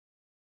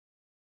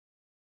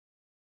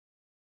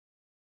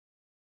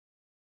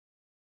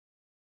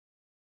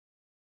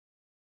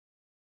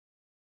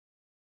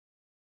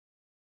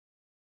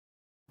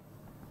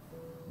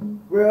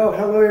Well,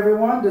 hello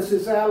everyone. This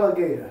is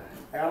Alligator.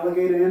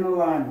 Alligator in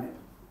Alignment.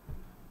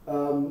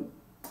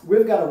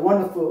 We've got a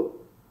wonderful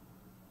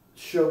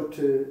show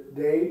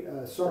today,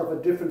 sort of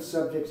a different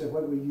subject than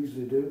what we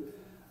usually do.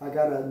 I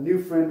got a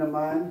new friend of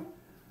mine,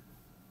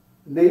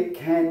 Nate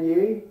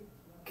Kanye.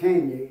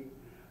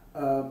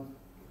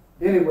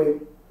 Anyway,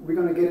 we're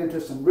going to get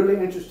into some really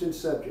interesting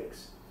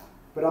subjects.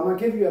 But I'm going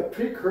to give you a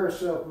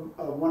precursor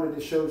of one of the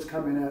shows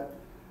coming up.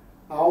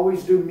 I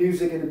always do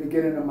music in the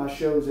beginning of my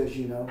shows, as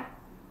you know.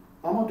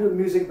 I'm going to do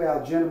music by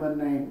a gentleman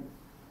named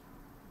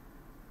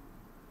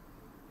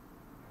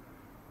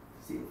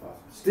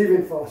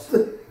Stephen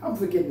Foster. I'm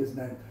forgetting his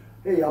name.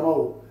 Hey, I'm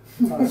old.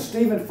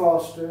 Stephen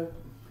Foster.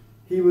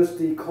 He was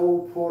the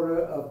Cole Porter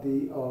of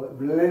the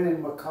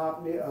Lennon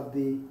McCartney of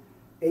the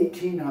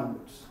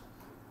 1800s.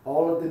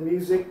 All of the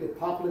music, the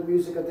popular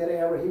music of that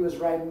era, he was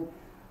writing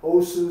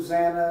Oh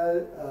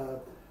Susanna,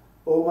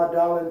 Oh My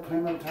Darling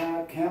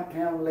Clementine,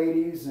 Camptown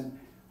Ladies, and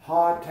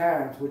Hard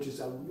Times, which is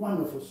a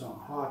wonderful song,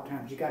 Hard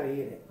Times. You got to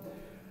hear it.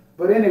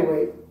 But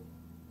anyway,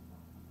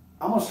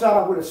 I'm going to start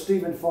off with a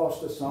Stephen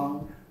Foster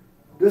song.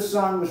 This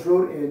song was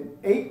wrote in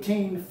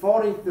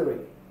 1843.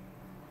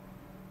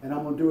 And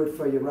I'm going to do it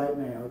for you right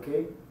now,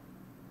 okay?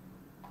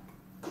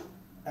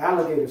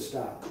 Alligator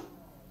style.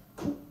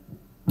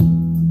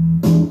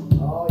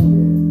 Oh,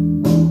 yeah.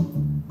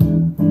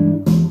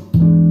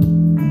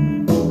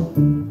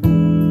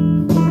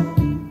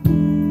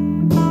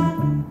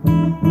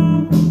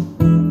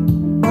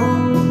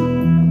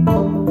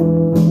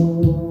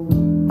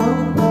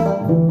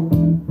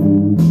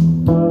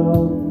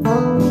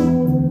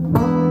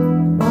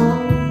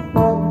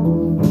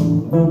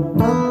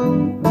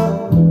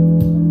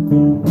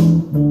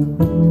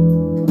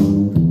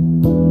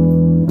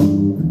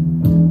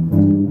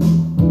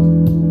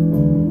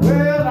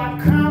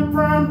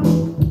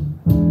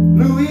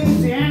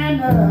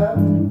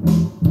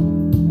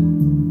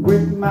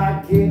 With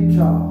my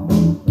guitar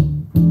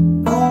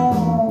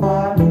on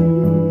my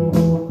knee,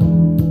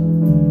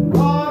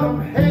 Lord, I'm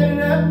headed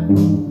up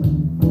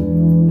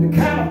to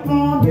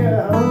California,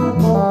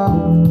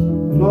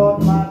 Lord,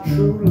 my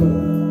true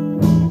love,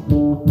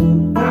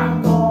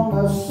 I'm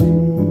gonna see.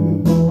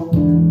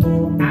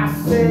 I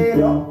said,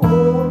 oh,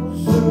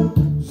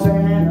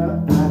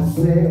 Susanna, I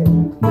said,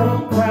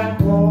 don't cry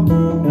for me,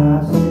 I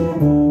said,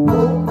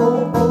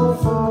 oh,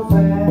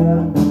 Susanna,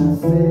 I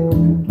said,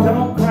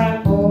 don't cry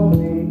for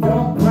me,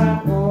 don't cry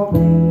for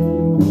me.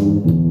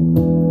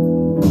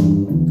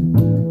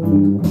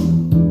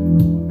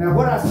 Now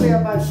what I say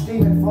about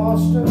Stephen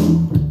Foster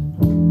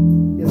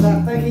is I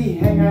think he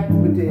hang out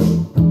with the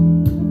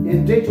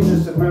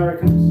indigenous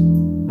Americans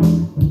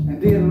and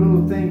did a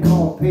little thing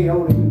called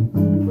peyote,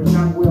 which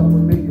I'm well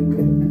familiar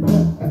with.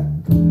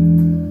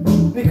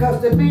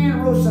 Because the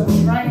man wrote some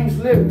strange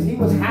lyrics. He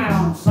was high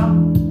on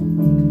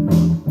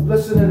something.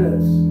 Listen to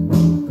this.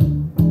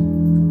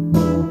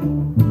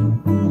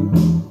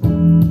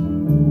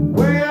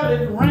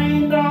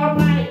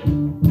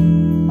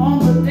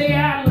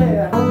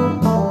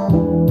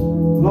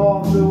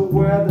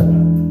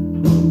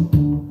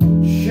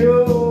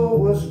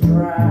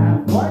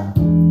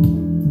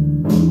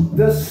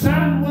 The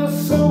sun was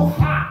so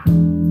hot,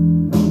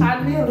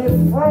 I nearly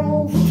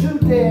froze to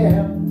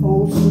death.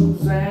 Oh,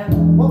 Susanna,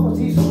 what was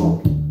he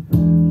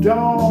smoking?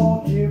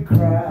 Don't you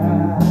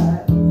cry.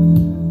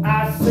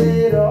 I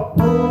said, oh,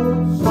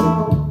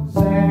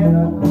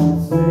 Susanna, I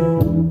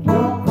said,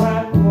 don't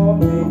cry for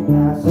me. I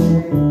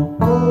said,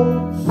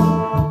 oh,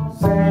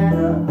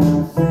 Susanna, I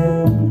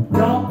said,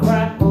 don't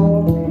cry for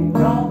me,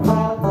 don't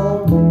cry for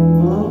me.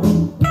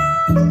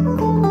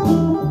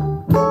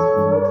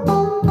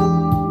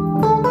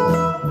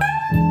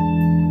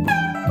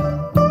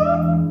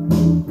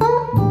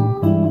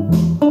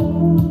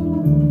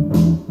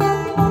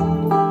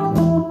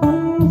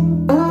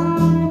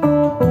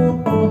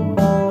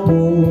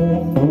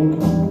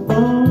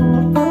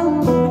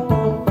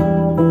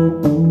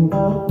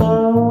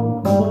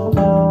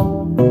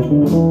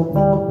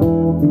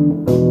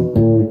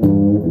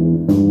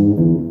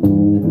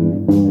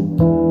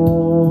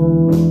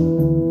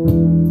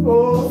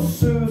 Oh,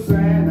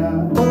 Susanna,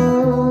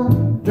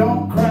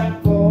 don't cry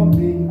for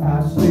me. I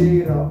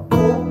said, oh,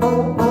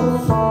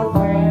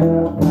 Susanna,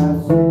 I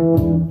said,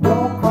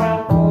 don't cry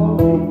for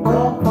me,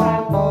 don't cry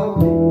for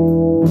me.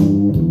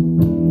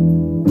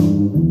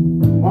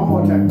 One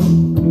more time.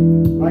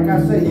 Like I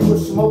said, he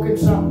was smoking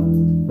something.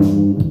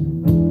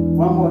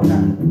 One more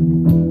time.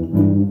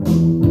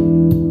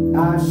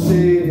 I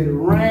said it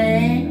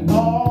rained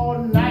all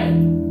night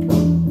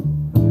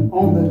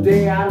on the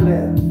day I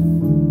left.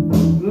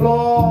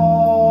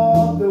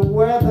 Lord, the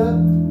weather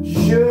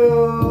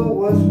sure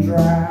was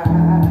dry.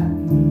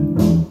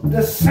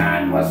 The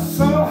sun was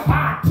so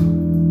hot,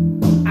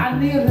 I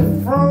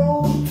nearly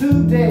froze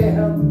to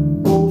death.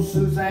 Oh,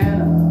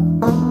 Susanna,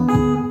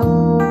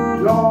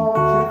 don't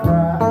you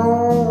cry.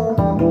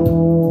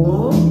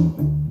 Oh,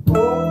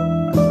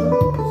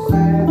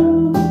 Susanna,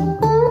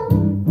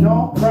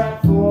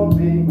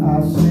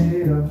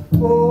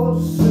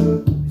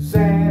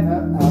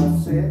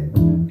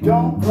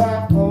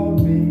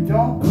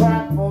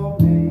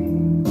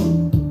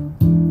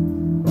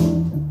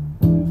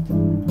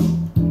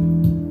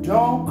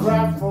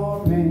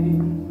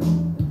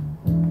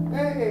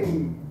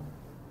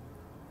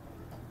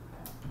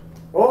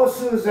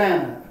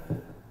 Susanna,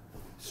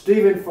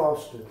 Stephen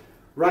Foster.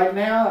 Right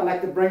now, I'd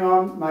like to bring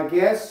on my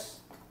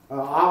guests.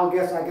 Our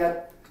guest, I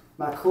got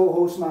my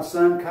co-host, my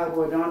son,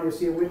 Cowboy Dhani, is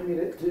here with me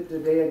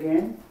today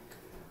again.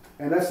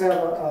 And let's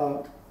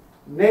have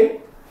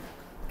Nate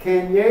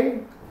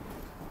Kanye.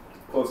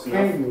 Close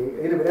enough.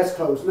 Kanye. Anyway, that's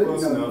close.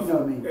 Close enough. You know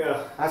what I mean.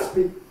 Yeah. I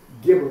speak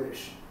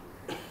gibberish.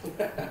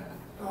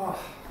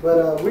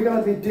 But we're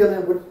going to be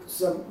dealing with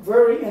some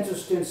very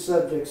interesting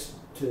subjects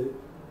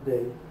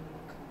today.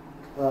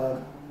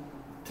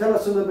 Tell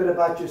us a little bit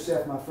about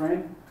yourself, my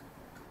friend.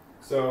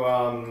 So,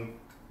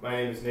 my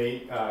name is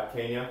Nate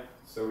Kenya.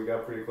 So we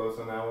got pretty close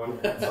on that one.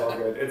 It's all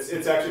good.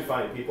 It's actually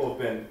funny. People have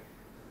been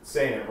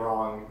saying it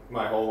wrong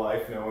my whole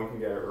life. No one can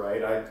get it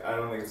right. I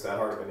don't think it's that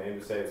hard of a name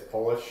to say. It's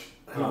Polish.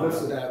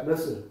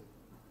 Listen.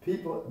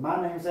 People,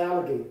 my name's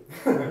Alligator.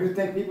 You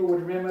think people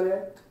would remember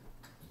that?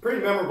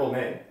 Pretty memorable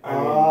name. I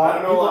mean, I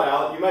don't know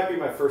why. You might be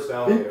my first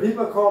alligator.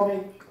 People call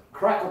me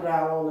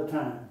Crocodile all the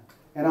time.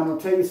 And I'm going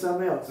to tell you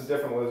something else. It's a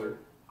different lizard.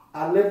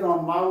 I lived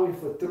on Maui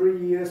for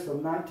 3 years,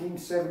 from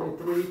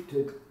 1973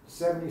 to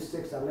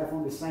 76. I left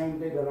on the same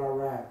day that I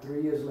arrived,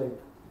 3 years later.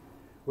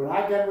 When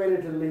I got ready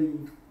to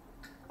leave,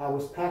 I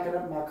was packing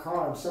up my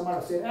car and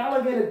somebody said,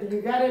 "Alligator, do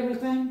you got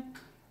everything?"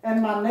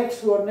 And my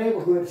next door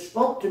neighbor, who had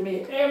spoke to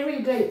me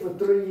every day for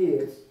 3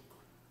 years,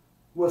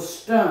 was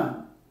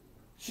stunned.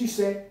 She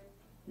said,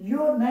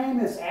 "Your name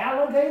is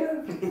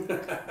Alligator?"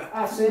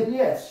 I said,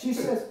 "Yes." She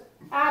says,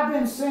 "I've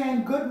been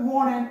saying good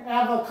morning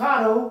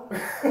avocado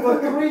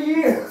for 3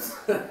 years."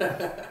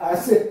 I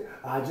said,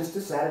 "I just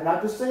decided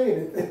not to say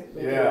anything."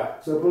 Yeah.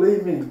 So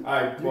believe me.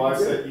 I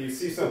said, you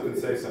see something,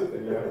 say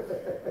something, you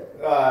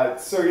know.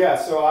 So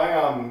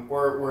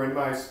we're in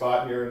my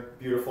spot here in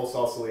beautiful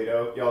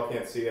Sausalito. Y'all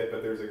can't see it,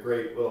 but there's a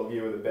great little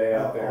view of the bay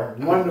out there.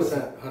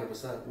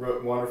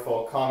 100%.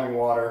 Wonderful, calming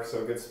water,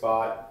 so good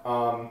spot.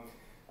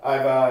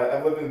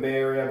 I've lived in the Bay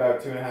Area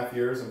about 2.5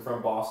 years. I'm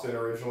from Boston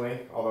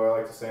originally, although I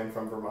like to say I'm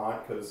from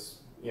Vermont because,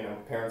 you know,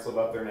 parents live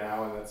up there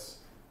now, and it's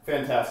a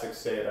fantastic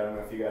state. I don't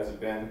know if you guys have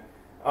been.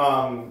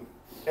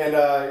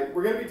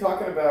 We're going to be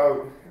talking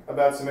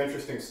about some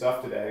interesting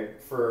stuff today.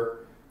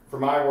 For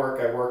my work,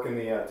 I work in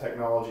the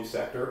technology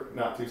sector,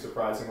 not too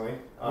surprisingly.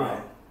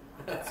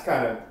 It's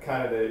kind of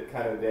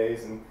the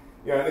days, and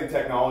you know, I think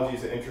technology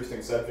is an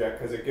interesting subject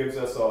because it gives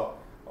us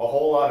a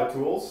whole lot of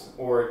tools,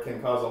 or it can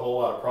cause a whole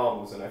lot of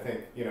problems. And I think,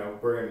 you know,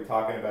 we're going to be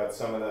talking about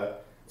some of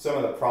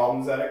the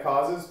problems that it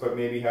causes, but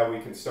maybe how we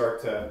can start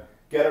to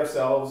get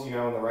ourselves, you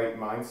know, in the right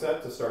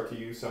mindset to start to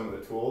use some of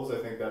the tools. I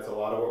think that's a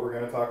lot of what we're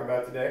going to talk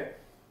about today.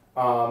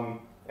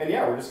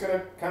 We're just going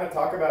to kind of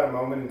talk about a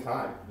moment in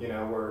time, you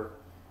know, where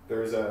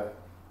there's a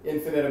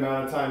infinite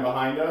amount of time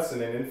behind us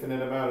and an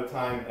infinite amount of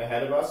time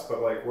ahead of us,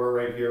 but like we're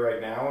right here,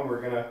 right now, and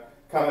we're going to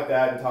come at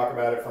that and talk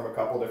about it from a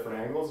couple different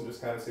angles and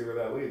just kind of see where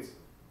that leads.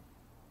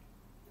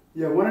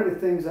 Yeah, one of the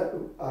things that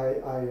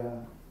I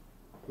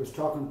was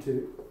talking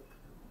to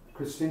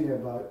Christina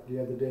about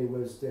the other day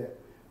was that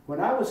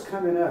when I was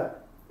coming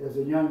up as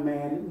a young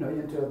man, you know,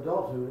 into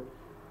adulthood,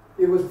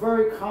 it was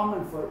very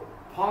common for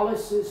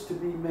policies to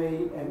be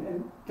made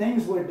and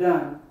things were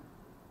done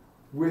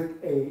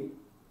with a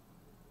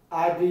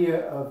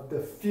idea of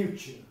the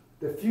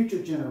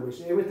future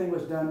generation. Everything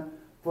was done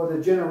for the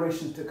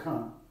generations to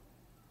come.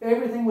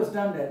 Everything was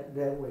done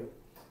that way.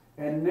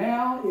 And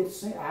now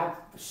I've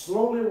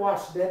slowly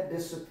watched that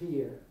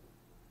disappear.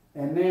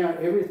 And now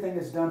everything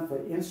is done for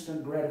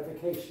instant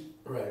gratification.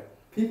 Right.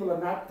 People are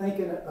not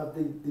thinking of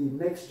the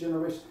next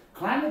generation.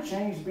 Climate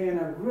change being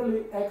a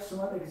really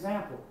excellent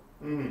example.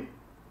 Mm-hmm.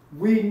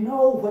 We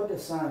know what the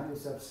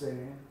scientists are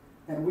saying,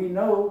 and we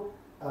know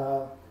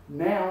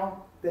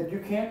now that you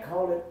can't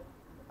call it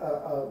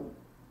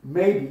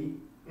maybe.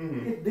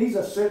 Mm-hmm. These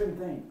are certain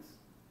things.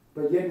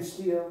 But yet and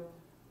still,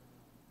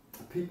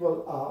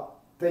 people are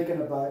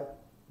thinking about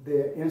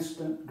their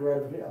instant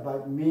gratification,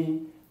 about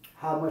me,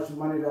 how much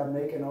money do I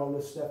make and all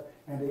this stuff,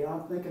 and they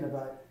aren't thinking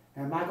about,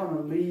 am I going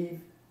to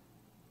leave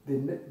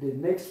the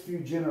next few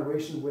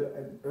generations with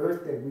an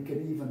earth that we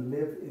can even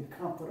live in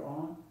comfort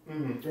on?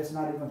 Mm-hmm. That's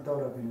not even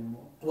thought of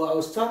anymore. Well, I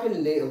was talking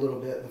to Nate a little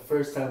bit the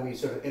first time we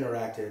sort of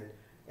interacted,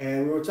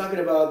 and we were talking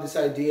about this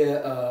idea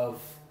of,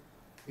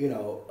 you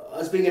know,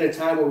 us being in a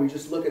time where we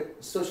just look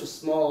at such a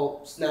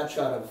small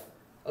snapshot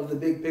of the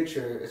big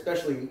picture,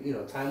 especially, you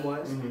know,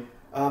 time-wise. Mm-hmm.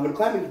 And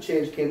climate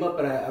change came up,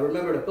 and I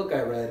remembered a book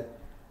I read.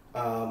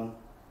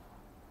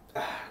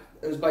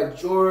 It was by not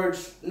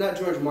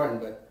George Martin,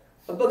 but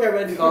a book I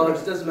read in college.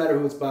 It doesn't matter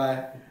who it's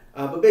by.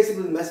 But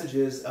basically the message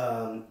is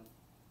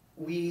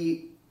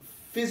we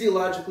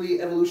physiologically,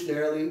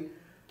 evolutionarily,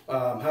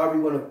 however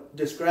you want to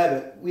describe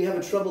it, we have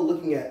a trouble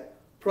looking at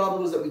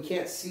problems that we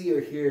can't see or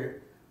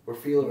hear or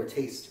feel or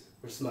taste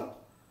or smell.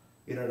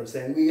 You know what I'm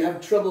saying? We have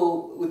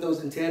trouble with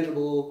those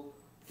intangible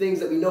things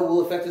that we know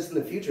will affect us in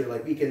the future.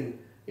 Like we can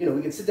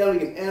sit down, we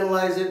can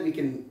analyze it, we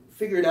can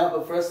figure it out,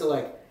 but for us to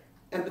like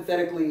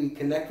empathetically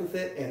connect with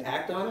it and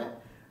act on it,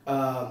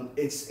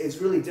 it's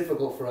really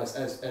difficult for us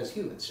as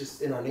humans,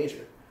 just in our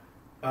nature.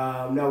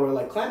 Now where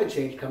like climate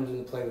change comes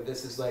into play with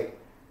this is like,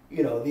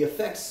 you know, the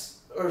effects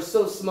are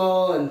so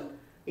small and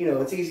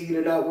it's easy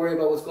to not worry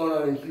about what's going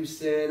on in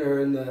Houston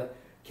or in the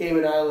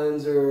Cayman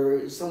Islands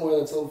or somewhere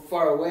that's so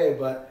far away,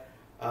 but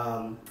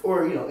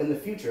or in the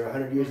future,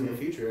 100 years in the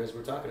future, as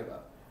we're talking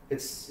about.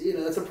 It's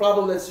it's a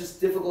problem that's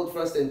just difficult for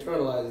us to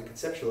internalize and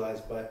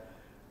conceptualize, but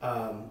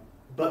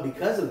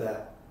because of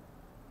that,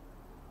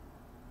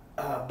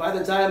 by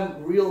the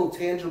time real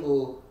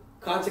tangible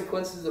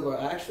consequences of our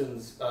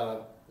actions,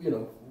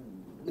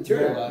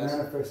 materialize,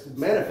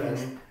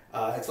 manifest,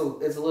 it's a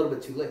little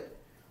bit too late.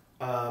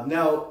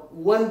 Now,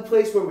 one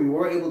place where we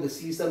were able to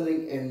see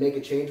something and make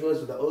a change was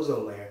with the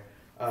ozone layer.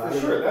 For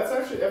sure, that's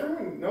actually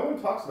no one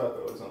talks about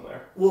the ozone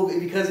layer. Well,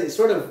 because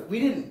we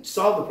didn't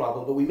solve the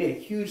problem, but we made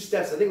huge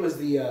steps. I think it was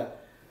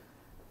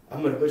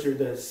I'm going to butcher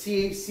the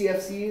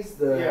CFCs.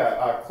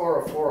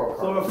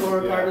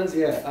 Chlorofluorocarbons.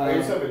 Yeah. I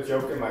used to have a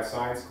joke in my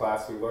science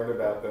class. We learned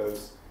about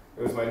those.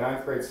 It was my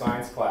 9th grade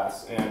science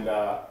class, and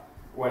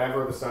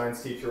whenever the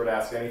science teacher would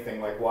ask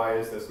anything like, why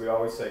is this, we'd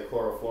always say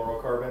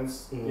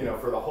chlorofluorocarbons,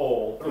 for the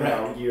whole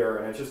year,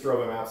 and it just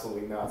drove him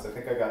absolutely nuts. I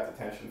think I got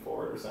detention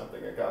for it or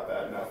something. I got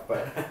that enough.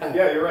 But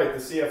yeah, you're right, the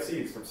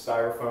CFCs, from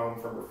styrofoam,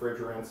 from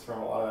refrigerants,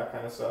 from a lot of that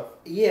kind of stuff.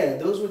 Yeah,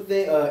 those were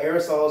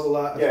aerosols a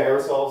lot. Yeah,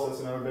 aerosols,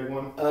 that's another big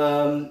one.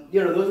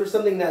 Those were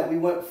something that we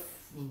went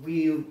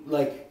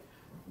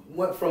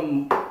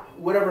from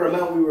whatever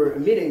amount we were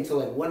emitting to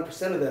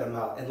 1% of that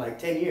amount in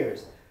 10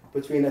 years.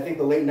 Between, I think,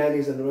 the late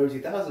 90s and the early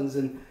 2000s.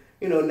 And,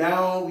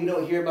 now we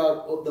don't hear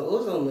about the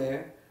ozone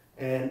layer.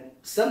 And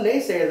some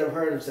naysayers I've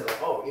heard have said,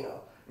 well,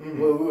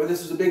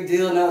 this was a big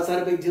deal, now it's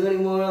not a big deal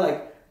anymore.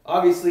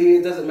 Obviously,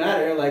 it doesn't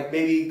matter.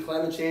 Maybe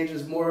climate change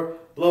is more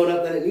blown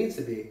up than it needs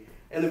to be.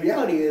 And the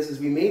reality is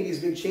we made these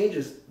big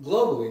changes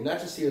globally,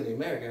 not just here in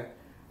America.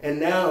 And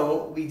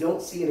now we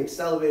don't see an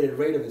accelerated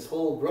rate of this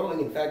whole growing.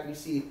 In fact, we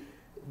see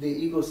the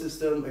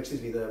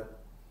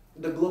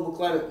the global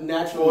climate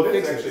naturally. Well, it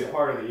is actually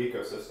part of the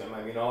ecosystem.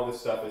 I mean, all this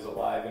stuff is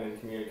alive and in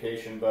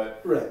communication,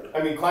 but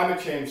I mean, climate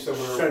change. So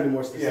we're trying to be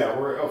more specific. Yeah,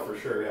 for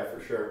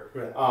sure.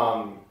 Right.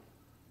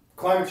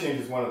 Climate change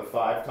is one of the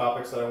 5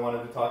 topics that I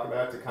wanted to talk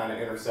about to kind of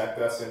intersect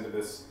us into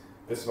this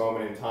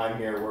moment in time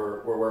here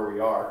where we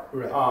are.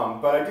 Right.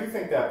 But I do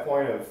think that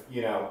point of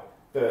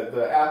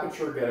the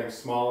aperture getting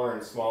smaller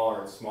and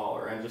smaller and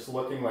smaller, and just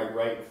looking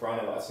right in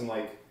front of us, and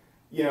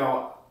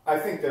I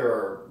think there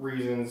are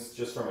reasons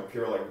just from a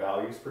pure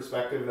values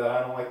perspective that I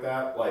don't like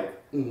that,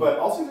 but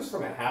also just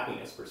from a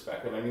happiness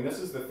perspective. I mean, this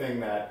is the thing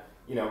that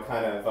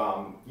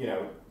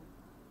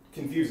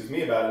confuses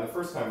me about it. And the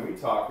first time we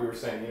talked, we were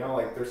saying,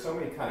 there's so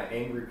many kind of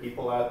angry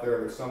people out there.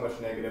 There's so much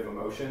negative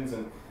emotions,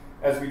 and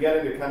as we get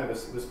into kind of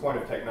this point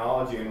of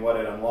technology and what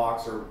it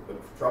unlocks or the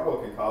trouble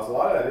it can cause, a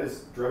lot of that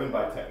is driven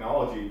by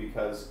technology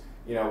because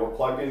we're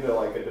plugged into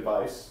a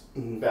device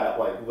that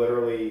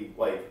literally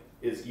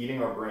is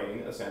eating our brain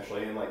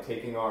essentially, and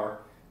taking our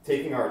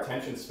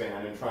attention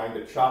span and trying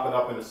to chop it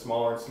up into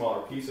smaller and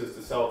smaller pieces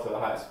to sell it to the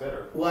highest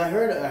bidder. Well, I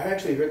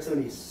actually heard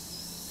somebody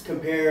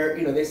compare.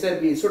 They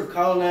said we sort of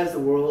colonized the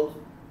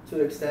world to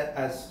an extent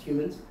as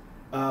humans,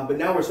 but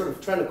now we're sort of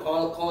trying to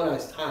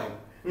colonize time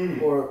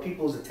or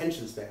people's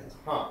attention spans.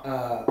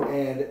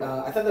 And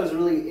I thought that was a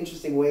really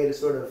interesting way to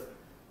sort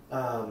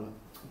of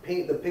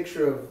paint the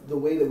picture of the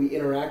way that we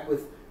interact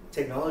with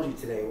technology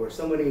today, where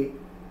so many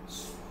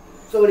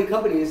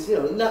companies,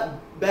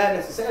 not bad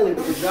necessarily,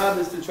 but the job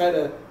is to try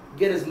to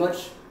get as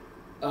much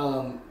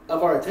of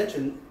our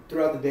attention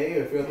throughout the day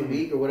or throughout the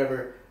week or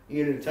whatever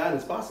unit of time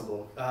as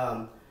possible.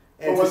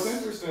 But what's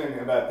interesting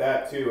about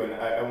that too, and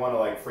I want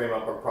to frame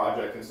up our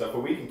project and stuff,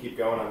 but we can keep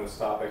going on this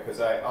topic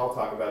because I'll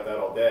talk about that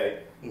all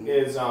day.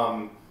 Is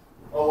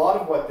a lot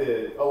of what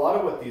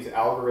these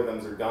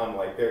algorithms are done,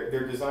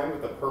 they're designed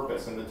with a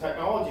purpose, and the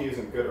technology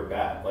isn't good or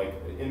bad.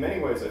 In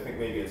many ways, I think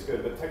maybe it's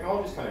good, but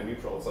technology is kind of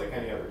neutral. It's like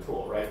any other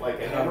tool, right?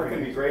 A hammer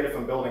can be great if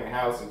I'm building a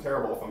house and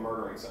terrible if I'm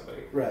murdering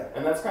somebody. Right.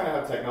 And that's kind of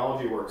how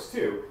technology works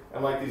too.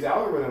 And these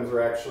algorithms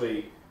are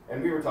actually,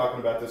 and we were talking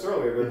about this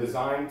earlier, they're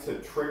designed to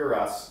trigger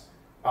us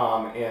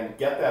and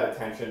get that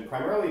attention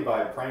primarily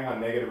by preying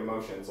on negative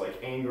emotions like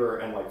anger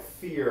and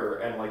fear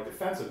and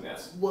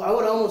defensiveness. Well, I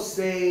would almost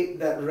say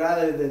that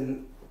rather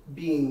than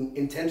being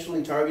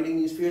intentionally targeting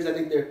these fears, I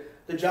think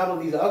the job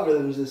of these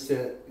algorithms is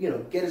to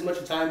get as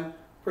much time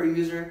per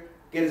user,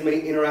 get as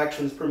many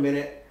interactions per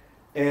minute,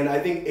 and I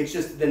think it's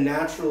just the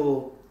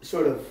natural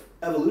sort of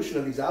evolution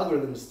of these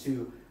algorithms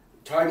to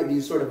target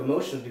these sort of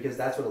emotions because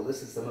that's what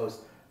elicits the most.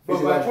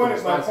 But my point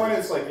is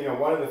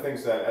one of the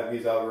things that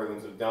these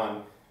algorithms have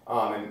done.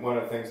 And one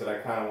of the things that I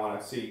kind of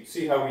want to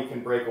see how we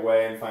can break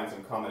away and find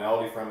some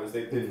commonality from is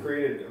they've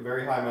created a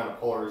very high amount of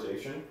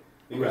polarization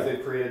because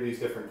they've created these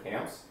different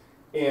camps.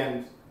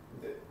 And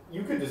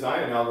you could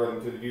design an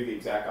algorithm to do the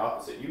exact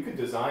opposite. You could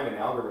design an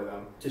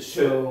algorithm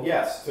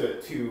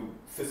to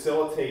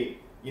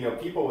facilitate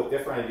people with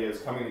different ideas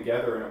coming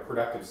together in a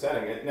productive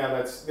setting.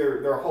 Now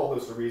there are a whole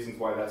host of reasons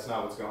why that's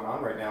not what's going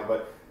on right now,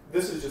 but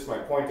this is just my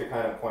point to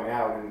kind of point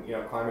out. And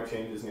climate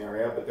change is an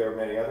area, but there are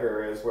many other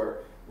areas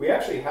where we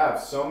actually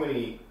have so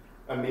many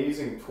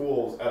amazing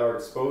tools at our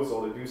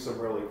disposal to do some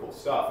really cool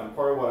stuff. And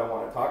part of what I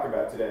want to talk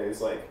about today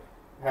is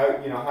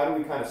how do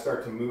we kind of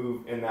start to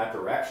move in that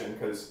direction?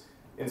 Because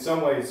in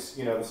some ways,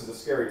 this is a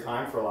scary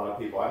time for a lot of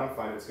people. I don't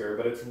find it scary,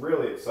 but it's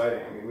really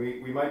exciting. I mean,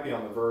 we might be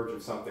on the verge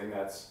of something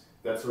that's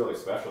really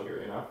special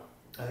here,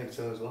 I think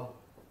so as well.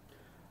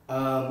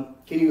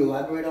 Can you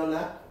elaborate on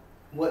that?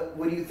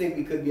 What do you think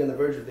we could be on the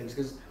verge of things?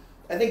 Because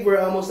I think we're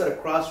almost at a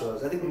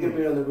crossroads. I think we could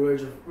be on the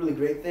verge of really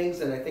great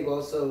things, and I think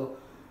also,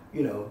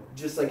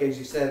 just like as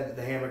you said,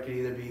 the hammer could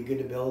either be good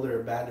to build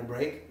or bad to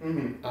break.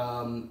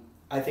 Mm-hmm.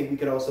 I think we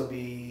could also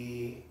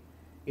be,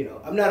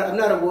 I'm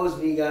not a woe's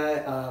me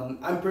guy.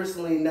 I'm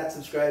personally not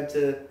subscribed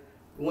to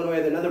one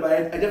way or another, but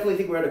I definitely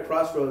think we're at a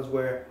crossroads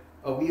where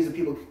we as a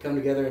people could come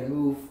together and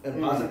move in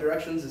positive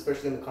directions,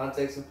 especially in the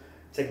context of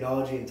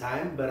technology and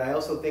time. But I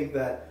also think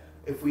that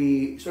if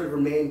we sort of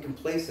remain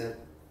complacent,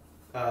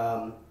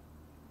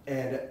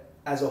 and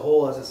as a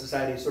whole, as a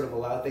society, sort of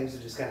allow things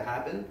to just kind of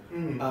happen,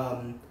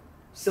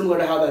 similar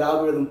to how that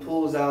algorithm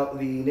pulls out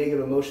the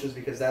negative emotions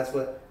because that's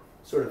what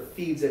sort of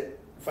feeds it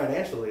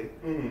financially.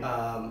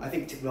 I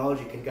think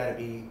technology can kind of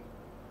be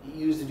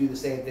used to do the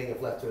same thing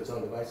if left to its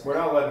own devices. We're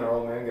not letting our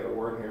old man get a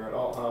word in here at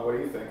all, huh? What do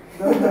you think?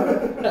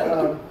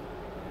 No.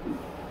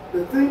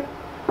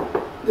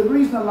 The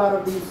reason a lot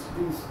of these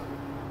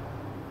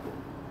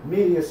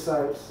media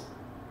sites,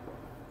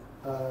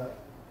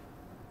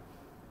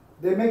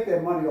 they make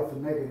their money off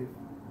of negative.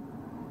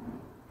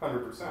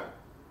 100%.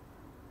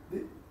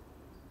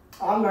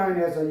 I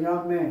learned as a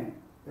young man,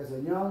 as a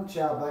young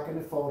child back in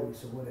the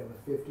 40s or whatever,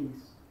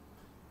 50s,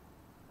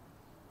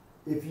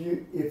 if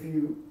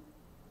you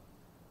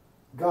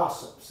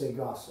gossip,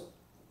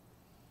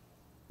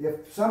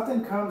 if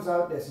something comes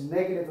out that's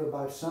negative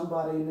about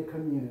somebody in the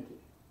community,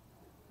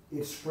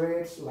 it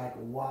spreads like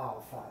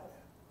wildfire.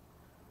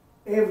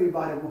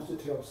 Everybody wants to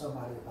tell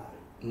somebody about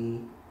it.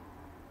 Mm-hmm.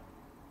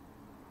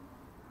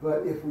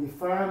 But if we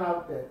find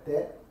out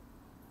that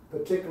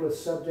particular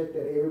subject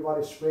that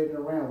everybody's spreading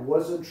around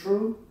wasn't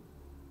true,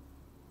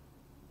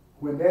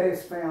 when that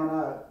is found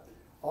out,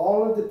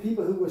 all of the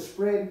people who were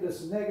spreading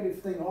this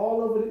negative thing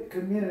all over the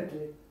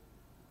community,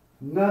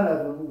 none of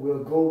them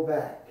will go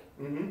back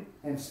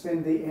and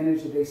spend the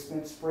energy they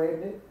spent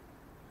spreading it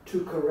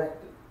to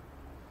correct it.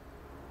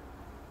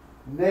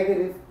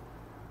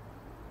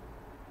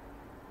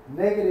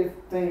 Negative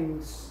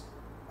things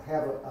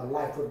have a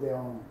life of their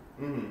own,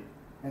 and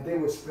they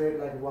will spread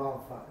like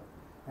wildfire.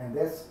 And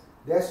that's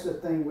the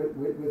thing with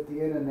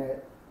the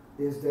internet,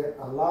 is that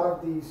a lot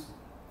of these,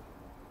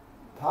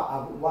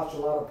 I watch a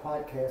lot of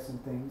podcasts and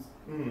things,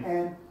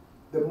 and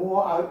the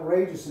more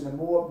outrageous and the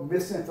more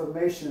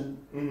misinformation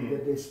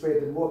that they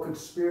spread, the more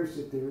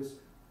conspiracy theories,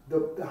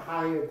 the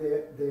higher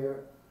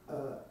their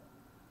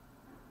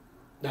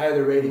the higher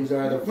the ratings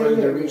are, the further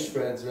their reach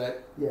spreads, right?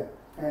 Yeah,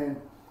 and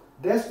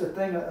that's the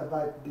thing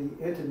about the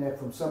internet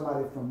from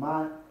somebody from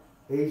my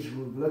age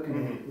group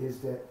looking at it, is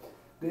that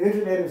the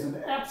internet is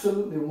an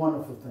absolutely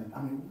wonderful thing.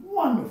 I mean,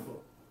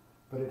 wonderful,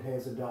 but it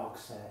has a dark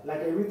side,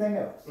 like everything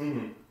else.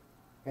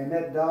 And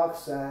that dark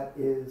side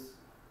is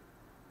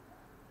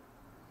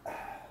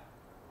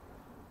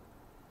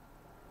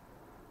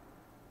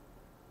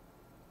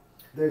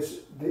there's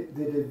the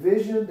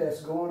division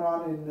that's going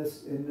on in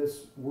this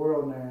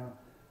world now.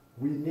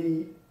 We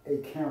need a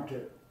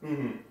counter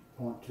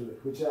point to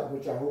it, which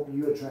I hope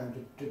you are trying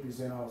to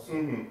present also.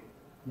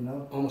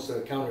 Almost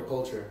a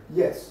counterculture.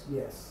 Yes.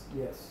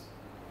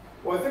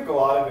 Well, I think a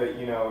lot of it,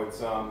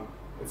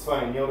 it's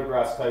funny. Neil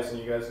deGrasse Tyson,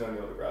 you guys know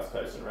Neil deGrasse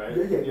Tyson, right?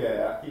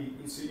 Yeah.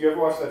 You ever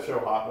watch that show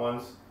Hot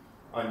Ones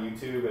on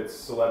YouTube? It's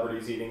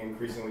celebrities eating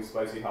increasingly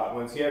spicy hot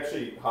wings. He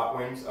actually hot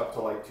wings up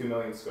to like 2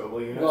 million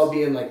Scoville units. While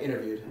being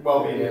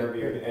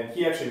interviewed. And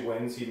he actually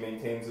wins. He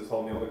maintains his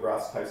whole Neil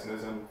deGrasse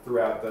Tysonism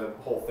throughout the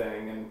whole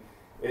thing, and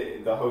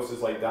the host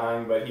is like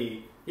dying, but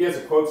he has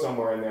a quote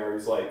somewhere in there.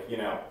 He's like,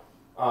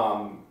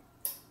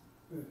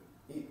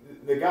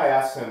 the guy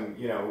asks him,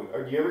 do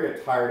you ever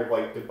get tired of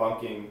like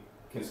debunking,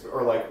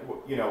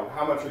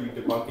 how much are you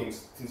debunking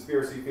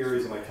conspiracy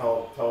theories, and like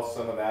tell us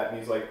some of that? And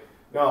he's like,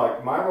 no,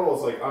 like my role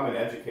is like I'm an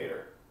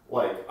educator.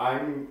 Like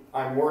I'm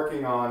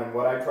working on, and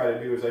what I try to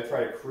do is I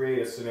try to create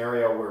a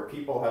scenario where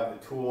people have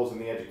the tools and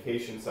the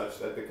education such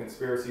that the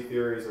conspiracy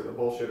theories or the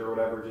bullshit or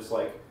whatever just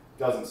like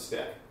doesn't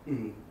stick.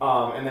 And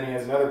then he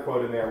has another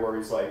quote in there where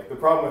he's like, the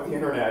problem with the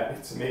internet,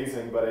 it's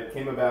amazing, but it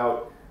came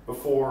about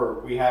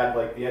before we had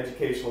like the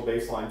educational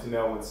baseline to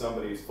know when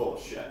somebody's full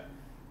of shit.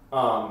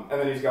 And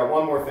then he's got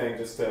one more thing,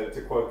 just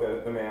to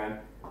quote the man,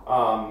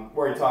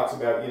 where he talks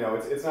about,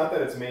 it's not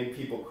that it's made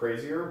people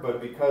crazier,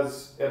 but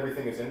because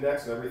everything is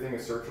indexed and everything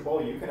is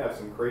searchable, you can have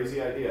some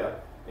crazy idea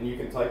and you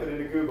can type it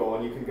into Google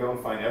and you can go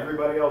and find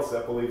everybody else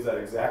that believes that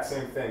exact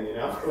same thing,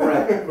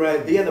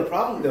 Right. Yeah, the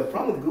problem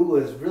with Google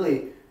is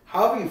really,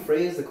 however you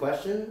phrase the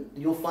question,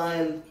 you'll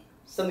find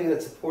something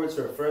that supports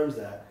or affirms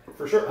that.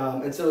 For sure.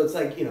 And so it's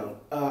like,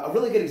 a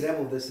really good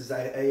example of this is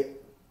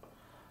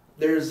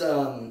there's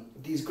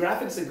these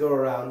graphics that go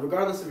around,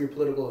 regardless of your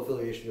political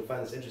affiliation, you'll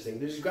find this interesting.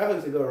 There's these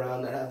graphics that go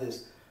around that have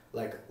this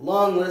like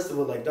long list of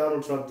what like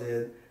Donald Trump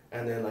did,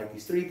 and then like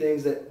these 3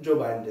 things that Joe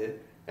Biden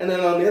did. And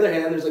then on the other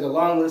hand, there's like a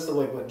long list of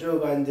like what Joe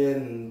Biden did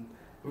and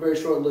a very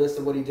short list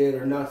of what he did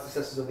or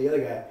non-successes of the other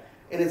guy.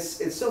 And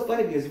it's so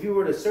funny because if you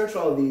were to search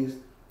all of these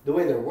the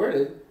way they're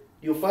worded,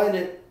 you'll find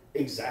it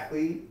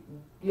exactly,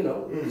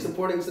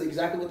 supporting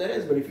exactly what that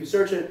is. But if you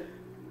search it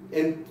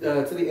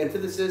to the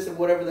antithesis of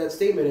whatever that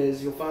statement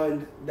is, you'll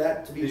find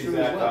that to be true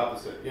as well.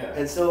 Opposite, yeah.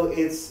 And so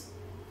it's,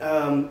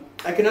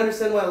 I can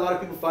understand why a lot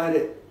of people find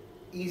it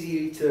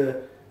easy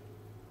to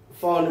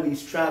fall into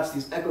these traps,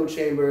 these echo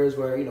chambers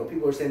where,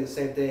 people are saying the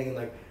same thing and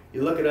like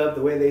you look it up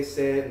the way they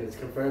say it and it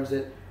confirms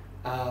it.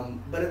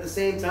 But at the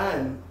same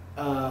time,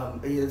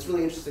 it's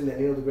really interesting that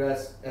Neil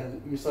deGrasse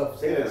and yourself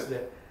say this,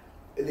 that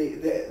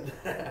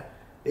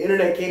the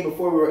internet came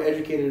before we were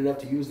educated enough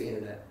to use the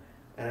internet.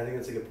 And I think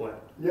that's a good point.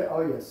 Yeah.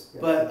 Oh yes.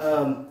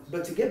 Yeah.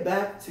 But to get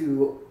back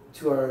to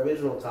our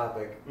original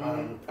topic,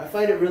 I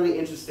find it really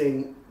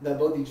interesting that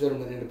both these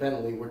gentlemen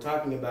independently were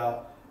talking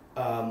about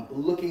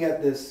looking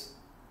at this,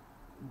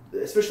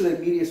 especially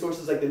media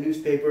sources like the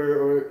newspaper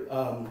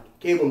or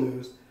cable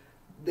news.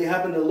 They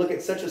happen to look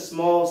at such a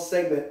small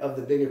segment of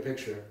the bigger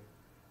picture.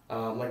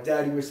 Like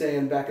Dad, you were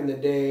saying back in the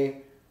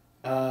day,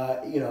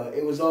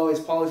 it was always,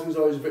 policy was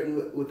always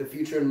written with the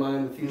future in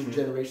mind, with future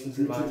generations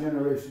in mind.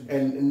 Generations.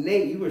 And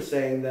Nate, you were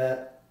saying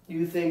that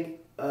you think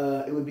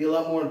it would be a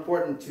lot more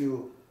important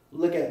to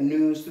look at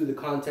news through the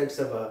context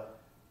of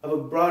a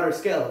broader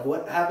scale of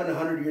what happened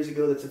 100 years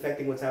ago that's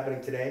affecting what's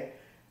happening today,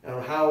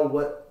 and how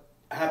what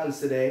happens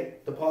today,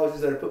 the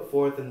policies that are put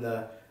forth, and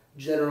the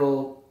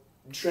general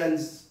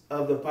trends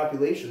of the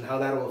population, how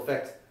that will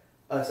affect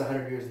us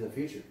 100 years in the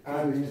future.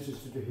 I'm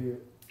interested to hear.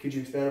 Could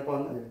you expand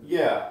upon that?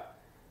 Yeah.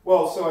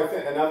 Well, so I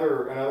think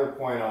another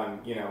point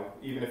on,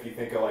 even if you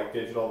think of like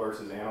digital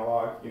versus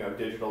analog,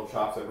 digital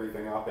chops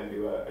everything up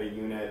into a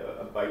unit,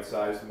 a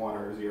bite-sized 1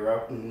 or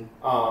 0.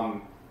 Mm-hmm.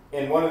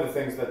 And one of the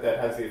things that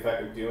has the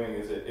effect of doing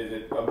is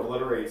it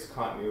obliterates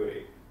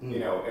continuity.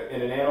 Mm-hmm.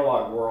 In an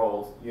analog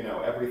world,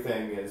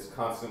 everything is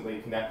constantly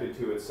connected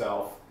to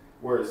itself,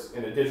 whereas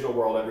in a digital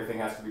world, everything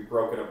has to be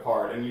broken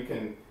apart, and you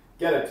can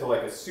get it to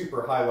like a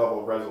super high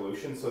level of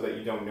resolution so that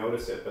you don't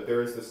notice it, but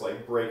there is this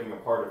like breaking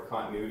apart of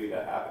continuity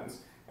that happens.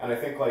 And I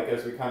think like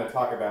as we kind of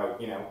talk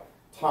about,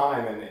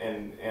 time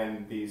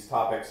and these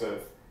topics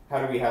of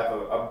how do we have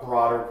a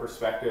broader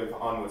perspective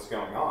on what's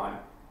going on,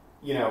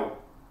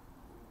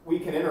 we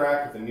can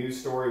interact with the news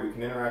story, we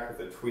can interact with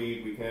the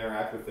tweet, we can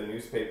interact with the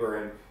newspaper,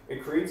 and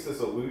it creates this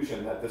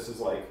illusion that this is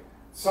like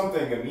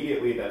something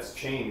immediately that's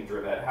changed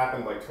or that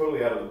happened like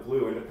totally out of the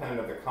blue,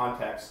 independent of the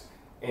context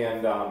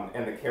and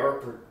the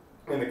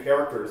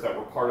characters that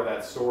were part of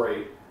that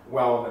story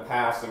well in the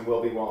past and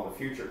will be well in the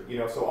future.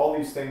 So all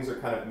these things are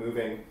kind of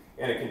moving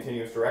in a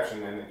continuous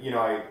direction. And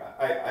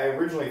I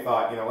originally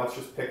thought, let's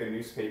just pick a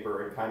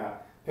newspaper and kind of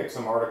pick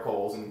some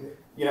articles. And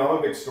I'm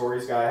a big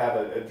stories guy. I have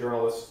a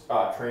journalist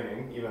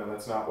training, even though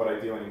that's not what I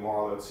do anymore,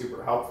 although it's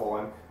super helpful.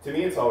 And to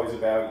me, it's always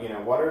about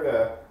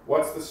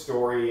what's the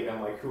story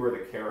and like who are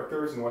the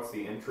characters and what's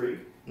the intrigue.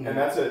 Mm-hmm. And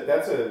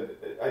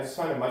I just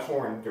find a much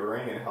more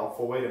enduring and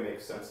helpful way to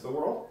make sense of the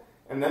world.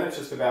 And then it's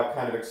just about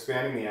kind of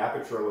expanding the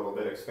aperture a little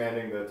bit,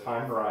 expanding the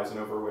time horizon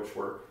over which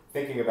we're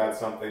thinking about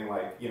something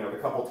like, the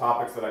couple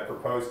topics that I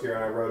proposed here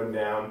and I wrote them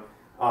down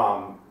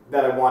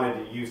that I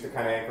wanted to use to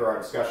kind of anchor our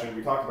discussion.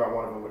 We talked about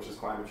one of them, which is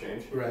climate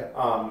change. Right.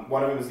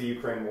 One of them is the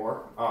Ukraine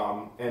war.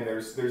 And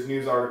there's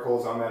news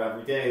articles on that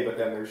every day, but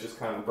then there's just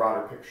kind of the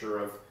broader picture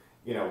of,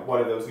 what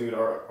do those news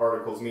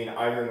articles mean,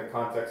 either in the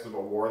context of a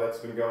war that's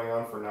been going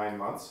on for 9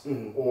 months,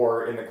 mm-hmm.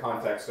 or in the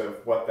context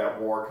of what that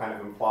war kind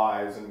of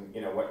implies and,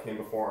 what came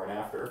before and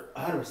after.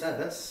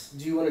 100%.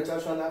 Do you want to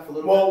touch on that for a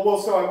little bit?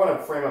 Well, so I want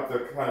to frame up the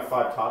kind of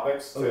 5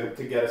 topics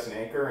to get us an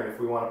anchor, and if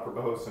we want to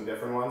propose some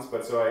different ones.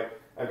 But so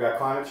I've got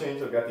climate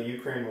change, I've got the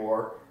Ukraine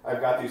war,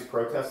 I've got these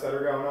protests that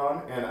are going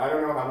on, and I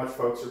don't know how much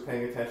folks are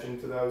paying attention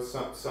to those.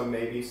 Some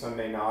maybe, some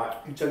may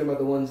not. You're talking about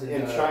the ones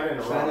in China and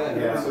Iran.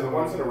 Yeah, so the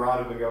ones in Iran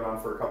have been going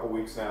on for a couple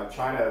weeks now.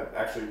 China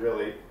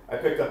actually I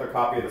picked up a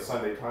copy of the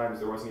Sunday Times.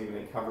 There wasn't even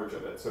any coverage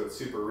of it, so it's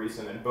super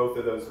recent. And both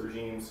of those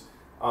regimes,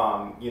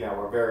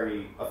 are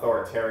very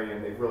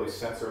authoritarian. They've really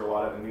censored a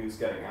lot of the news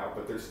getting out,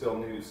 but there's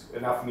still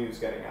enough news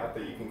getting out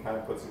that you can kind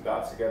of put some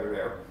dots together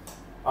there.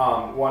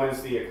 One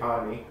is the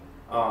economy.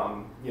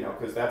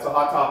 Because that's a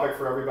hot topic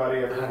for everybody.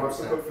 Everyone wants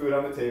to put food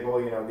on the table.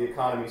 The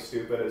economy's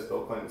stupid, as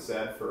Bill Clinton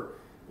said, for,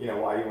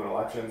 why you win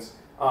elections.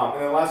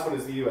 And then the last one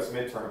is the U.S.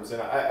 midterms.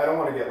 And I don't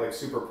want to get, like,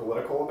 super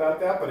political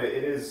about that, but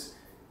it is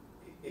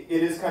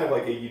kind of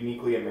like a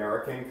uniquely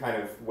American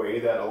kind of way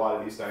that a lot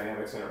of these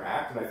dynamics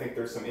interact. And I think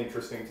there's some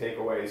interesting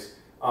takeaways,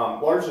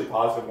 largely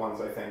positive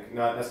ones, I think,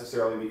 not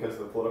necessarily because of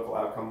the political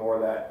outcome, more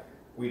that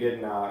we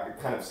didn't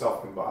kind of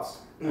self-combust.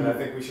 Mm-hmm. And I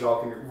think we should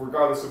all,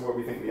 regardless of what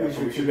we think the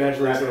outcome, we should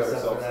congratulate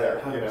ourselves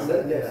there.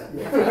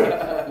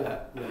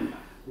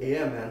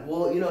 Yeah, man.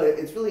 Well,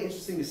 it's really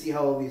interesting to see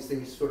how all these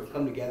things sort of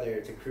come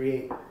together to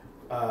create,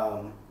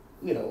 the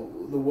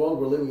world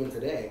we're living in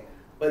today.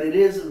 But it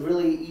is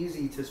really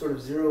easy to sort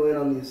of zero in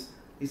on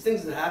these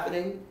things that are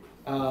happening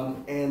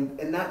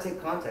and not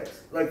take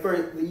context. Like for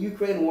the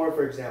Ukraine war,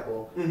 for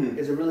example, mm-hmm.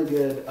 is a really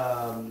good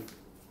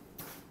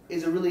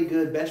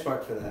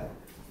benchmark for that.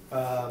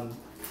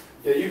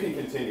 Yeah, you can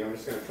continue. I'm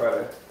just going to try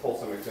to pull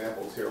some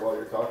examples here while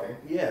you're talking.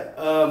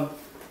 Yeah.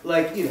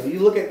 Like, you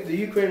look at the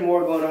Ukraine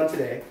war going on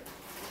today,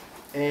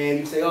 and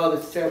you say, oh,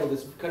 this is terrible,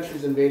 this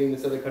country's invading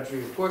this other country.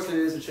 Of course it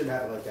is, it shouldn't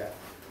happen like that.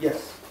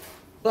 Yes.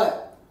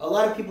 But a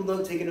lot of people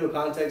don't take into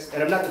context,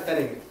 and I'm not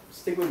defending it.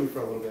 Stick with me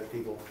for a little bit,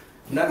 people.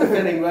 I'm not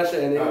defending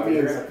Russia and it means...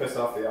 You're going to piss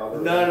off the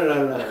algorithm.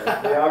 No.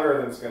 The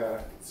algorithm's going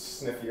to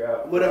sniff you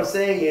out. What I'm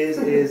saying is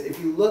if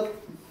you look...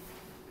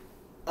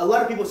 A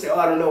lot of people say, oh,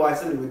 I don't know why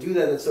somebody would do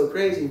that, that's so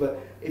crazy. But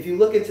if you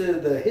look into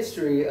the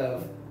history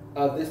of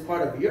this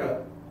part of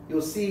Europe,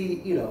 you'll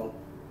see,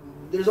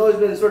 there's always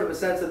been sort of a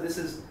sense that this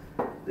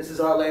is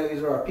our land,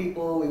 these are our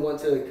people, we want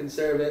to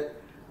conserve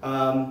it.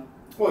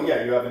 Well,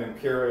 yeah, you have an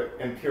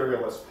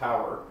imperialist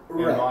power in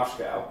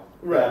Moscow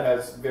that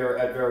has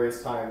at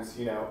various times,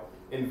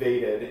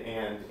 invaded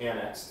and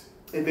annexed.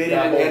 And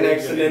then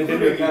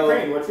including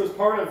Ukraine, which was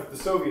part of the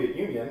Soviet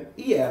Union.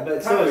 Yeah,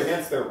 but kind of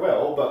against their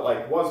will, but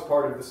was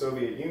part of the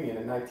Soviet Union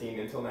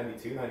until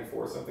 92,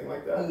 94, something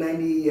like that.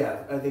 90,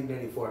 yeah, I think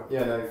 94.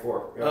 Yeah,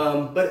 94.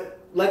 Yeah. But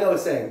like I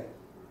was saying,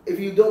 if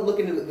you don't look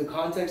into the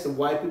context of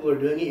why people are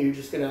doing it, you're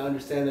just going to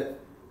understand that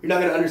you're not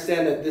going to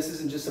understand that this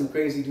isn't just some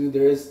crazy dude.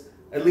 There is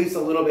at least a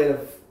little bit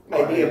of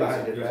idea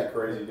behind it, right? He's a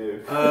crazy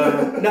dude.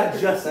 Not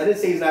just. I didn't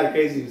say he's not a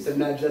crazy dude. I said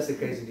not just a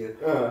crazy dude.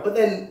 But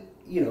then,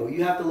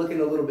 you have to look in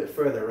a little bit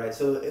further, right?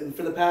 So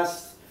for the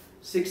past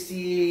 60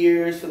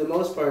 years, for the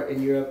most part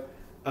in Europe,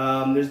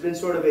 there's been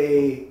sort of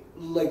a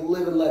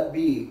live and let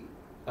be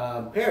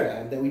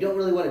paradigm that we don't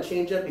really want to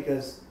change up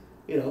because,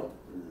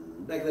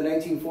 back in the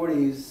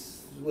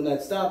 1940s, when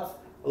that stopped,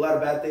 a lot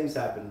of bad things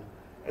happened.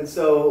 And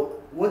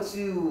so when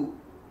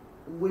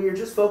you're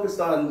just focused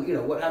on,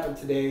 what happened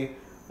today,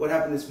 what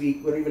happened this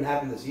week, what even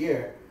happened this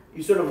year,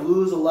 you sort of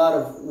lose a lot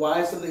of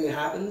why something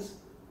happens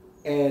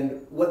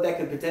and what that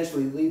could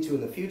potentially lead to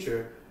in the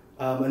future.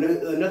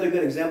 Another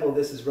good example of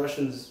this is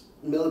Russia's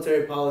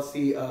military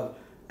policy of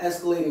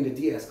escalating to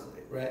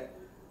de-escalate, right?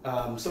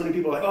 So many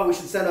people are like, oh, we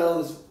should send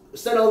all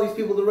these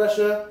people to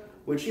Russia,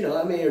 which,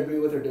 I may agree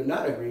with or do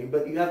not agree,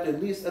 but you have to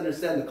at least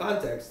understand the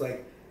context.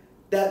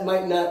 That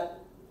might not,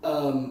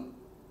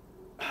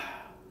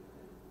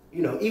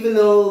 even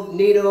though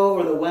NATO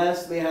or the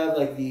West may have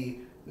the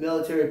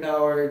military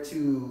power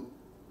to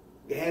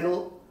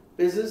handle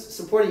business,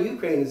 supporting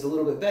Ukraine is a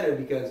little bit better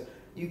because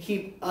you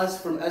keep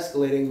us from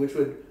escalating, which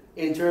would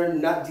in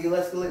turn not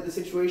de-escalate the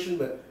situation,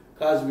 but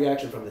cause a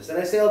reaction from this. And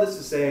I say all this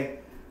to say,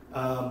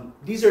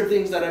 these are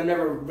things that I've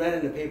never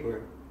read in a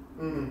paper.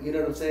 Mm-hmm. You know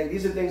what I'm saying?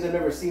 These are things I've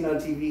never seen on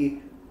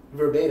TV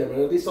verbatim,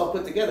 or at least all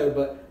put together.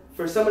 But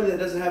for somebody that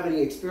doesn't have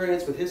any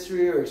experience with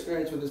history or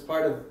experience with this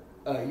part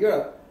of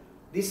Europe,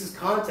 this is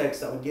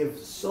context that would give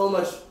so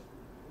much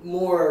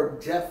more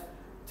depth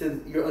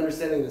to your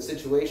understanding of the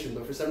situation.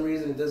 But for some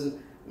reason, it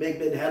doesn't make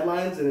big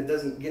headlines and it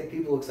doesn't get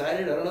people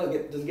excited. I don't know,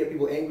 it doesn't get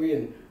people angry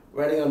and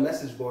writing on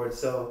message boards.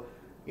 So,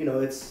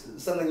 it's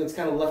something that's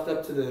kind of left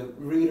up to the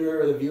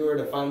reader or the viewer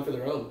to find for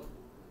their own.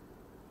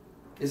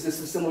 Is this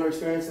a similar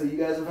experience that you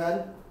guys have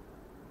had?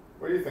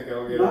 What do you think,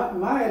 Alligator?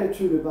 My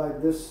attitude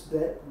about this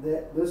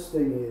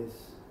thing is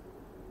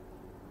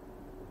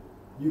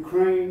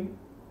Ukraine,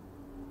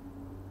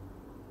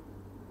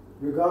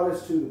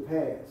 regardless to the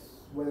past,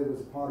 whether it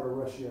was a part of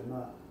Russia or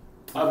not,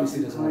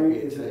 obviously doesn't want to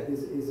be today.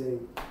 Is a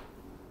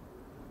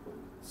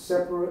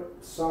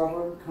separate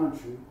sovereign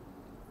country,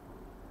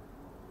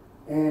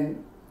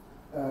 and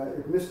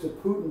if Mr.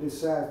 Putin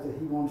decides that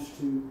he wants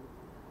to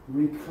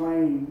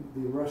reclaim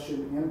the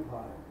Russian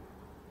Empire,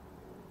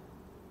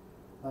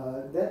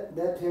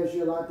 that tells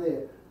you a lot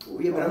there.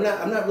 Yeah, but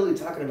I'm not really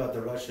talking about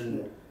the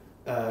Russian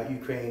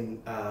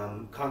Ukraine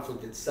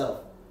conflict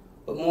itself,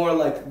 but more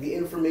like the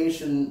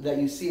information that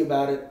you see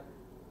about it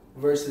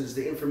versus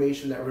the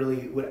information that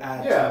really would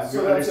add to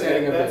your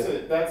understanding of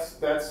it.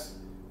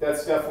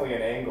 That's definitely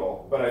an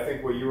angle, but I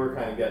think what you were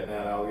kind of getting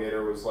at,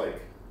 Alligator, was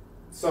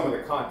some of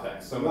the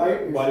context, what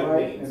it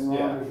means. And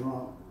wrong is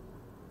wrong.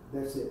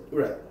 That's it.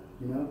 Right.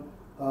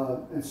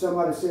 And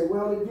somebody said,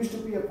 well, it used to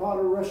be a part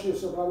of Russia,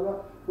 so blah,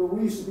 blah, but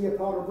we used to be a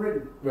part of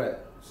Britain. Right.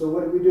 So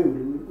what do?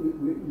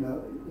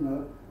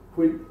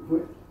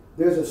 When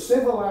there's a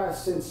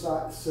civilized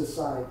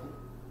society,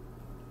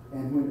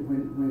 and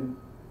when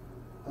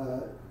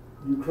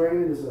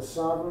Ukraine is a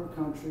sovereign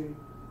country,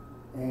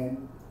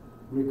 and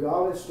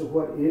regardless to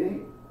what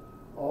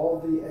all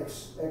the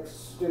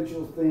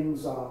existential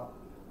things are,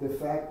 the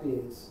fact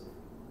is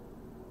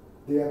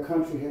their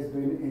country has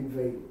been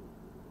invaded.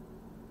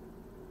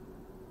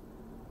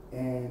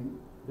 And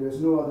there's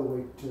no other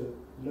way to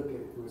look at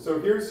it. So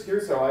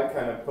here's how I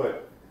kind of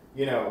put,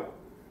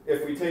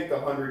 if we take the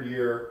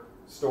 100-year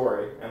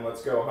story and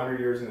let's go 100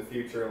 years in the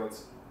future and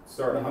let's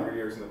start 100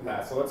 years in the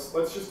past. So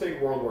let's just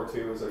take World War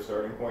II as our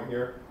starting point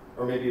here,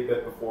 or maybe a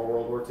bit before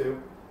World War II.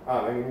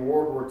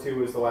 World War II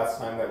was the last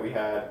time that we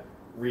had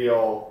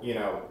real,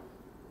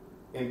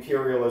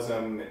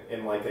 imperialism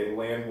in a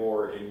land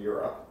war in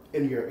Europe.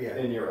 In Europe, yeah.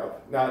 In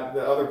Europe. Not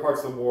the other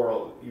parts of the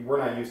world, we're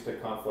not used to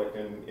conflict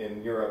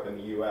in Europe and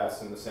the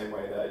U.S. in the same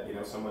way that,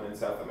 someone in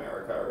South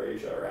America or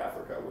Asia or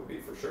Africa would be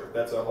for sure.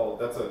 That's a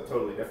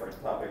totally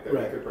different topic that we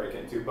could break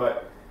into.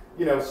 But,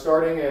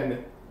 starting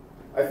in,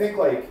 I think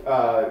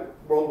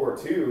World War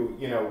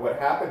II, what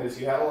happened is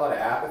you had a lot of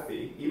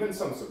apathy, even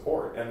some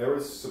support. And there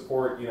was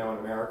support, in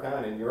America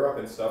and in Europe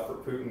and stuff for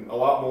Putin, a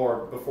lot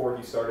more before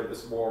he started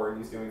this war and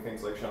he's doing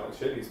things like shelling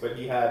cities. But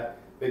he had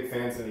big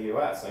fans in the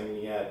U.S. I mean,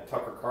 he had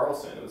Tucker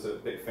Carlson, who was a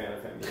big fan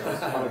of him. He's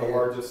one of the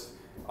largest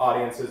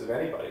audiences of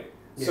anybody.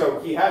 Yeah. So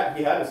he had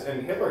his,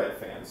 and Hitler had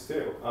fans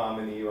too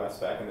in the U.S.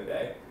 back in the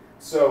day.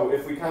 So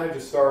if we kind of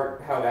just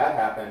start how that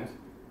happened,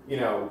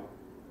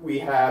 we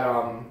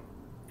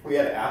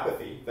had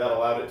apathy that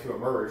allowed it to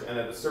emerge, and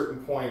at a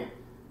certain point,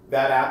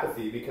 that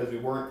apathy, because we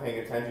weren't paying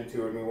attention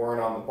to it and we weren't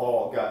on the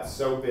ball, got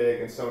so big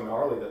and so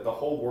gnarly that the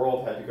whole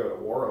world had to go to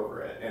war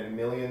over it, and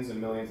millions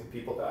of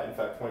people died. In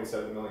fact,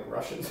 27 million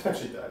Russians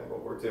actually died in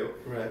World War II.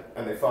 Right.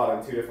 And they fought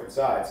on two different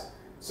sides.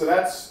 So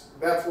that's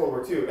World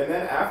War II. And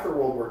then after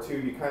World War II,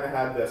 you kind of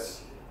had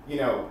this,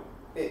 and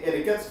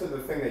it gets to the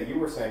thing that you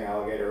were saying,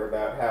 Alligator,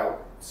 about how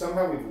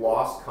somehow we've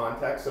lost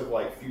context of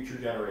future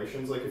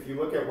generations. If you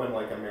look at when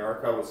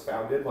America was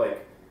founded,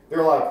 there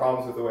are a lot of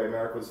problems with the way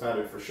America was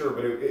founded for sure,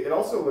 but it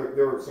also,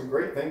 there were some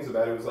great things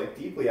about it. It was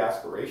deeply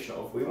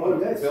aspirational. If we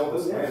wanted to build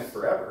this land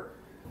forever.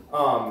 A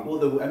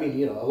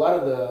lot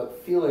of the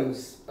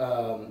feelings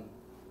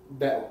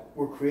that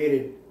were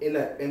created in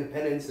that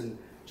independence and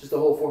just the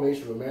whole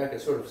formation of America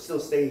sort of still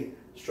stay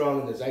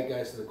strong in the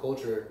zeitgeist of the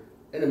culture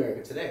in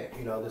America today.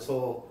 This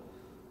whole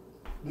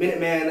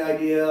Minuteman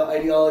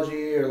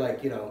ideology, or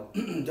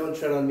don't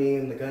tread on me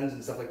and the guns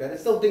and stuff like that.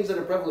 It's still things that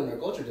are prevalent in our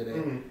culture today.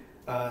 Mm-hmm.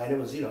 And it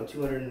was,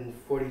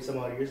 240 some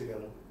odd years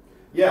ago.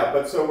 Yeah,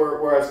 but so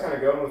where I was kind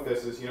of going with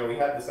this is, we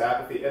had this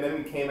apathy, and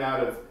then we came out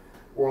of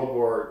World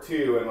War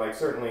II, and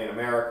certainly in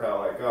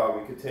America,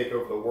 we could take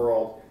over the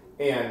world,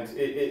 and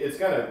it's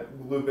going to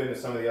loop into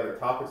some of the other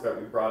topics that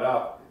we brought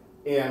up,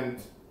 and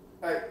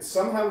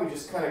somehow we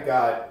just kind of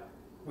got,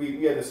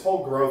 we had this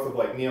whole growth of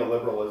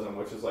neoliberalism,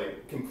 which is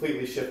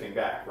completely shifting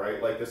back,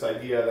 right? This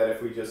idea that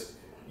if we just,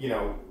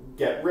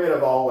 get rid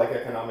of all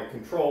economic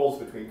controls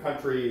between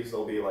countries,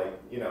 there'll be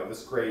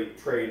this great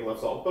trade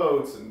lifts all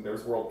boats, and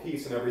there's world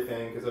peace and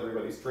everything because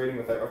everybody's trading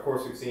with it. Of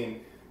course, we've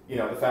seen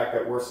the fact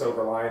that we're so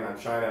reliant on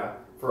China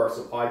for our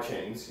supply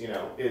chains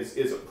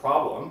is a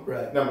problem,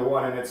 right. Number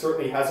one, and it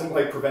certainly hasn't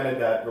prevented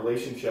that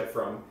relationship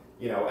from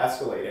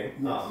escalating.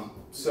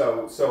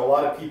 Yes. So a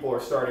lot of people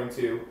are starting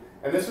to,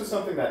 and this was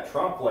something that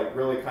Trump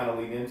really kind of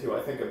leaned into,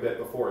 I think, a bit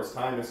before his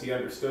time, is he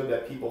understood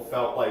that people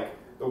felt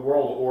the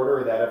world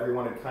order that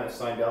everyone had kind of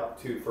signed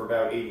up to for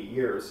about 80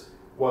 years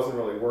wasn't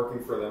really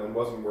working for them and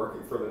wasn't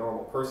working for the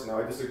normal person.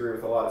 Now, I disagree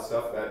with a lot of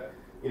stuff that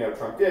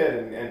Trump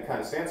did and kind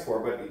of stands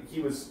for, but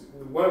he was,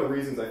 one of the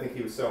reasons I think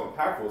he was so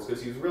impactful is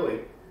because he was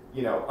really,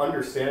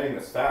 understanding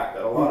this fact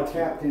that a lot of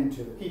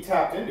he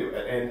tapped into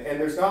it, and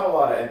there's not a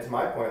lot of, and to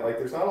my point,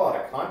 there's not a lot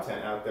of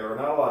content out there, or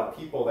not a lot of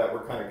people that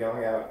were kind of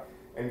going out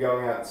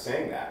and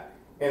saying that.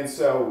 And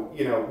so,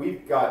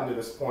 we've gotten to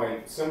this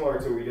point similar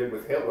to what we did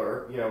with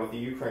Hitler, with the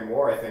Ukraine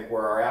war, I think,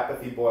 where our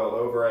apathy boiled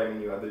over. I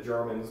mean, you had the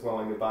Germans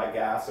willing to buy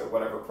gas at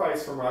whatever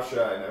price from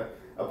Russia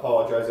and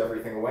apologize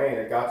everything away. And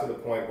it got to the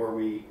point where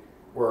we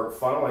were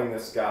funneling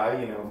this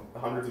guy,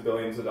 hundreds of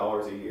billions of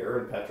dollars a year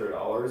in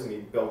petrodollars, and he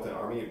built an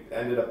army. He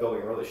ended up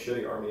building a really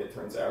shitty army, it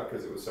turns out,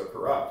 because it was so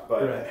corrupt.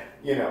 But, right.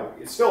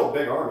 It's still a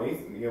big army,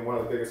 one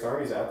of the biggest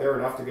armies out there,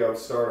 enough to go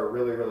start a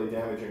really, really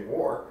damaging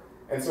war.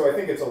 And so I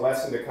think it's a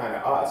lesson to kind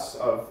of us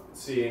of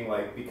seeing,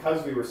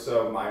 because we were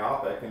so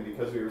myopic and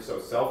because we were so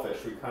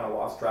selfish, we kind of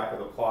lost track of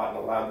the plot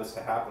and allowed this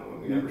to happen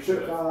when we never should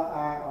have. We took our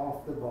eye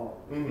off the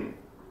ball. Mm-hmm.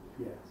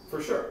 Yes.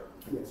 For sure.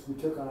 Yes, we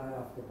took our eye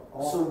off the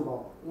ball. The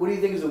ball. What do you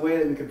think is a way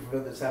that we could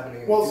prevent this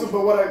happening? Well,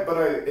 but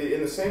I,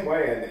 in the same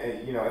way,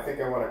 and I think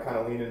I want to kind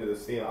of lean into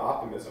this theme of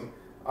optimism.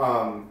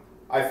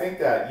 I think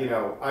that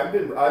I've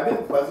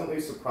been pleasantly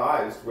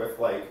surprised with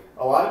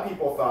a lot of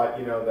people thought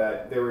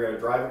that they were going to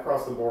drive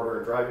across the border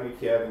and drive into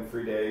Kiev in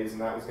 3 days, and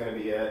that was going to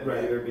be it. Right.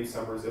 Maybe there'd be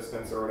some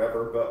resistance or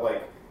whatever, but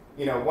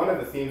one of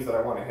the themes that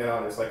I want to hit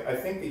on is I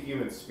think the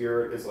human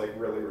spirit is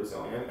really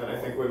resilient, and I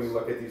think when we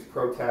look at these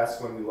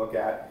protests, when we look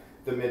at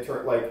the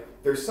midterm,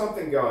 there's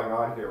something going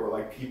on here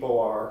where people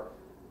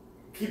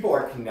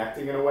are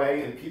connecting in a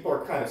way, and people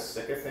are kind of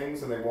sick of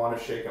things and they want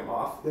to shake them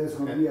off. There's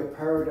going to be a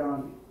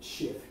paradigm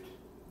shift.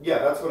 Yeah,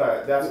 that's what I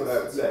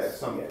would say,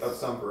 of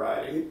some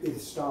variety.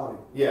 It's starting.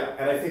 Yeah,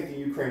 and I think the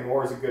Ukraine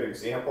war is a good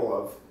example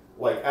of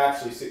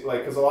actually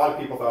because a lot of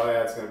people thought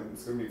it's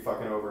gonna be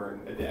fucking over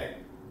in a day,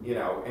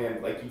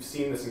 and you've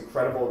seen this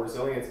incredible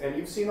resilience, and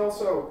you've seen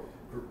also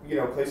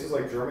places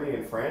like Germany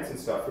and France and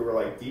stuff who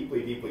were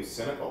deeply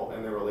cynical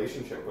in their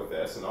relationship with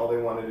this, and all they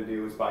wanted to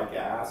do was buy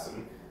gas,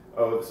 and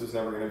this was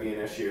never going to be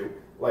an issue.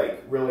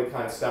 like really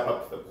kind of step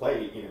up to the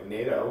plate,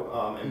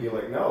 NATO, and be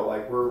like, no,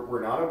 like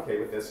we're not okay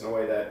with this in a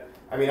way that,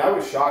 I mean, I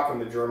was shocked when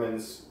the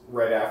Germans,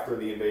 right after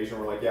the invasion,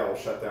 were like, yeah, we'll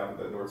shut down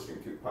the Nord Stream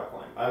 2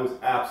 pipeline. I was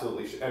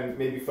absolutely, and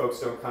maybe folks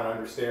don't kind of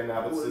understand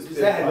that, but it's this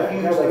big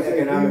pipeline.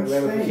 Economic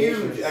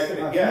ramifications. Huge.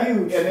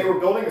 And they were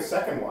building a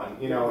second one,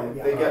 and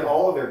they get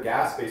all of their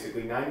gas,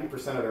 basically 90%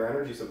 of their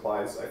energy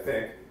supplies, I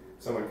think.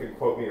 Someone can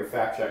quote me or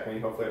fact check me.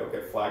 Hopefully, I don't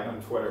get flagged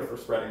on Twitter for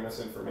spreading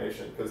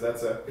misinformation, because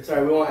that's a. It's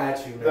alright. We won't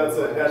at you. That's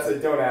a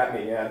don't at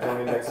me. Yeah,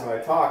 don't index my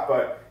talk.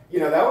 But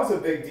that was a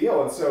big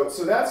deal, and so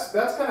that's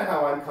kind of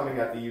how I'm coming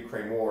at the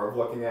Ukraine war, of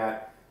looking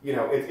at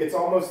it's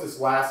almost this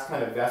last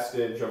kind of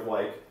vestige of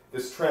like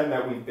this trend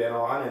that we've been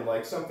on, and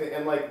like something,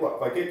 and like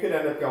look, like it could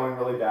end up going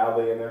really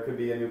badly, and there could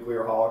be a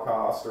nuclear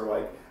holocaust, or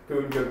like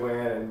Putin could win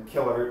and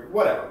kill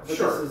whatever. But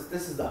sure.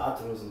 This is the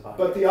optimism part.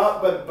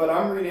 But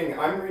I'm reading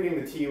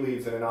the tea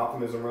leaves in an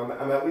optimism room.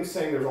 I'm at least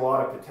saying there's a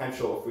lot of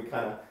potential if we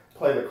kind of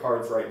play the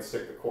cards right and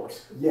stick the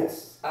course.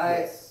 Yes.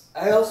 I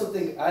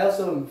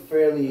also am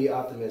fairly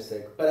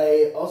optimistic, but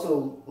I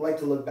also like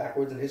to look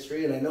backwards in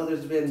history, and I know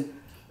there's been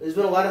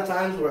a lot of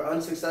times where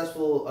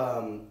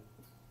unsuccessful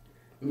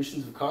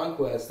missions of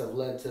conquest have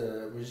led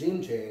to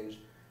regime change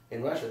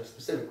in Russia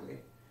specifically.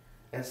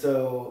 And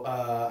so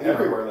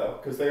everywhere though,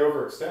 because they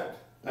overextend.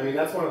 I mean,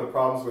 that's one of the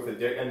problems with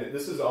and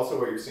this is also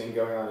what you're seeing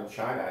going on in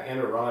China and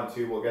Iran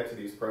too. We'll get to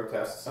these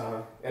protests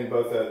and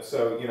both.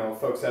 So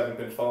folks haven't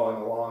been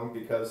following along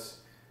because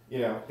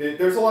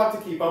there's a lot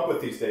to keep up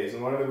with these days.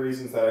 And one of the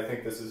reasons that I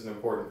think this is an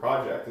important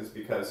project is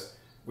because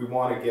we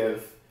want to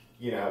give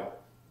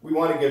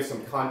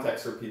some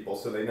context for people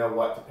so they know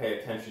what to pay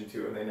attention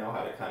to and they know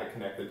how to kind of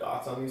connect the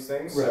dots on these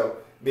things. Right. So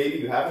maybe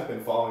you haven't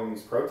been following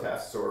these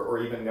protests or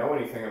even know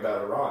anything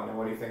about Iran,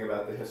 know anything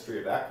about the history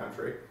of that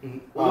country. Mm-hmm.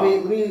 Well,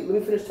 let me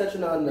finish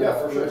touching on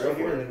for sure, Russia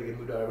here, and then we can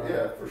move to Iran.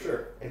 Yeah, for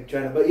sure. And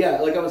China, but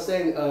yeah, like I was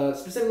saying,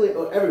 specifically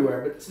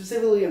everywhere, but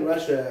specifically in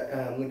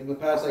Russia, like in the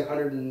past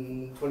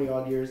 120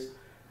 odd years,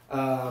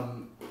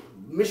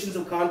 missions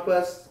of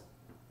conquest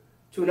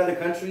to another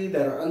country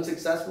that are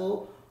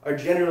unsuccessful are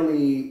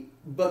generally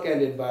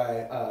bookended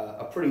by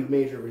a pretty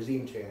major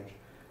regime change.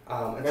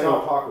 And so,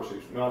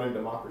 autocracies, not in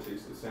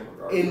democracies to the same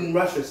regard. In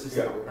Russia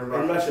specifically. Yeah,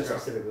 in Russia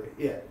specifically,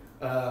 yeah.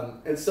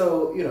 And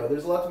so,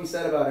 there's a lot to be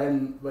said about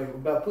him,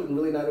 about Putin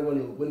really not going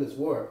to lose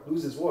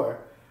this war,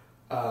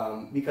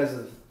 because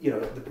of,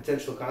 the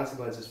potential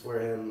consequences for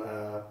him,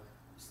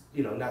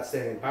 not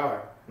staying in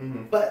power.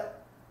 Mm-hmm.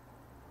 But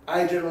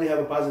I generally have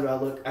a positive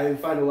outlook. I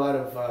find a lot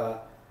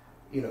of,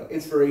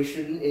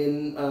 inspiration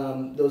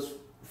in those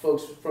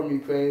folks from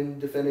Ukraine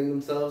defending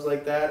themselves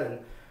like that. And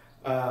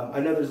I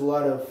know there's a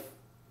lot of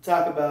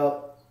talk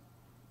about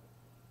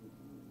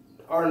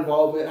our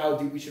involvement, how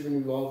deep we should be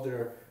involved,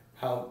 or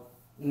how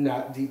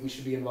not deep we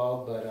should be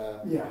involved. But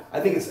I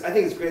think it's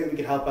great that we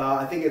can help out.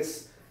 I think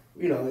it's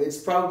it's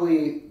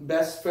probably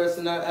best for us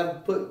to not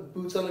have put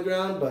boots on the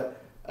ground.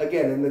 But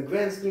again, in the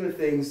grand scheme of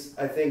things,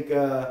 I think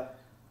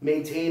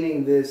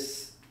maintaining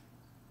this,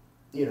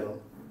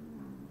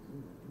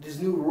 these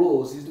new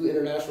rules, these new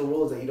international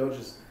rules that you don't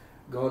just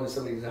go into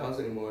somebody's house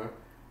anymore.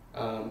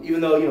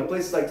 Even though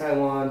places like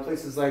Taiwan,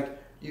 places like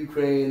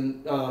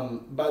Ukraine,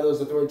 by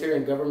those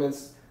authoritarian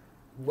governments,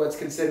 what's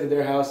considered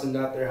their house and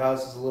not their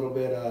house is a little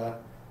bit,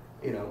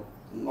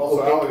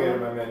 Also, Alligator,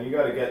 my man, you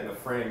got to get in the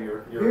frame.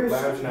 You're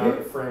lounging out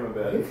of the frame a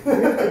bit. Here's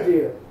the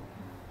deal.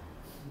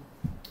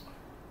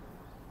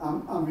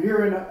 I'm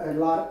hearing a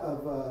lot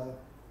of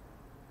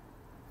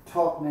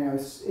talk now.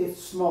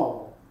 It's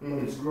small,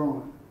 but it's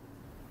growing.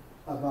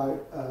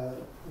 About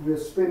we're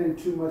spending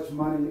too much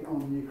money on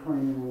the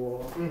Ukrainian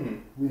war. Mm-hmm.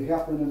 We're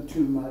helping them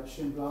too much,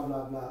 and blah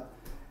blah blah.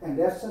 And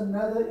that's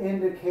another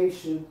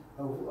indication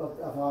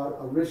of our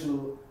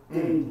original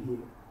theme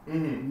here.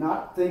 Mm-hmm.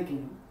 Not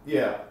thinking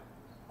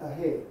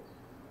ahead.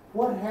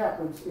 What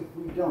happens if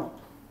we don't?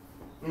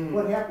 Mm-hmm.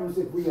 What happens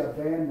if we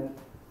abandon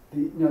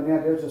now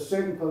there's a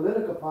certain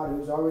political party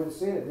who's already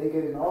said if they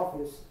get in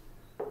office,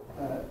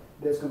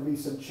 there's going to be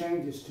some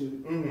changes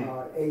to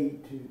our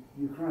aid to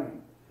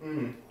Ukraine.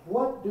 Mm-hmm.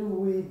 What do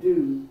we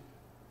do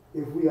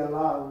if we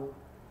allow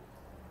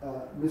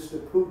Mr.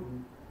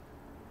 Putin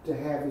to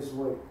have his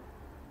way?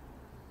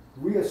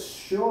 We are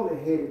surely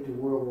headed to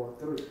World War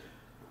III.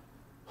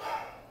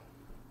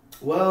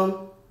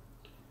 Well,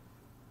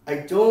 I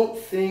don't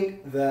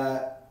think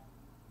that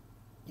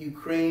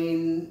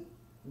Ukraine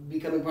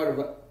becoming part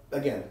of,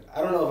 again,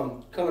 I don't know if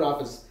I'm coming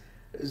off as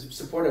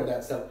supportive of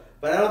that stuff,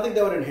 but I don't think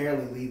that would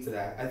inherently lead to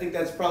that. I think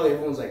that's probably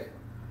everyone's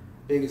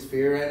biggest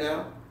fear right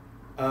now.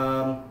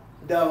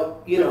 The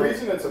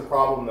reason it's a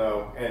problem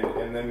though,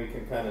 and then we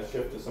can kind of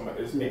shift to someone,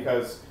 is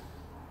because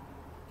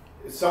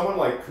someone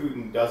like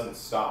Putin doesn't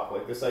stop.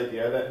 Like this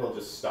idea that he'll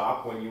just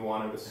stop when you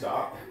want him to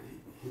stop.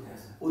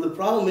 Well, the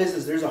problem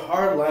is there's a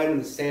hard line in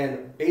the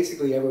sand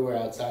basically everywhere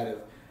outside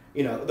of,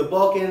 the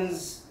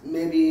Balkans,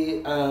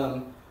 maybe,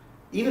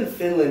 even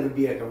Finland would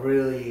be a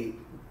really,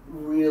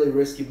 really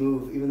risky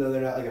move, even though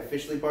they're not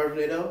officially part of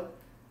NATO.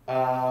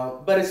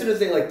 But as soon as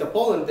they, the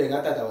Poland thing,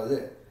 I thought that was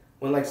it.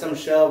 when like some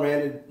shell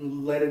landed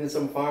in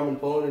some farm in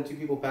Poland and 2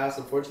 people passed,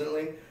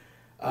 unfortunately.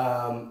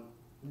 That's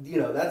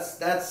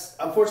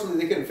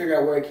unfortunately they couldn't figure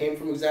out where it came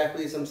from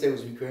exactly. Some say it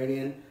was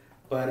Ukrainian,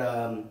 but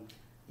I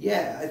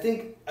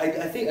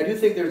do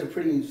think there's a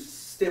pretty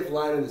stiff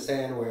line in the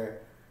sand where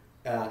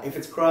if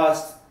it's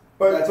crossed,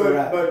 that's a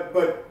wrap.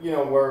 But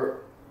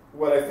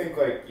what I think,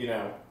 like,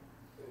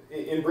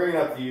 in bringing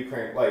up the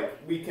Ukraine, like,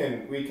 we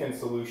can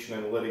solution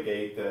and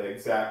litigate the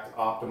exact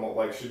optimal,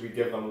 like, should we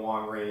give them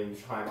long range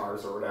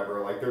HIMARS or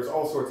whatever? Like, there's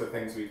all sorts of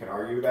things we can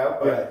argue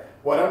about. But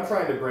what I'm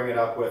trying to bring it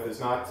up with is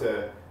not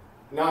to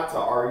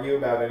argue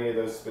about any of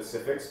those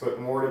specifics,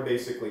 but more to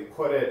basically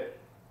put it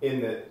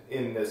in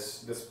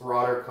this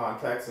broader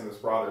context and this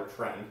broader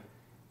trend.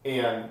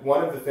 And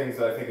one of the things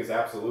that I think is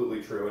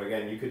absolutely true, and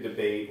again, you could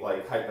debate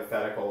like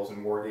hypotheticals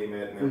and wargame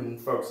it, and there are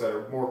folks that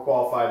are more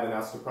qualified than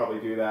us to probably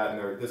do that,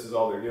 and this is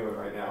all they're doing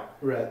right now.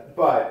 Right.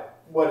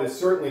 But what is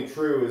certainly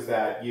true is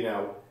that,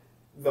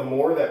 the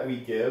more that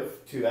we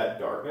give to that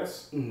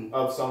darkness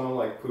of someone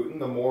like Putin,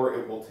 the more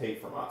it will take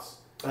from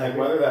us. And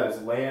whether that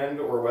is land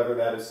or whether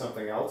that is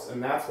something else,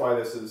 and that's why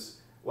this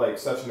is like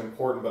such an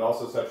important but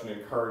also such an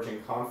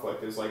encouraging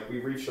conflict, is like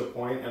we reached a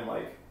point and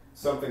like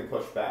something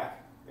pushed back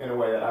in a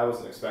way that I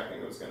wasn't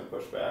expecting it was going to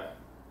push back.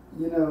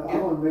 I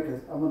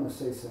want to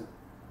say something.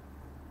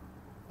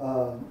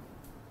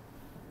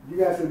 You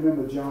guys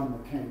remember John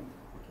McCain?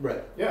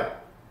 Right. Yeah.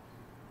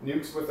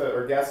 Nukes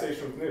or gas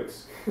station with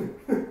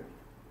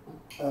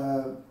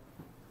nukes.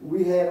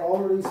 We had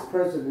all of these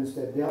presidents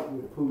that dealt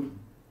with Putin.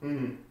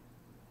 Mm-hmm.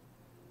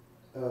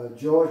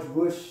 George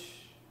Bush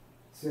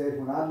said,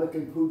 when I look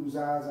in Putin's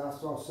eyes, I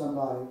saw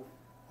somebody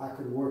I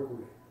could work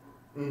with.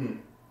 Mm-hmm.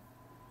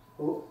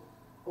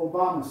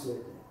 Obama said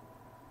that.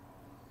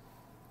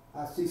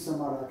 I see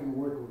somebody I can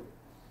work with.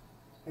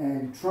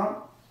 And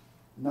Trump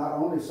not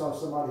only saw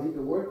somebody he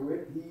could work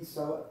with, he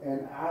saw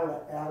an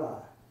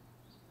ally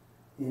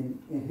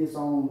in his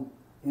own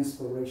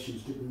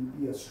inspirations to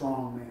be a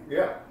strong man.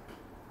 Yeah.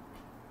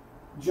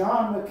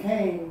 John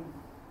McCain,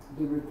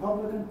 the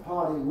Republican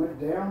Party went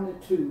down the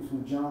tubes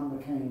when John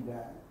McCain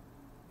died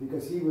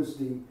because he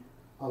was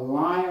a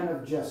lion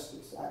of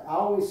justice. I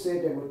always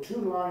said there were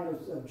 2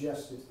 lions of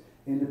justice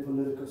in the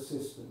political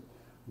system.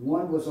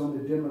 One was on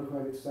the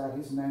Democratic side.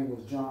 His name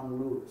was John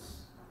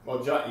Lewis.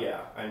 Well, John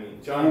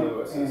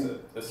Lewis is a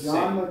John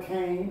saint.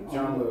 McCain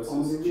John Lewis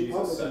on the is Jesus'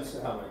 Republican second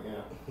side. coming,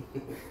 yeah.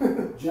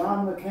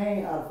 John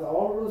McCain, out of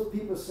all of those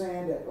people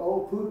saying that,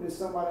 Putin is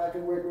somebody I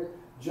can work with,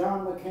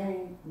 John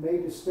McCain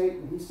made the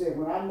statement. He said,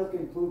 when I look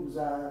in Putin's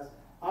eyes,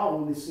 I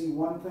only see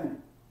one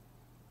thing.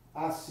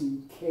 I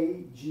see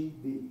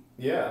KGB.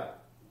 Yeah.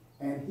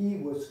 And he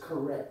was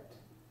correct.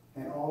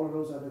 And all of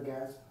those other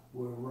guys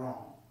were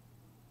wrong.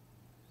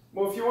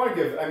 Well, if you want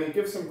to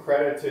give some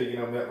credit to,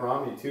 Mitt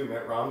Romney too.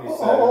 Mitt Romney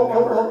said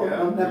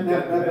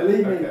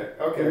believe me.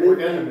 Okay, we're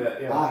getting to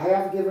that, yeah. I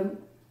have given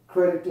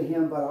credit to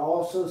him, but I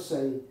also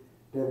say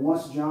that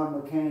once John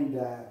McCain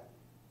died,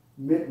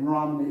 Mitt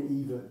Romney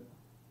even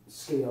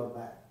scaled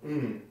back.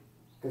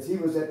 Because he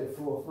was at the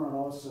forefront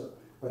also.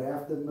 But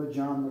after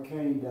John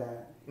McCain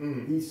died,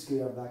 he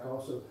scaled back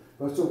also.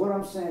 But so what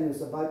I'm saying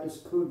is about this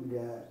Putin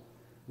guy,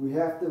 we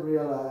have to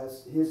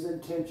realize his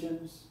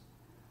intentions.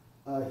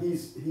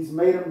 He's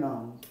made them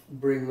known.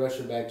 Bring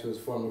Russia back to its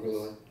former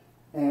glory.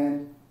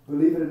 And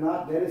believe it or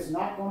not, that is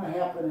not going to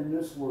happen in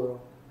this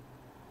world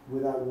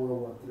without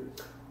World War III.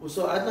 Well,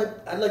 so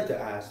I'd like to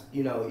ask,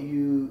 what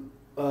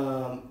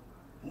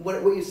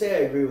you say I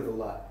agree with a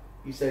lot.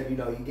 You said, you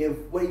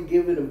give what you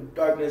give in the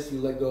darkness,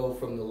 you let go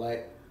from the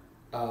light.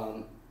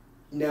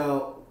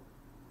 Now,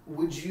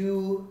 would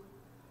you?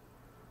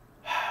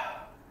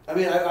 I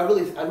mean, I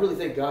really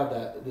thank God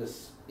that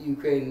this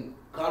Ukraine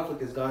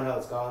conflict has gone how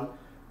it's gone,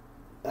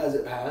 as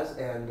it has,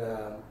 and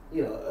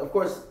of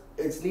course,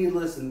 it's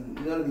needless, and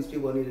none of these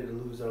people needed to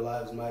lose their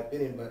lives, in my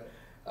opinion. But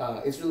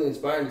it's really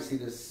inspiring to see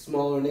this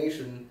smaller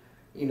nation,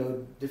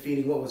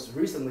 defeating what was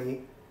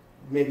recently,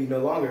 maybe no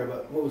longer,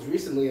 but what was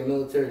recently a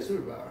military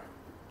superpower.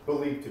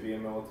 Believed to be a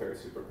military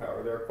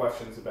superpower. There are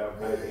questions about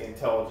kind of the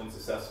intelligence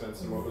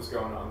assessments and what was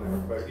going on there,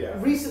 but yeah.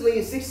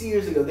 Recently, 60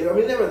 years ago, they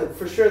were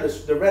for sure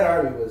the Red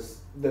Army was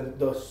the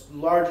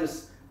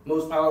largest,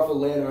 most powerful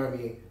land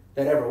army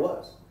that ever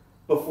was.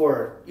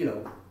 Before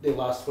they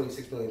lost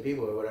 26 million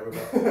people or whatever.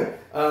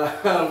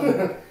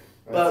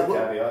 That's a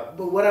caveat.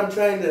 But what I'm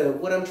trying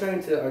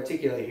to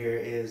articulate here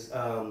is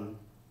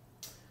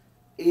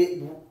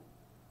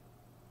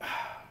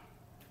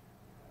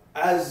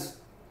as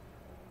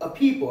a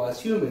people,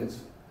 as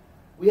humans,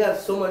 we have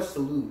so much to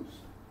lose.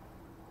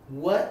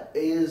 What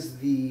is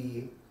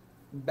the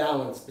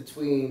balance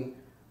between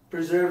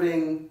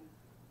preserving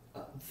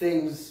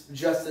things,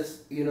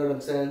 justice, you know what I'm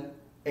saying,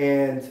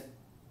 and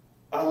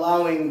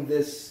allowing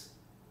this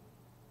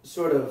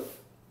sort of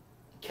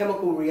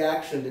chemical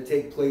reaction to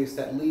take place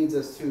that leads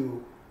us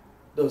to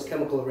those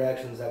chemical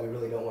reactions that we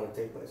really don't want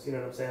to take place. You know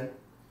what I'm saying?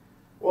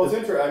 Well, it's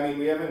interesting. I mean,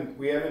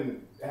 we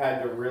haven't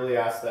had to really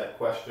ask that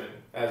question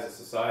as a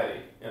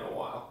society in a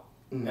while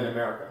in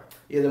America.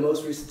 Yeah, the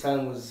most recent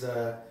time was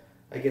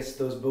I guess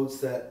those boats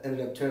that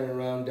ended up turning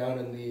around down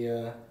in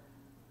the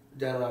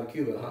down around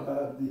Cuba,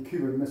 huh? The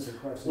Cuban Missile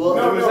Crisis. Well,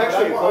 there was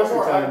actually a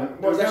closer time.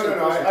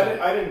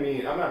 I didn't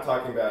mean. I'm not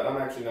talking about. I'm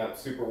actually not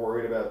super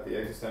worried about the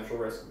existential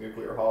risk of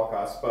nuclear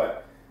holocaust,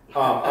 but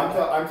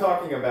I'm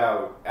talking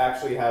about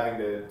actually having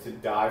to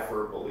die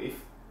for a belief.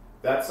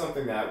 That's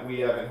something that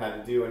we haven't had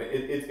to do, and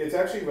it's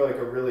actually like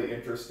a really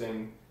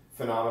interesting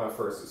phenomena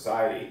for a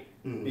society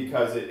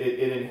because it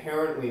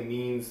inherently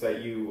means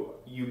that you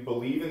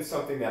believe in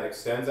something that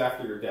extends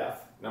after your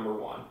death. Number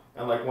one,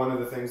 and like one of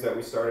the things that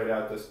we started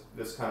out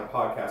this kind of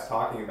podcast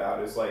talking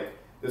about is like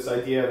this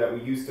idea that we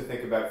used to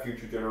think about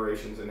future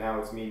generations, and now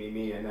it's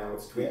me, and now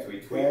it's tweet.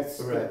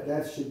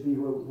 That should be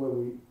where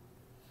we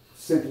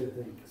center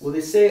things. Well, they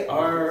say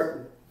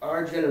our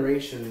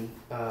generation,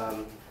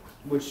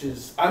 which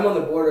is I'm on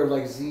the border of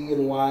like Z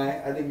and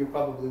Y. I think you're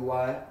probably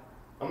Y.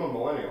 I'm a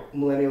millennial.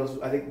 Millennials,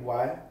 I think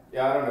Y.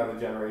 Yeah, I don't know the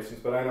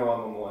generations, but I know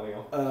I'm a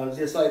millennial.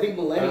 So I think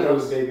millennials. I know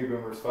the baby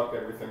boomers fucked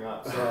everything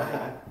up. So.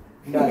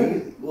 So I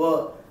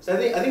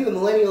think the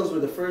millennials were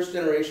the first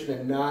generation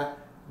to not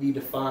be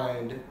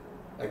defined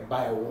like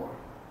by a war,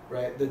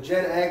 right? The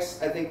Gen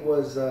X I think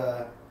was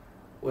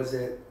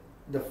it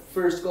the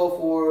first Gulf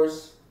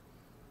Wars.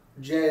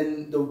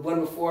 The one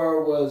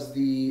before was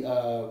the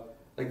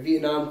like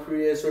Vietnam,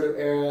 Korea sort of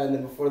era, and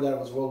then before that it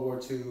was World War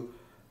II,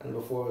 and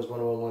before it was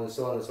World War I, and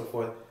so on and so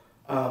forth.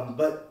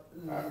 But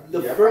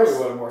the first probably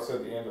would have more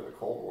said the end of the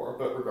Cold War,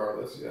 but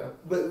regardless, yeah.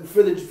 But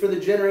for the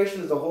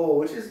generation as a whole,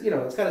 which is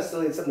it's kind of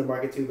silly, it's something to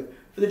market to, but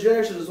for the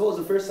generation as a whole, it's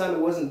the first time it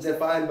wasn't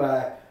defined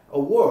by a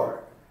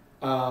war.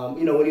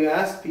 When you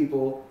ask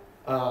people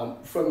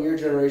from your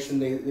generation,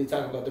 they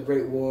talk about the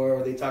Great War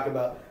or they talk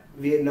about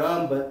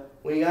Vietnam, but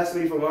when you ask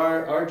somebody from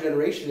our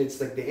generation, it's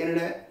like the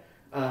internet.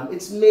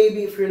 It's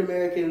maybe if you're an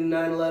American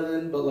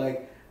 9/11, but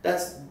like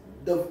that's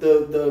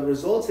the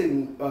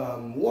resulting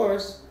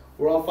wars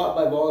were all fought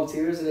by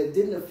volunteers, and it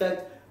didn't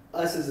affect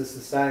us as a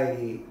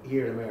society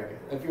here in America.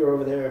 If you were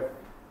over there,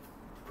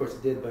 of course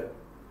it did, but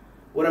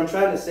what I'm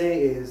trying to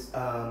say is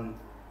I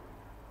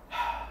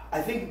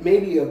think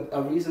maybe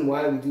a reason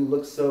why we do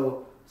look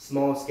so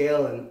small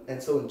scale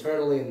and so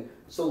internally and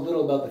so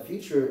little about the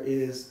future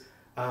is,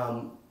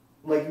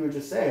 like you were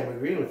just saying, I'm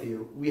agreeing with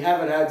you, we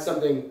haven't had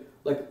something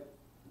like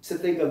to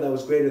think of that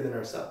was greater than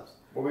ourselves.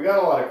 Well, we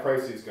got a lot of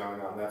crises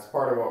going on. That's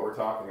part of what we're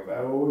talking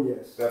about. Oh,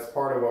 yes. That's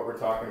part of what we're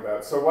talking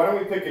about. So why don't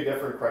we pick a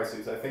different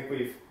crisis? I think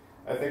we've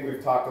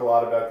talked a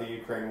lot about the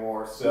Ukraine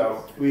war.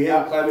 So we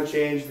have climate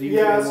change. The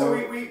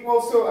Ukraine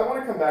war. So I want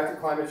to come back to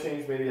climate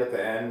change maybe at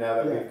the end now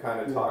that we've kind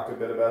of talked a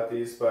bit about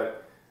these.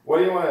 But what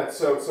do you want to?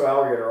 So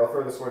Alligator, I'll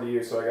throw this one to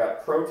you. So I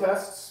got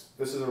protests.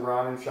 This is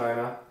Iran and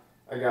China.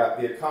 I got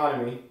the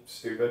economy,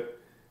 stupid,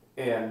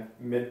 and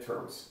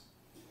midterms.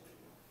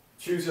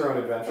 Choose your own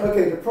adventure.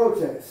 Okay, the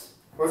protests.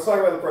 Let's talk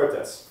about the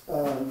protests.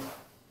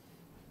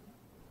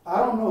 I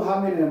don't know how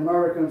many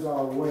Americans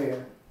are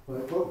aware,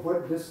 but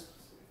what this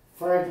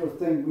fragile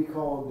thing we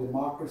call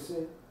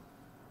democracy,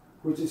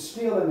 which is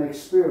still an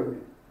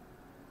experiment,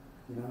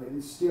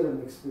 it's still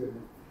an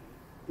experiment,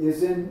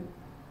 is in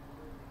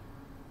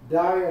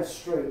dire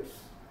straits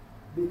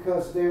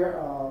because there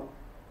are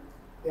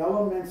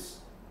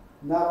elements,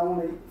 not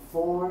only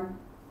foreign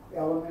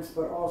elements,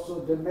 but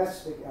also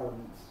domestic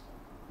elements,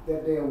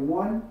 that their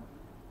one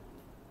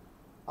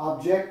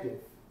objective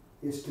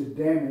is to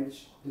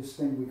damage this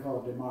thing we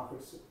call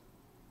democracy,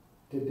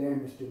 to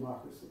damage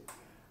democracy.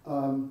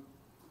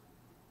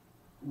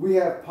 We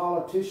have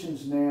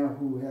politicians now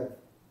who have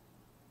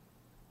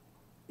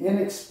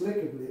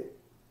inexplicably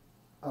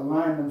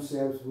aligned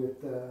themselves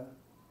with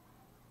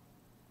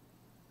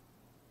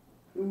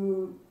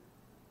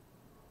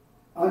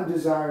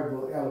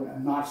undesirable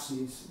element,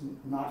 Nazi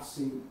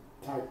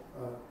type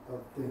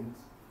of things.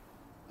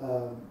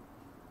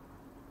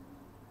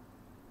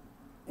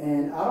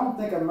 And I don't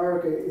think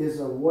America is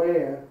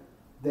aware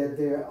that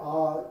there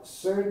are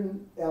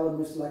certain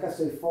elements, like I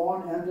say,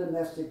 foreign and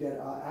domestic, that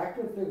are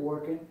actively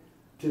working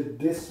to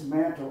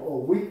dismantle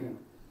or weaken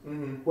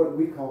what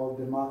we call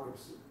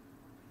democracy.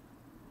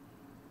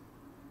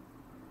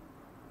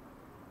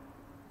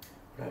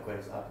 Not quite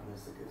as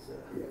optimistic as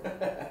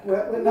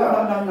Well, no.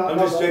 I'm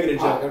just making a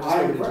joke.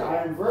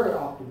 I am very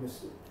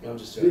optimistic. I'm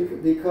just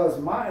joking. Because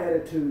my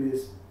attitude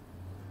is,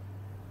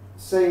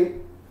 say,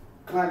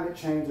 climate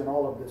change and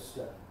all of this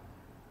stuff.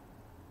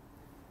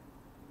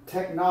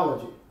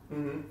 Technology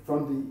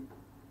from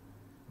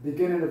the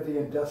beginning of the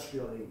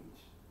industrial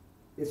age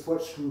is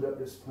what screwed up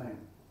this planet.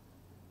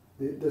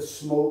 The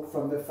smoke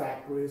from the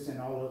factories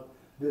and all of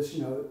this,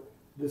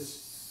 this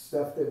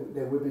stuff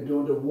that we've been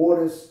doing. The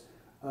water's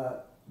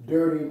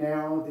dirty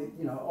now.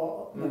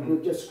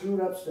 We've just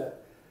screwed up stuff.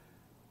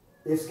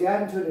 It's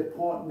gotten to the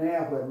point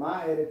now where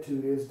my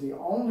attitude is the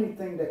only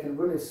thing that can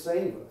really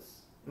save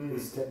us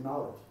is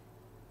technology.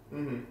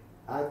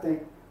 I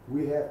think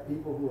we have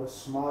people who are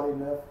smart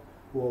enough,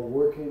 who are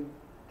working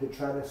to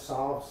try to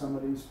solve some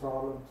of these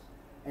problems,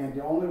 and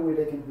the only way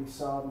they can be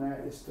solved now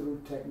is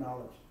through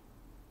technology.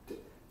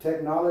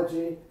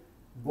 Technology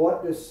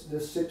brought this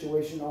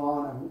situation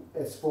on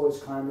as far as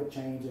climate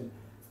change and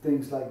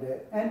things like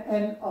that,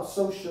 and a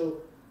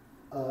social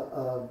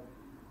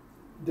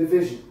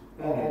division,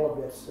 all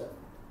of that stuff.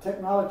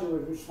 Technology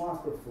was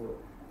responsible for it,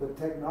 but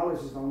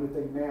technology is the only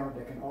thing now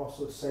that can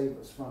also save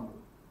us from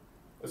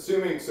it.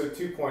 Assuming, so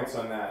 2 points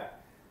on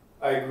that.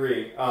 I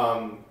agree,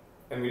 and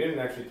we didn't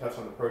actually touch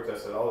on the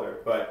protests at all there,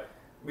 but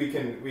we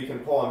can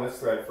pull on this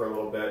thread for a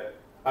little bit.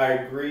 I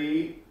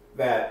agree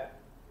that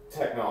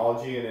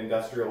technology and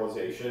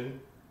industrialization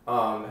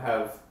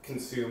have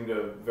consumed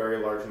a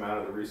very large amount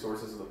of the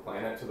resources of the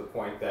planet to the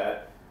point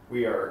that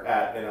we are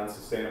at an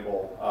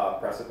unsustainable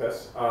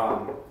precipice.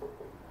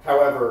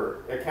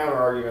 However, a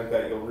counter-argument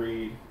that you'll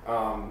read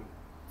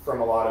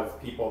from a lot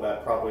of people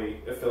that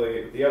probably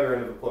affiliate with the other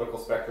end of the political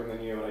spectrum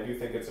than you, and I do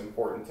think it's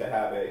important to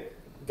have a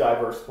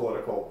diverse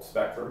political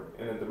spectrum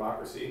in a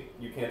democracy.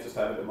 You can't just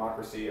have a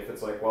democracy if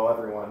it's like, well,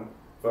 everyone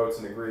votes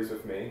and agrees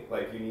with me.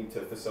 Like, you need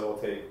to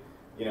facilitate,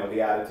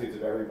 the attitudes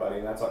of everybody,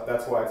 and that's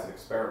why it's an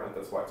experiment.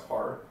 That's why it's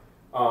hard.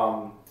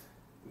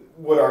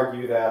 Would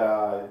argue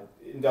that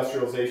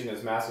industrialization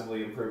has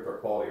massively improved our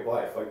quality of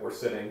life. Like, we're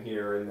sitting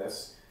here in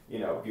this,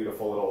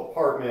 beautiful little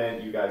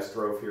apartment. You guys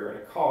drove here in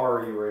a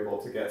car. You were able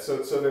to get so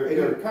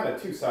there are kind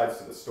of two sides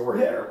to the story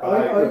there.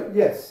 But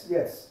yes.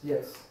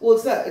 Well,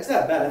 it's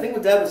not bad. I think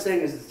what Dad was saying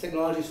is the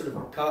technology sort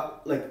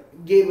of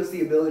gave us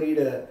the ability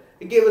to.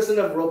 It gave us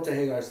enough rope to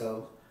hang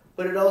ourselves,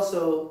 but it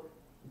also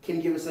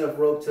can give us enough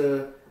rope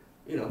to,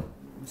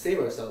 save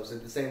ourselves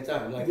at the same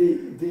time. Like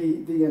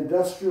the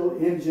industrial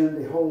engine,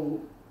 the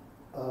whole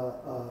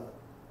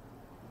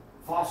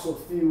fossil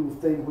fuel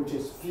thing, which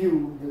is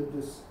fuel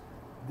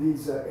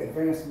these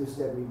advancements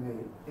that we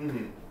made.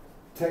 Mm-hmm.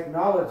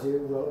 Technology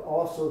will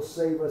also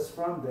save us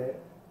from that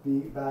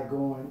by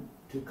going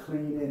to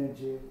clean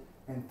energy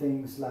and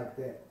things like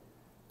that.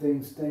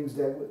 Things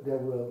that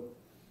will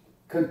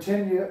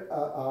continue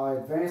our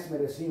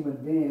advancement as human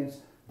beings,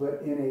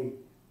 but in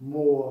a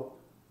more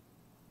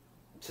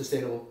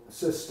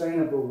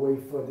sustainable way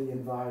for the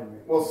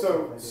environment. Well,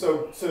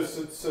 so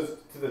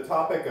to the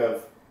topic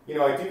of,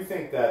 I do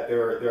think that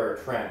there are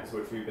trends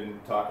which we've been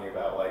talking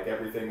about. Like,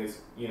 everything is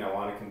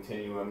on a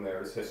continuum.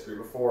 There's history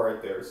before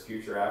it. There's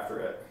future after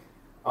it.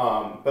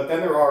 But then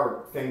there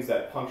are things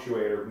that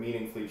punctuate or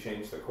meaningfully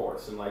change the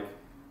course. And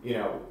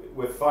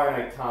with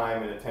finite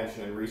time and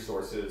attention and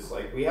resources,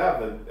 like, we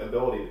have the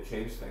ability to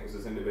change things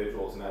as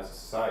individuals and as a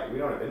society. We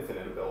don't have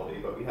infinite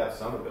ability, but we have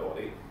some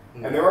ability.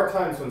 Mm-hmm. And there are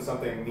times when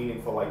something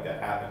meaningful like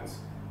that happens.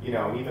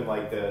 Even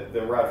like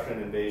the Russian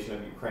invasion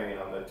of Ukraine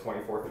on the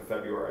 24th of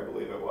February, I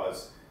believe it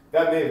was.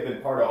 That may have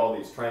been part of all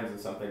these trends and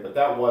something, but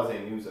that was a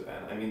news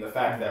event. I mean, the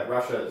fact that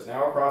Russia is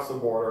now across the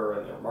border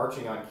and they're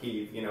marching on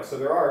Kyiv, so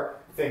there are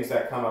things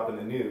that come up in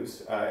the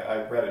news.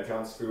 I read a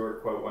Jon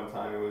Stewart quote one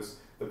time. It was,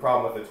 the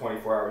problem with the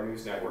 24-hour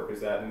news network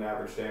is that in an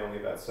average day only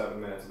about 7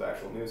 minutes of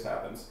actual news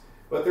happens.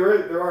 But there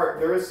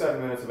is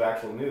 7 minutes of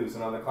actual news,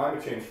 and on the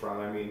climate change front,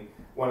 I mean,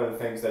 one of the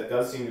things that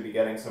does seem to be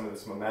getting some of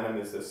this momentum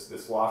is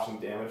this loss and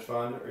damage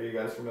fund. Are you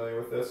guys familiar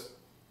with this?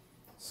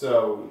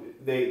 So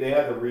they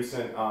had the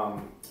recent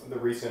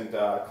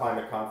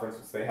climate conference,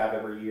 which they have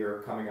every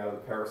year, coming out of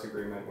the Paris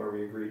Agreement, where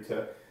we agreed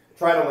to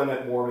try to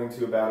limit warming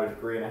to about 1.5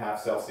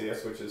 degrees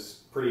Celsius, which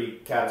is pretty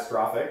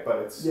catastrophic, but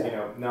it's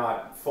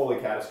not fully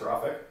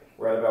catastrophic.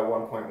 We're at about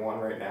 1.1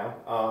 right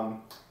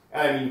now.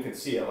 And I mean, you can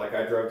see it. Like,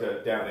 I drove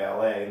down to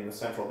LA in the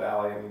Central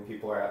Valley. I mean,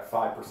 people are at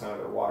 5% of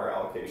their water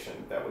allocation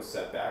that was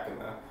set back in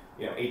the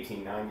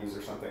 1890s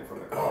or something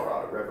from the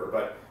Colorado River.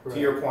 But to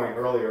your point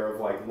earlier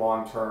of like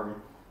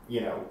long-term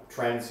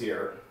trends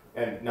here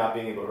and not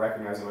being able to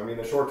recognize them. I mean,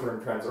 the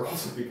short-term trends are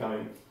also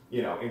becoming,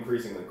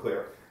 increasingly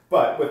clear.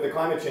 But with the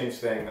climate change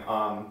thing,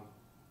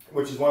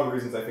 which is one of the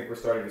reasons I think we're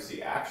starting to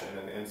see action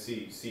and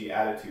see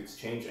attitudes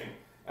changing.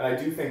 And I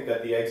do think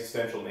that the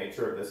existential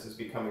nature of this is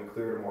becoming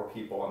clear to more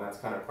people, and that's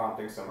kind of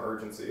prompting some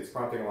urgency. It's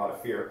prompting a lot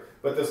of fear.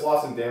 But this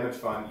loss and damage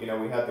fund,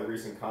 we had the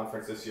recent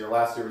conference this year.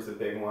 Last year was the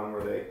big one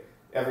where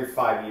every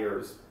 5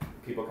 years,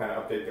 people kind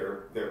of update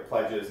their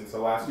pledges, and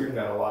so last year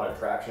got a lot of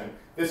traction.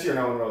 This year,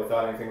 no one really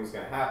thought anything was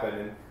going to happen.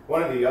 And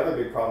one of the other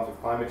big problems with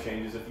climate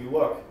change is if you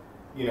look,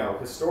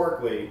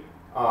 historically,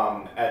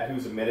 at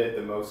who's emitted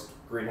the most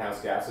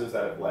greenhouse gases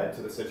that have led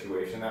to the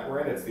situation that we're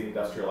in, it's the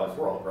industrialized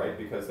world, right?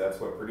 Because that's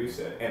what produced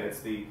it,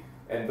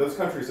 and those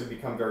countries have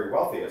become very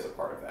wealthy as a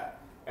part of that.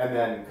 And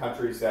then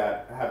countries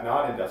that have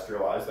not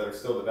industrialized, that are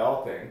still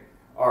developing,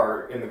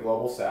 are in the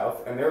global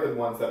south, and they're the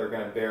ones that are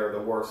going to bear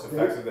the worst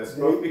effects of this,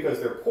 both because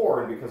they're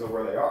poor and because of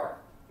where they are.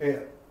 Yeah,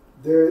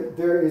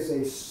 there is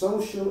a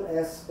social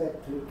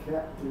aspect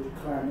to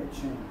climate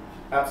change.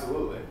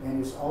 Absolutely.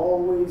 And it's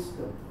always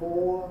the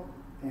poor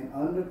and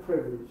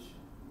underprivileged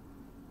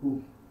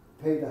who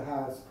pay the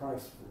highest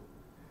price for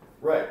it.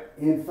 Right.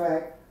 In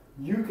fact,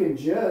 you can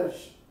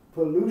judge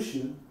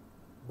pollution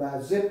by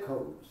zip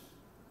codes.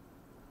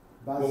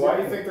 Why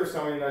do you think there's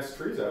so many nice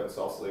trees out in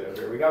Sausalito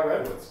here? We got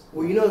redwoods.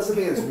 Well,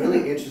 something that's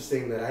really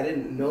interesting that I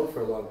didn't know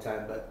for a long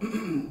time, but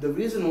the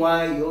reason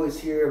why you always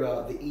hear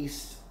about the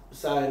east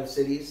side of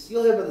cities,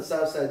 you'll hear about the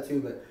south side too,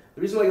 but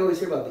the reason why you always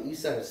hear about the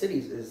east side of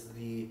cities is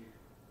the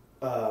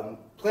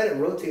planet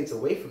rotates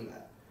away from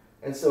that.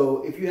 And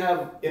so if you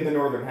have... In the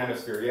northern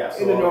hemisphere, yeah. So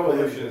in the all northern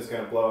pollution is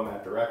going to blow in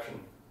that direction.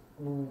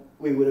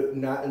 Wait, would it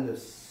not in the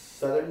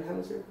southern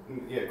hemisphere?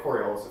 Yeah,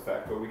 Coriolis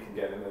effect, but we can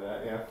get into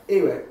that, yeah.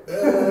 Anyway,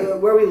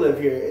 where we live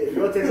here, it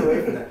rotates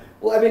away from that.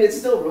 Well, I mean, it's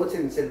still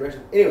rotating in the same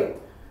direction. Anyway,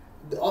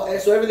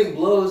 so everything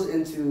blows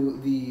into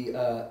the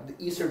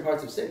eastern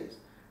parts of cities.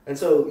 And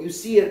so you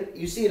see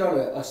it on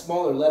a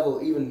smaller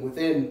level even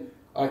within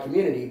our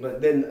community,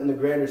 but then on the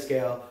grander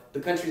scale, the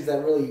countries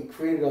that really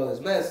created all this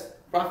mess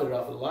profited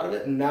off of a lot of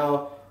it, and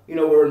now,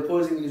 we're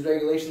imposing these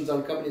regulations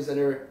on countries that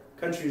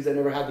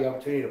never had the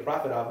opportunity to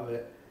profit off of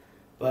it.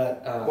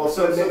 But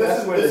so this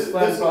is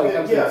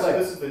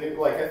the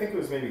new, I think it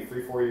was maybe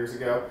 3-4 years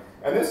ago,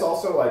 and this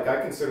also,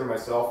 I consider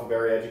myself a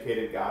very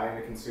educated guy and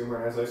a consumer,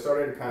 and as I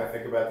started to kind of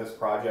think about this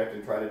project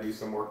and try to do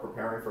some work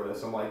preparing for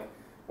this, I'm like,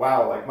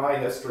 wow, my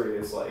history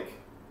is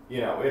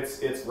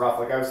it's rough.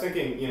 I was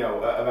thinking,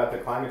 about the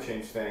climate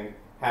change thing,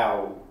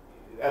 how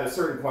at a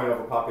certain point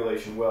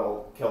overpopulation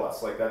will kill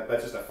us.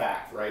 That's just a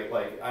fact, right?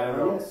 I don't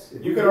know. Yes,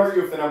 you could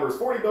argue if the number is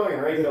 40 billion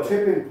or 8 billion.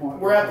 Tipping point.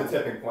 We're at the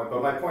tipping point,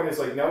 but my point is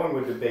no one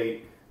would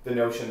debate the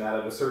notion that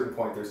at a certain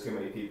point there's too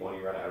many people and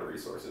you run out of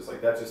resources.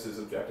 That just is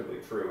objectively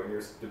true, and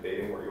you're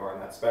debating where you are on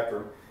that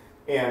spectrum.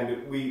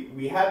 And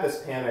we had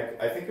this panic,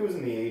 I think it was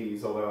in the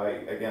 80s, although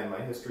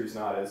my history's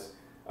not as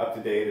up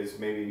to date as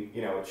maybe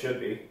it should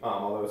be,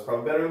 although it's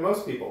probably better than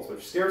most people's,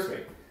 which scares me.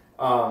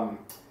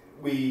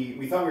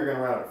 We thought we were going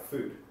to run out of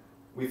food.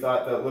 We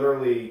thought that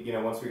literally,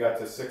 once we got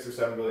to 6 or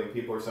 7 billion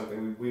people or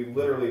something, we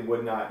literally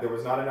would not, there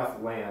was not enough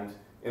land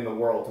in the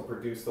world to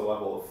produce the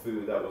level of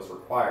food that was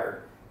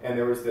required. And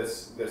there was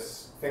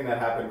this thing that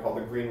happened called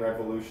the Green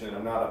Revolution, and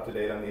I'm not up to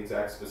date on the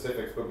exact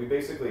specifics, but we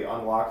basically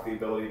unlocked the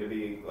ability to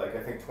be, I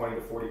think 20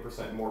 to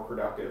 40% more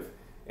productive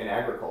in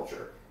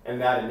agriculture.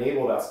 And that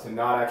enabled us to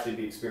not actually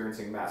be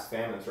experiencing mass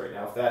famines right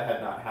now. If that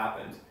had not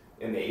happened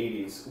in the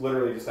 80s,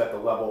 literally just at the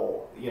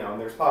level, and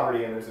there's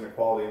poverty and there's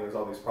inequality and there's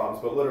all these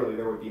problems, but literally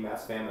there would be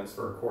mass famines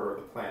for a quarter of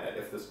the planet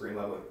if this green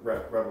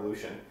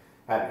revolution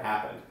hadn't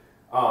happened.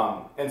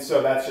 And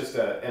so that's just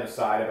an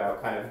aside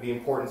about kind of the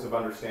importance of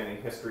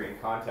understanding history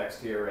and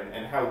context here,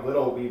 and how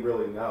little we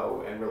really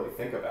know and really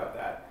think about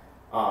that,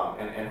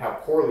 and how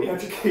poorly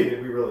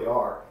educated we really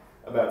are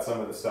about some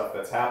of the stuff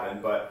that's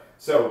happened. But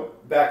so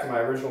back to my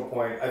original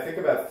point, I think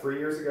about 3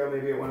 years ago,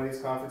 maybe at one of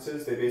these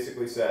conferences, they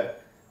basically said,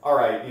 all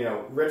right,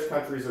 rich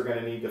countries are going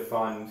to need to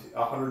fund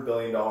 $100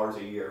 billion a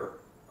year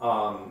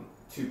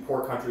to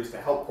poor countries, to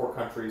help poor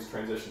countries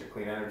transition to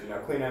clean energy. Now,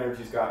 clean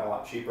energy's gotten a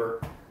lot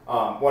cheaper.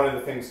 One of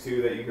the things,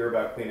 too, that you hear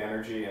about clean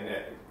energy, and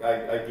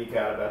I geek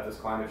out about this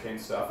climate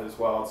change stuff as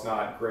well, it's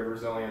not grid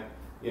resilient,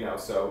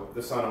 so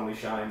the sun only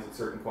shines at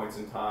certain points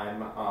in time,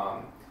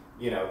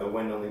 the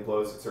wind only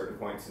blows at certain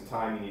points in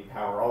time, you need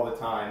power all the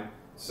time,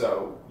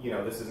 so,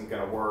 this isn't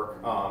going to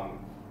work.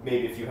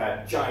 Maybe if you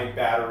had giant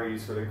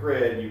batteries for the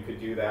grid, you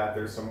could do that.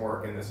 There's some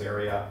work in this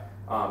area,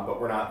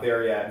 but we're not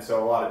there yet. And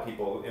so a lot of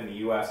people in the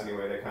U.S.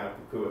 anyway, they kind of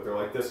poo-poo it. They're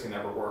like, this can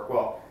never work.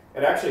 Well,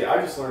 and actually,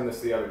 I just learned this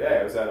the other day.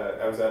 I was at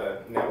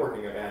a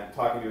networking event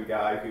talking to a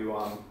guy who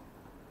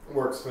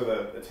works for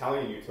the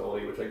Italian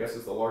utility, which I guess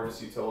is the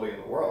largest utility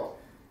in the world.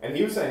 And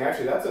he was saying,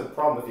 actually, that's a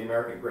problem with the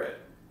American grid.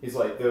 He's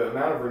like, the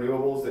amount of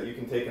renewables that you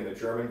can take in the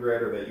German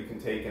grid or that you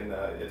can take in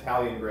the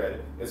Italian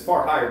grid is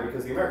far higher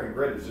because the American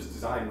grid is just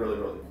designed really,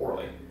 really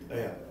poorly.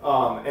 Yeah.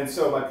 And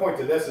so my point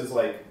to this is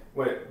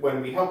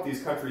when we help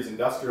these countries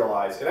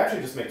industrialize, it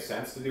actually just makes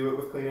sense to do it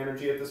with clean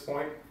energy at this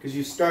point. Because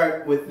you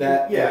start with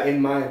that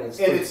in mind. And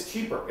it's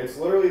cheaper. It's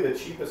literally the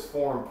cheapest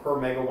form per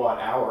megawatt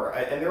hour.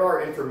 And there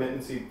are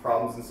intermittency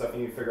problems and stuff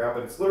you need to figure out,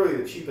 but it's literally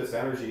the cheapest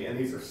energy. And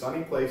these are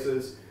sunny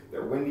places,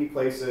 they're windy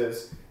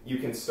places. You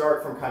can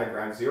start from kind of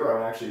ground zero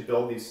and actually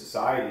build these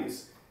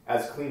societies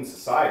as clean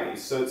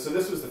societies. So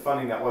this was the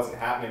funding that wasn't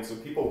happening, so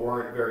people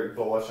weren't very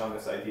bullish on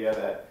this idea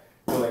that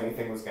really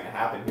anything was going to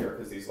happen here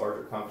because these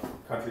larger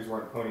countries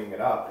weren't ponying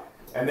it up.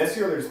 And this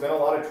year there's been a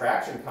lot of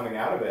traction coming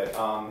out of it,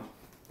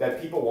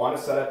 that people want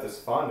to set up this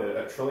fund,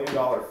 a $1 trillion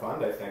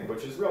fund, I think,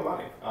 which is real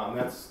money.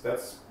 That's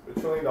 $1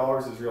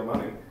 trillion is real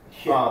money,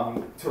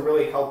 to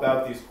really help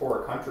out these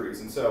poorer countries.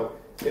 And so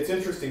it's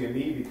interesting to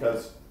me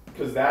because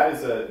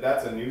that's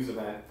a news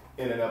event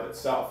in and of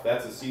itself.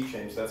 That's a sea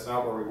change. That's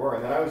not where we were.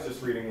 And then I was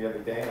just reading the other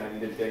day, and I need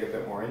to dig a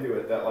bit more into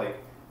it, that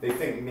they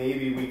think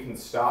maybe we can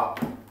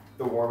stop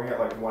the warming at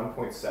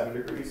 1.7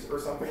 degrees or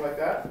something like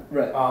that.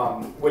 Right.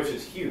 Which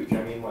is huge.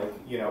 I mean,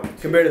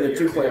 compared to the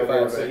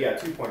 2.5, right? Yeah,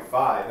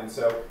 2.5. And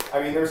so,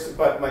 I mean,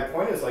 but my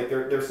point is,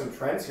 there's some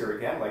trends here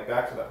again,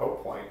 back to the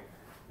hope point.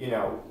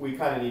 We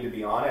kind of need to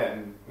be on it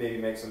and maybe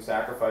make some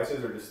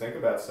sacrifices or just think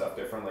about stuff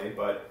differently.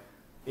 But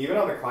even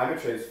on the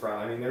climate change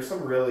front, I mean, there's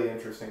some really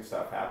interesting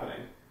stuff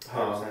happening.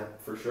 100%.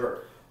 For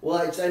sure. Well,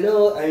 I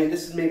mean,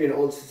 this is maybe an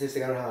old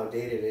statistic, I don't know how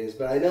dated it is,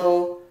 but I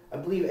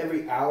believe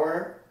every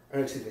hour,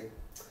 I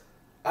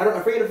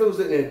forget if it was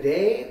in a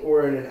day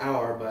or in an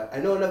hour, but I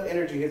know enough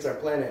energy hits our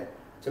planet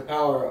to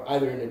power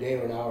either in a day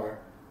or an hour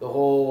the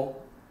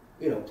whole,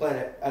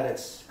 planet at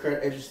its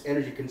current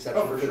energy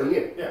consumption for the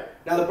year. Yeah.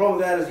 Now the problem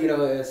with that is,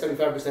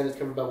 75% is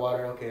covered by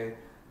water. Okay,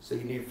 so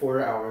you need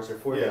 4 hours or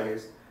 4 Yeah.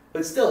 days.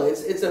 But still,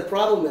 it's a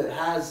problem that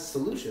has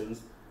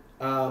solutions,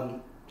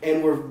 and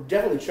we're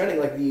definitely trending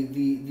like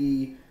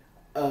the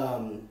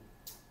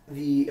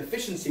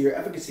efficiency or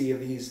efficacy of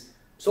these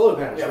solar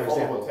panels, Yeah, for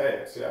example,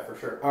 photovoltaics, yeah, for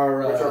sure.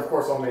 are Which are, of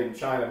course, all made in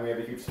China, and we have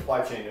a huge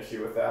supply chain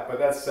issue with that, but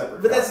that's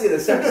separate. But that's the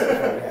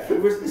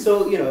separate.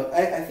 So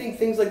I think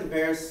things like the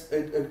Paris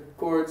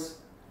Accords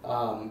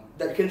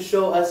that can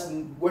show us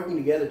working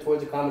together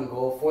towards a common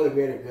goal for the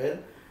greater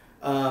good.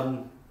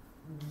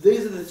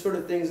 These are the sort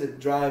of things that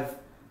drive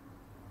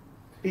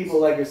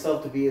people like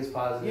yourself to be as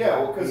positive. Yeah,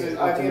 well, because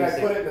I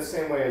optimistic. put it in the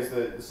same way as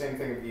the same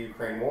thing with the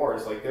Ukraine war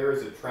is like there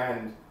is a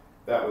trend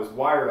that was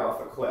wired off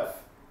a cliff,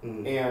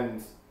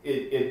 and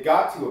it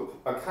got to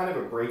a kind of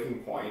a breaking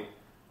point,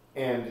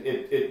 and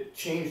it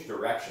changed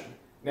direction.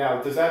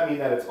 Now, does that mean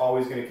that it's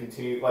always going to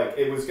continue? Like,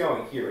 it was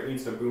going here, it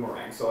needs to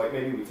boomerang. So, like,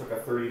 maybe we took a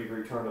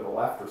 30-degree turn to the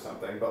left or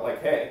something. But,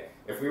 like, hey,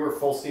 if we were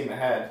full steam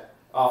ahead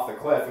off the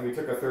cliff and we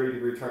took a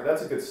 30-degree turn,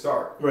 that's a good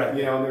start. Right.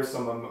 You know, and there's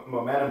some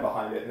momentum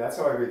behind it. And that's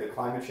how I read the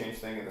climate change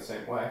thing in the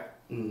same way.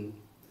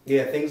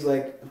 Yeah, things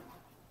like,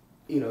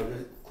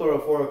 the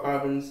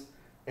chlorofluorocarbons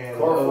and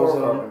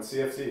Chlorofluorocarbons,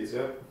 CFCs,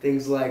 yep.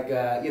 things like,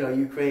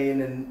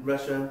 Ukraine and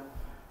Russia.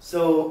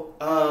 So,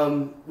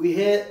 we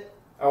hit...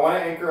 I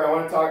want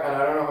to talk, and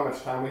I don't know how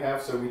much time we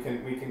have, so we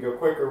can go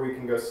quick or we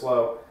can go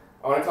slow.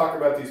 I want to talk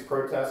about these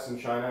protests in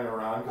China and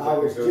Iran because I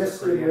think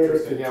those are pretty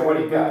interesting. Yeah, what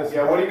do you got?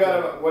 Yeah, what do you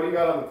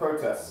got on the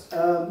protests?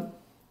 Well,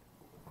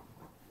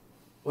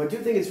 I do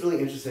think it's really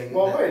interesting.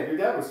 Well, wait, your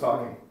dad was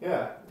talking.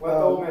 Yeah, let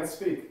the old man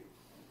speak.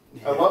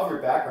 Yeah. I love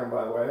your background,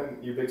 by the way.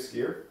 You big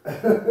skier?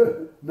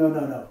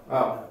 No.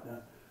 Oh.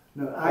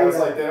 No. I was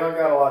like, they don't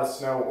got a lot of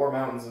snow or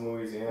mountains in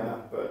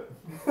Louisiana, but.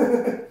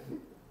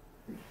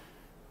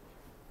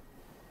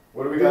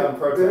 What do we got on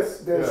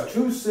protests? There's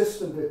two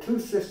systems. The two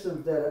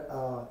systems that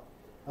are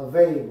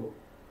available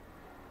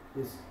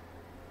is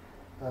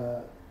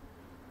how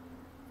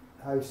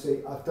you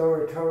say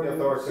authoritarian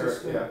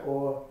system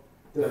or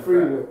the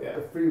free world. Yeah.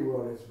 The free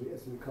world,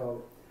 as we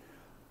call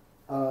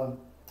it.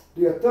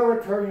 The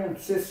authoritarian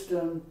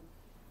system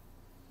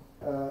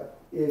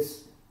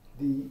is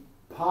the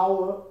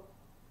power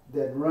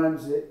that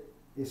runs it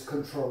is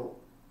control.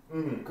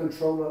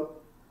 Control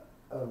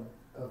of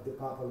the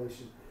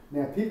population.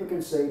 Now, people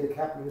can say the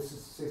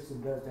capitalist system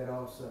does that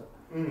also.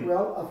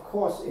 Well, of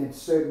course, in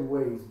certain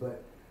ways,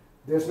 but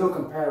there's no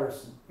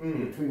comparison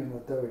between an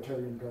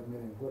authoritarian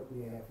government and what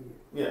we have here.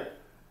 Yeah.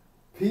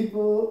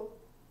 People,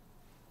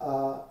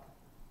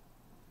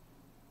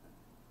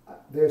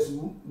 there's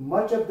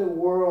much of the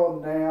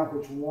world now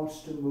which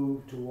wants to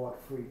move toward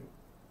freedom.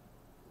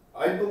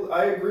 I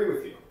agree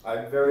with you.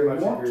 I very much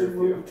agree with you. They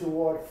want to move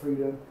toward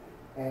freedom,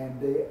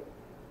 and they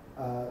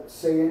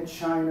say in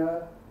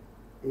China,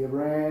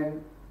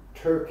 Iran,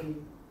 Turkey,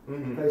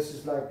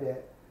 places like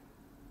that.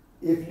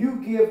 If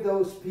you give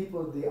those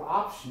people the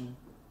option,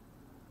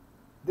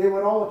 they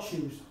would all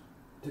choose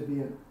to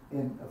be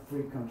in a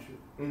free country.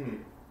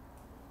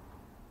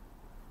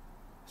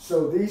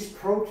 So these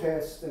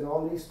protests and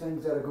all these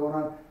things that are going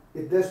on,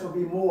 there's going to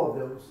be more of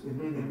those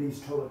in these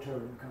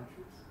totalitarian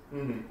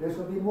countries. There's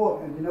going to be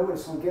more, and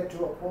it's going to get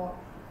to a point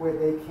where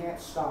they can't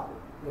stop it.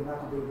 They're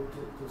not going to be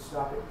able to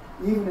stop it,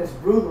 even as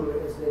brutally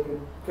as they can.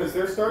 Because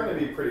they're starting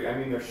to be pretty. I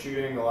mean, they're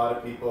shooting a lot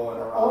of people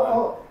in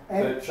Iran.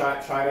 And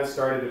China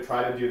started to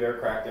try to do their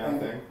crackdown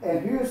thing.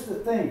 And here's the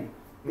thing: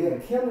 they're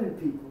killing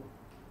people.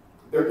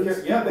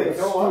 They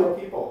kill a lot of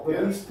people.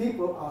 But these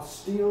people are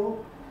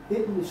still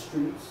hitting the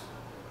streets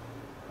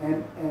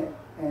and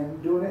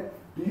doing it.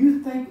 Do you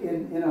think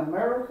in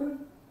America,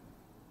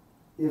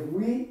 if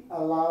we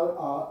allowed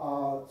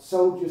our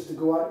soldiers to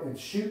go out and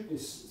shoot the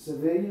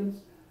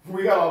civilians?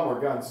 We got a lot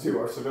more guns too.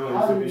 Our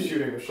civilians would be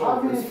shooting the soldiers.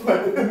 How many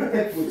people do you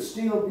think would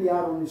still be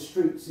out on the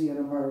streets in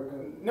America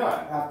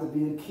after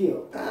being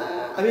killed?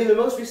 I mean, the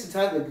most recent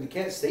time, the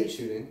Kent State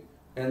shooting,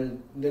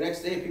 and the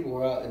next day people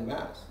were out in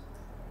mass.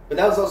 But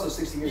that was also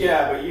 60 years ago.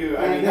 Yeah,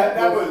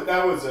 but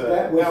that was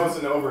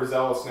an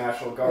overzealous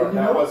National Guard.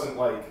 That wasn't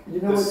like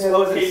it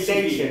wasn't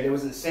sanctioned. It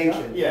wasn't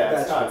sanctioned. Yeah,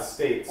 it's not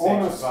state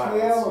on sanctioned a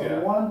scale violence.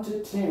 of 1 to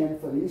 10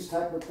 for these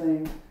type of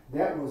things,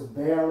 that was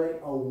barely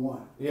a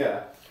 1.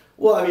 Yeah.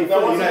 Well, I mean, for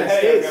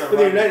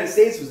the United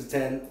States was a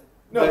 10.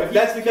 No, but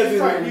that's because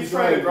he's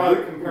trying to draw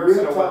the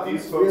comparison of what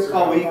these folks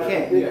are. Oh, you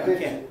can't.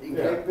 You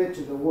can't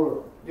picture the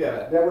world.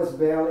 Yeah. That was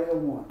barely a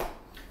 1.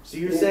 So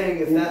you're saying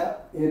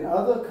in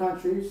other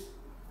countries,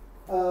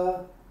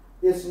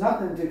 it's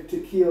nothing to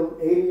kill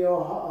 80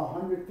 or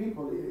 100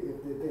 people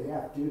if they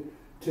have to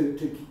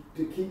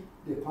keep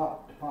the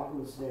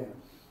populace down.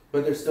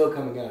 But they're still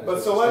coming out.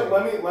 But so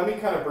let me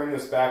kind of bring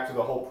this back to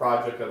the whole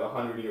project of the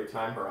 100-year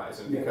time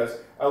horizon, because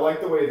I like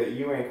the way that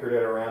you anchored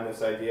it around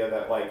this idea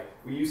that like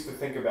we used to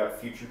think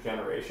about future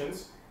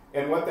generations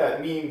and what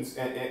that means,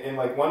 and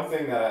like one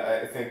thing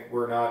that I think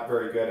we're not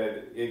very good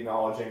at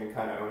acknowledging and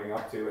kind of owning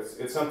up to.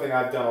 It's something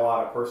I've done a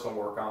lot of personal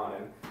work on,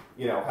 and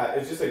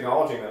it's just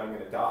acknowledging that I'm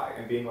going to die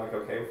and being like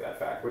okay with that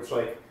fact, which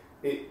like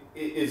it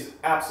is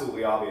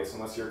absolutely obvious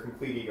unless you're a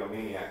complete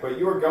egomaniac, but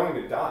you are going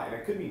to die, and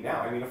it could be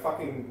now. I mean, a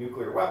fucking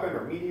nuclear weapon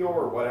or meteor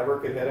or whatever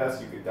could hit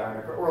us. You could die,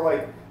 or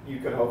like you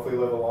could hopefully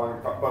live a long,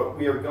 but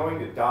we are going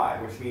to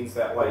die, which means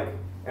that like,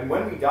 and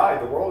when we die,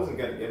 the world isn't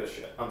going to give a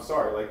shit. I'm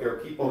sorry, like there are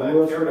people that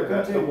care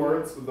that the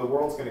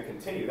world's going to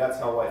continue. That's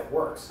how life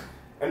works,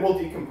 and we'll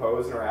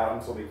decompose, and our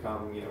atoms will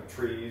become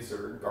trees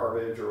or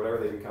garbage or whatever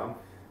they become,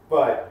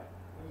 but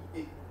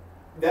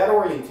that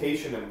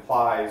orientation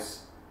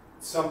implies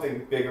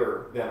something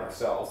bigger than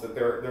ourselves, that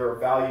there are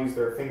values,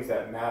 there are things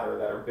that matter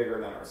that are bigger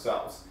than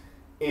ourselves.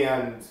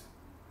 And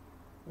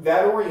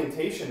that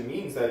orientation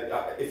means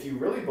that if you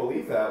really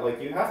believe that,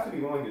 like you have to be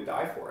willing to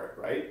die for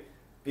it, right?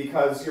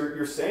 Because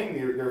you're saying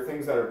there are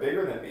things that are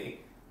bigger than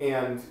me.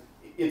 And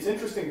it's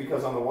interesting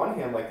because on the one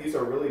hand, like these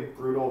are really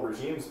brutal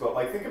regimes, but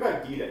like think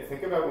about D-Day,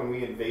 think about when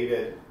we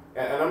invaded,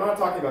 and I'm not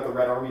talking about the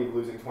Red Army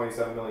losing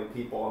 27 million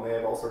people and they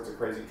have all sorts of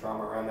crazy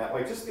trauma around that,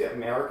 like just the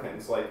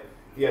Americans, like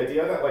the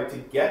idea that like to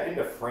get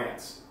into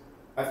France,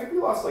 I think we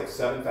lost like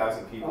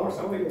 7,000 people or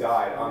something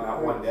died on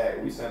that one day.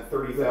 We sent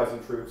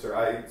 30,000 troops,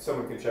 or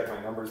someone can check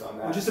my numbers on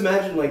that. Well, just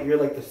imagine like you're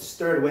like the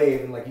third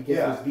wave and like you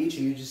get to this beach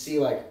and you just see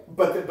like.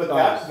 But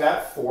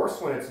that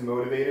force, when it's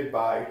motivated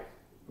by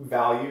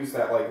values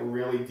that like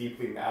really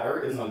deeply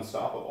matter, is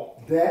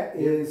unstoppable. That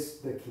is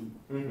the key.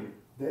 Mm-hmm.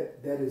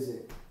 That is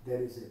it. That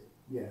is it.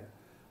 Yeah.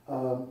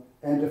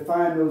 And to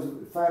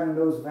finding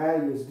those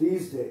values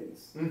these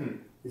days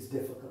is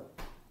difficult.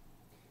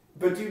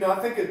 But do you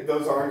not think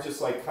those aren't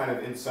just like kind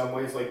of in some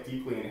ways like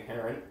deeply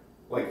inherent,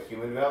 like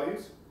human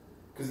values?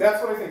 Because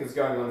that's what I think is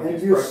going on in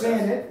these protests. And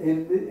you're seeing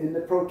it in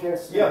the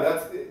protests.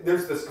 Yeah,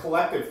 there's this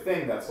collective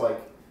thing that's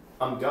like,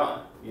 I'm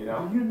done, Do you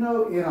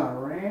know in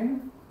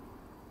Iran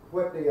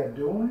what they are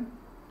doing?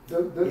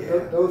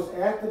 Those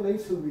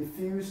athletes who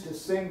refuse to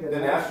sing the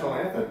national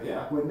anthem,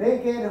 when they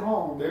get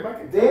home,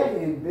 they're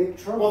in big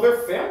trouble. Well,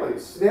 their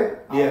families.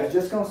 I was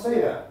just going to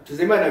say that. Because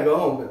they might not go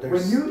home, but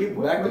there's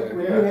people back there.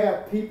 When you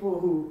have people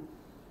who,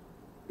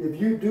 if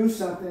you do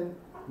something,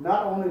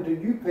 not only do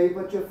you pay,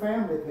 but your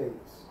family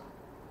pays.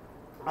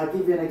 I'll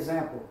give you an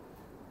example.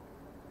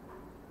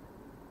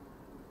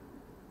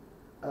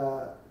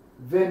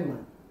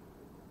 Vindman,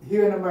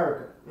 here in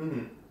America,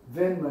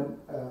 Vindman,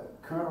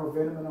 Colonel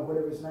Vindman or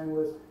whatever his name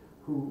was,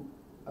 who...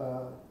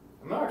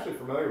 I'm not actually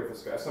familiar with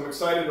this guy, so I'm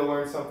excited to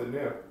learn something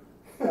new.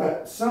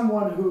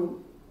 Someone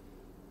who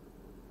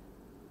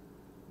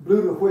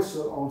blew the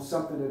whistle on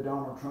something that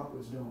Donald Trump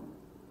was doing.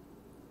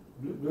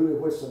 Blew the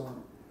whistle on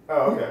it.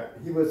 Oh, okay.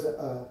 He was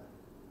a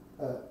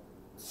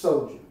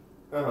soldier.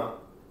 Uh-huh.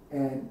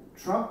 And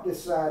Trump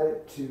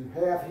decided to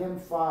have him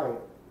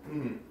fired.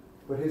 Mm-hmm.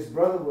 But his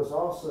brother was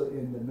also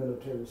in the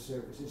military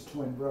service, his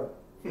twin brother.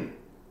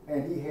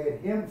 And he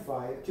had him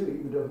fired too,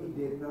 even though he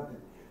did nothing.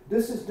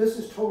 This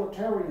is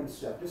totalitarian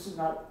stuff. This is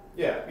not...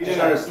 Yeah, just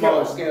on a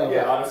smaller scale.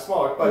 Yeah, on a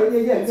smaller... But but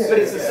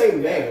it's the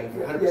same thing,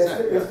 100%.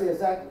 It's the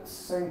exact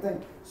same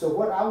thing. So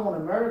what I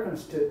want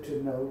Americans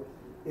to know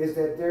is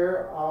that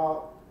there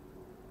are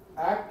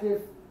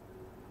active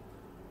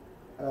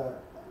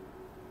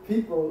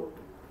people,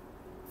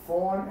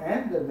 foreign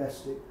and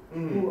domestic,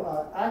 who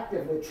are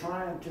actively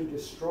trying to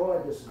destroy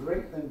this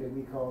great thing that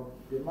we call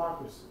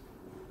democracy.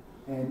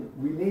 And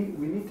we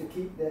need to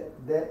keep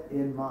that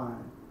in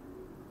mind.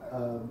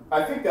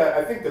 I think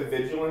the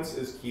vigilance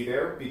is key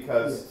there,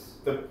 because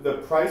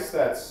the price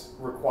that's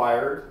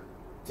required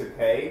to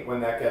pay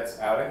when that gets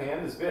out of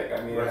hand is big.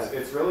 I mean,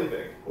 it's really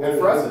big. And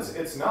for us,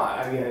 it's not.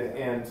 I mean,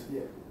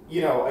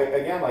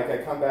 again, like I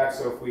come back.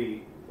 So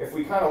if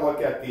we kind of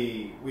look at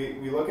we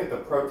look at the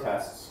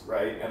protests,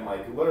 right, and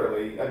like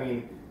literally, I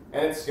mean,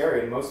 and it's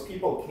scary. And most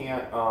people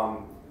can't.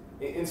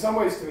 In some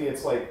ways, to me,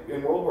 it's like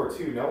in World War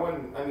II, no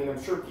one, I mean,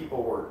 I'm sure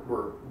people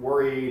were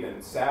worried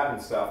and sad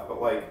and stuff,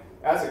 but like,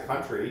 as a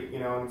country,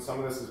 and some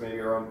of this is maybe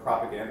our own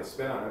propaganda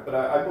spin on it, but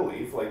I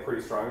believe, like,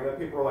 pretty strongly that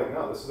people were like,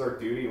 no, this is our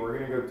duty, we're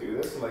going to go do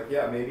this, and like,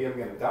 yeah, maybe I'm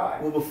going to die.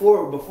 Well,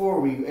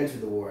 before we entered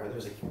the war, there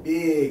was a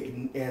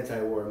big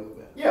anti-war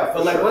movement. Yeah,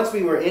 but like, sure. Once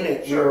we were in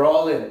it, we were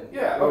all in.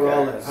 Yeah, we were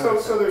all in.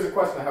 So there's a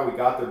question of how we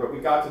got there, but we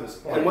got to this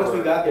point. And once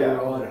we got there, we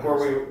were all in.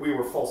 Where we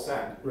were full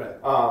send. Right.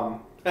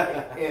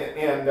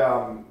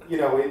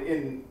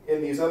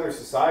 In these other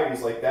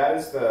societies, like that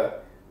is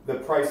the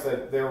price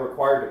that they're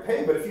required to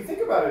pay. But if you think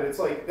about it, it's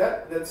like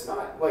that's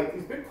not like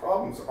these big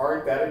problems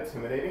aren't that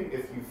intimidating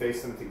if you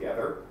face them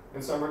together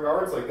in some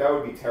regards. Like that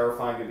would be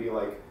terrifying to be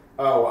like,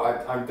 oh,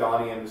 I'm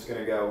Dhani, I'm just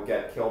gonna go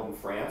get killed in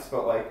France.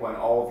 But like when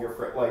all of your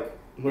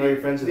when all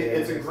your friends are there,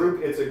 it's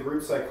a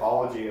group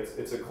psychology.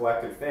 It's a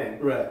collective thing.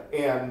 Right.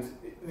 And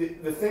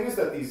the thing is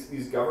that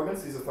these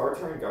governments, these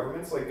authoritarian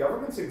governments, like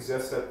governments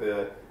exist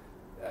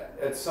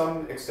at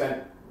some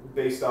extent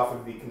based off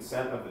of the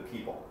consent of the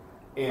people,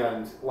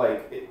 and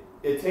like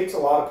it takes a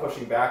lot of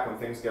pushing back when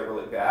things get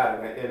really bad,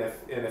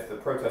 and if the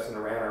protests in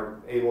Iran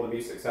are able to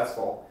be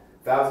successful,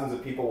 thousands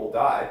of people will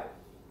die,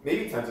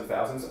 maybe tens of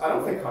thousands. I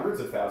don't think hundreds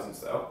of thousands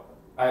though.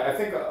 I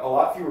think a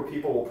lot fewer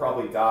people will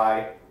probably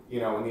die,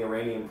 in the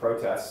Iranian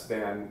protests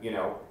than,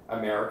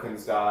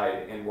 Americans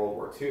died in World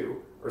War II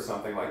or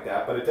something like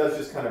that. But it does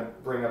just kind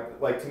of bring up,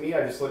 like, to me,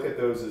 I just look at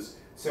those as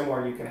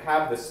similar, and you can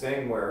have this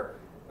thing where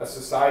a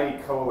society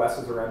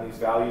coalesces around these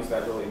values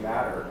that really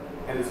matter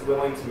and is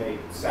willing to make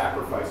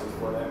sacrifices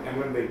for them. And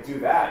when they do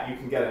that, you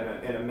can get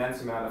an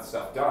immense amount of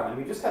stuff done. And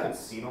we just haven't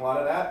seen a lot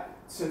of that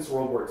since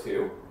World War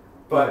II.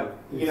 But,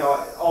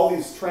 all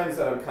these trends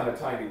that I'm kind of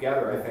tying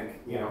together, I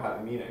think, have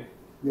a meaning.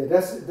 Yeah,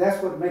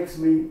 that's what makes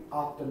me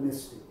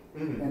optimistic.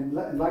 Mm-hmm.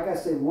 And like I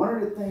say, one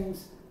of the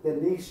things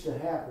that needs to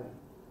happen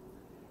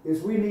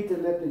is we need to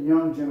let the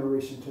young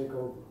generation take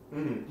over.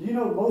 Mm-hmm. You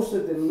know, most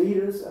of the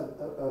leaders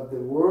of the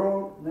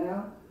world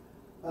now,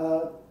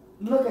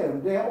 look at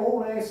them, they're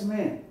old-ass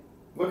men.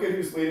 Look at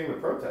who's leading the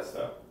protest,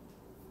 though.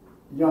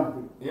 Young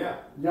people. Yeah.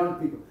 Young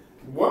people.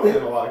 Women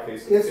in a lot of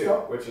cases, too,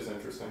 which is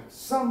interesting.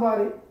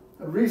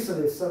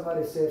 Recently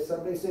somebody said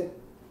something, they said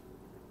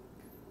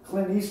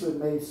Clint Eastwood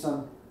made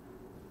some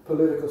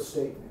political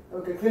statement.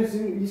 Okay,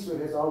 Clint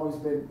Eastwood has always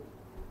been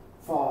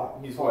far.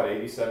 He's what,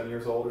 87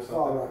 years old or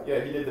something? Right.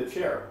 Yeah, he did The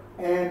Chair.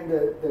 And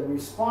the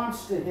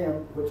response to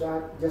him, which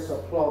I just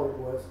applauded,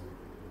 was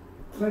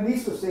Clint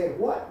Eastwood said,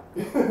 "What?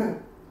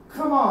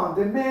 Come on,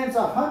 the man's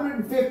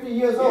 150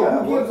 years old.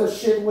 Yeah, who gives a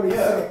shit what he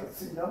yeah.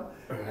 says?" You know,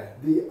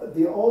 Right.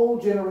 the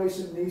old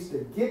generation needs to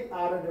get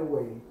out of the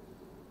way,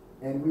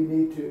 and we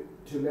need to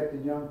let the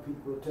young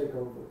people take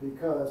over,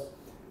 because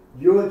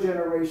your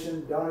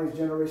generation, Donnie's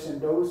generation,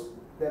 those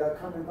that are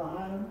coming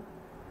behind them,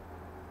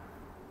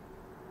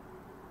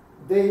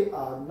 they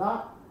are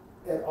not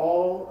at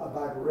all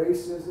about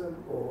racism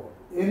or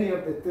any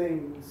of the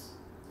things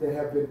that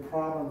have been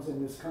problems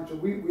in this country.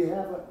 We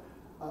have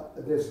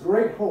there's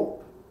great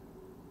hope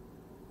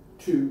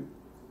to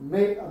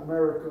make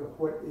America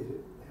what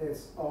it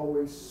has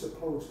always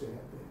supposed to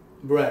have been.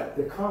 Right.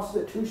 The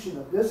Constitution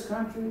of this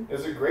country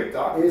It's a great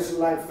document. is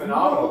like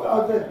phenomenal no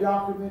other document.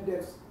 document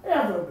that's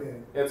ever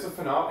been. It's a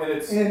phenomenal, and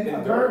it's In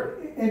endured.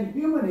 America, in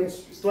human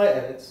history. Slight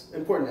edits,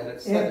 important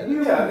edits. Slight And edits.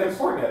 you- Yeah, the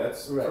important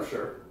edits, Right. for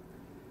sure.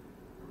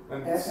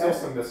 And, And- still and-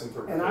 some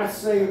misinterpretation. And I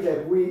say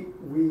that we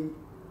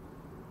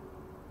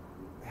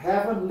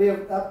haven't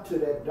lived up to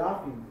that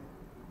document,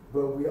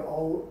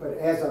 but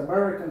as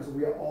Americans,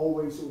 we are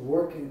always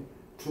working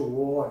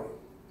toward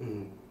it.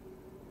 Mhm.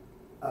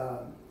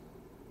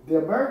 The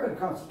American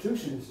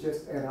Constitution is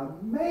just an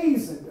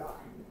amazing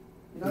document.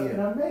 An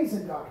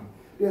amazing document.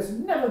 There's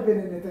never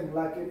been anything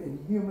like it in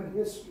human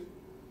history.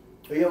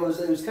 But yeah, it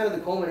was kind of the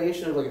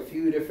culmination of like a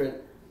few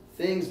different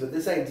things, but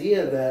this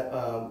idea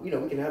that we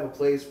can have a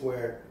place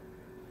where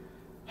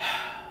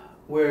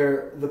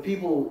the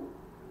people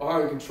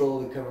are in control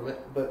of the government,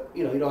 but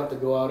you don't have to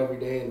go out every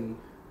day and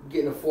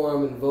get in a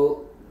forum and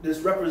vote. This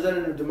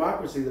representative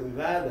democracy that we've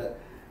had that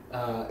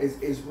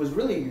was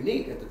really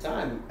unique at the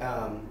time.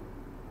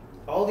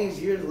 All these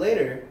years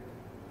later,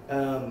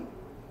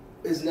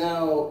 is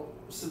now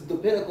the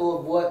pinnacle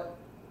of what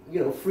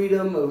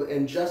freedom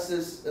and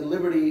justice and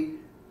liberty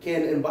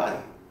can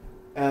embody.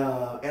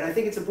 And I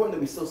think it's important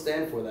that we still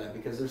stand for that,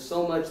 because there's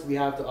so much we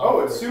have to offer. Oh,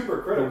 it's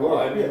super critical.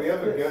 I mean, Yes, we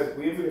have a yes,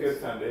 good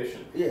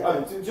foundation.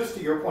 Yeah. Just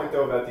to your point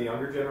though about the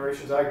younger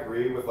generations, I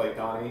agree with like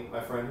Dhani, my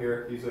friend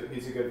here. He's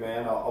a good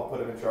man. I'll put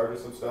him in charge of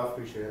some stuff.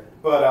 Appreciate it.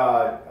 But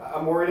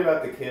I'm worried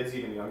about the kids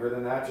even younger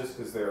than that, just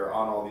because they're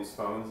on all these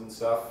phones and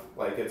stuff.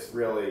 Like it's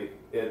really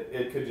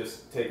it could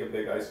just take a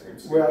big ice cream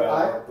scoop out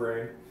of our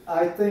brain.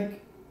 I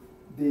think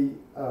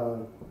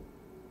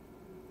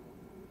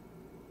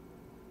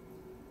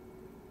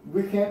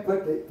we can't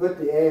put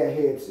the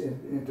airheads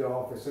into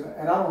office,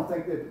 and I don't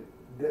think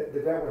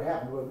that would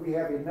happen. But we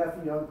have enough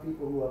young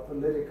people who are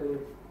politically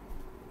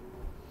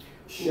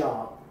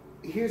sharp.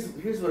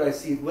 Here's what I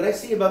see. What I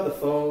see about the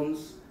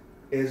phones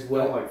is I what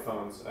don't like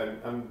phones.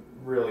 I'm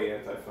really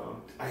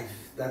anti-phone.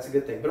 that's a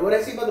good thing. But what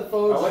I see about the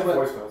phones I like is what,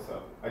 voicemails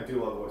though. I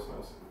do love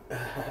voicemails.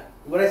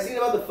 what I see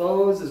about the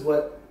phones is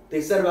what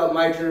they said about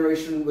my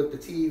generation with the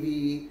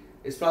TV.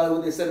 It's probably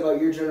what they said about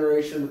your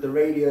generation with the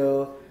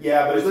radio.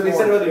 Yeah, but It's what they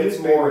said about the it's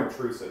newspaper. more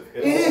intrusive.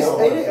 It is.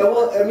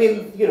 Well, I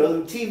mean,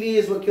 the TV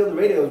is what killed the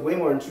radio. It's way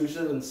more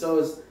intrusive, and so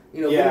is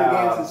video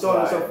games and so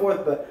on and so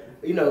forth. But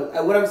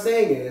what I'm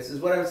saying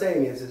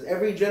is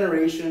every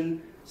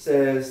generation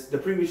says the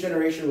previous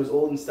generation was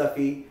old and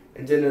stuffy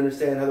and didn't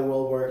understand how the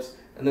world works,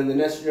 and then the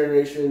next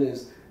generation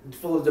is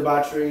full of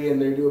debauchery and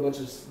they do a bunch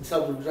of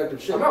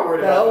self-destructive shit. I'm not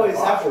worried that about always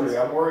debauchery. happens.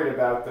 I'm worried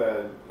about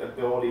the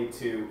ability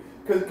to,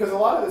 because a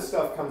lot of this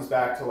stuff comes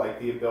back to like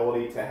the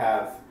ability to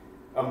have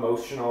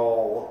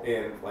emotional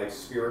and like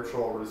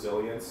spiritual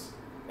resilience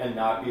and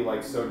not be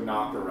like so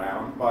knocked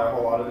around by a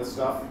whole lot of this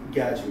stuff.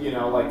 Gotcha.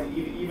 Like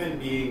even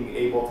being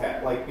able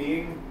to like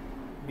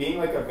being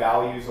like a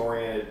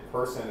values-oriented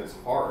person is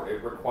hard.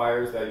 It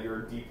requires that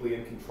you're deeply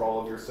in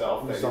control of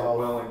yourself, that you're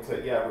willing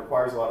to. Yeah, it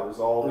requires a lot of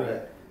resolve.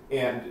 Right.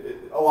 And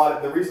a lot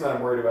of the reason that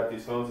I'm worried about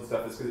these phones and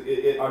stuff is because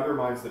it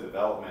undermines the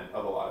development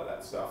of a lot of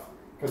that stuff.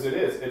 Because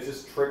it's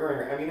just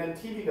triggering. I mean, and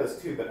TV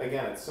does too. But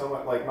again, it's so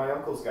much like my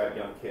uncle's got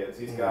young kids.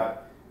 He's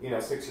got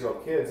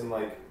 6-year-old kids, and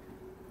like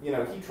you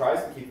know, he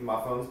tries to keep them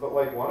off phones, but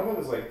like one of them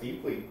is like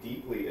deeply,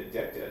 deeply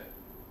addicted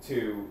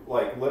to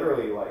like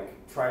literally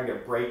like trying to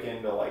break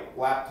into like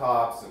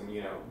laptops and,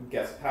 you know,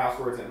 guess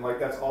passwords, and like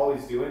that's all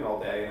he's doing all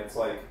day. And it's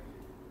like,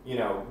 you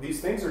know,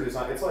 these things are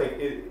designed, it's like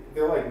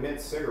they're like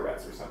mint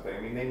cigarettes or something. I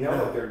mean, they know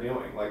what they're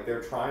doing. Like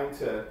they're trying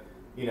to,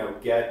 you know,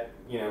 get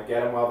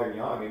them while they're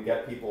young and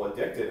get people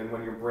addicted. And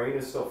when your brain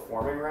is still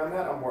forming around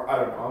that, I don't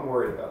know, I'm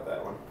worried about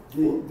that one.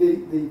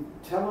 The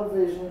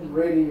television,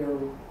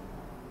 radio,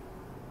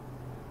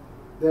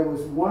 there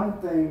was one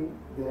thing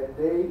that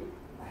they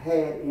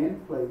had in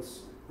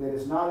place that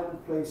is not in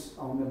place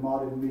on the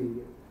modern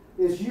media,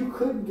 is you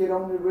couldn't get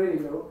on the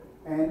radio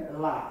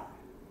and lie.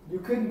 You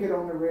couldn't get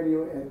on the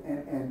radio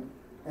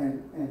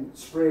and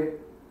spread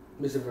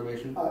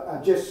misinformation.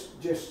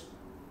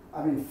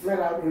 I mean, flat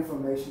out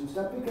information and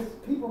stuff, because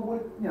people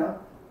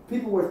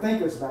were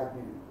thinkers back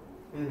then.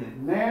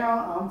 Mm-hmm.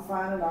 Now I'm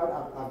finding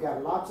out, I've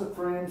got lots of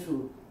friends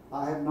who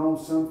I have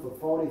known some for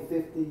 40,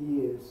 50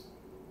 years.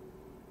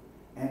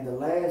 And the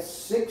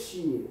last 6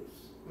 years,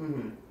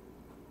 mm-hmm.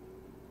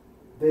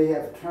 they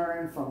have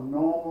turned from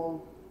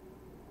normal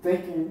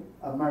thinking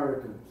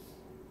Americans.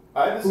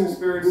 I had this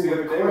experience the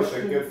other day with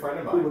a good friend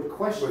of mine. Who would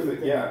question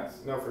things. Yeah,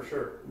 no, for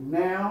sure.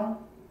 Now,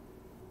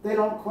 they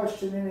don't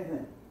question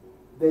anything.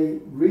 They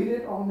read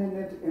it on the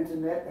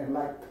internet, and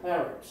like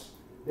parrots,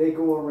 they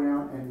go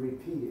around and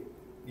repeat it.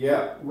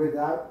 Yeah.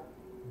 Without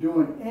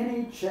doing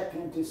any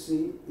checking to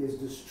see, is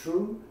this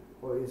true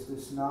or is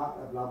this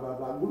not, blah, blah,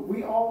 blah.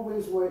 We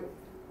always were,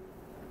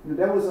 you know,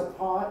 that was a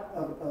part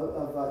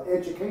of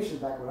education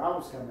back when I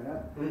was coming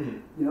up. Mm-hmm.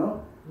 You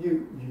know,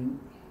 you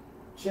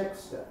check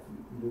stuff.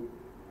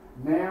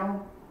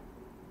 Now,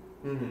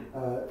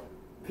 mm-hmm.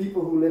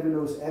 People who live in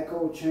those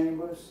echo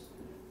chambers,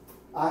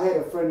 I had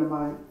a friend of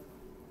mine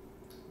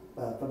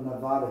from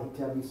Nevada. He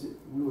told me,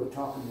 we were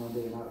talking one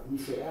day, and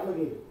he said,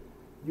 Alligator,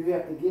 you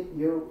have to get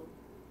your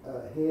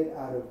head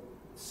out of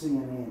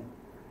CNN.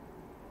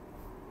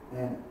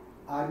 And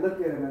I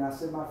looked at him and I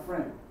said, my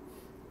friend,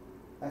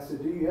 I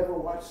said, do you ever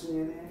watch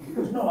CNN? He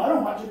goes, no, I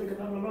don't watch it because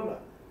blah, blah, blah, blah.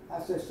 I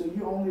said, so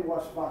you only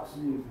watch Fox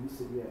News? He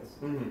said, yes.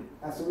 Mm-hmm.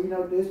 I said, well, you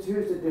know,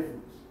 here's the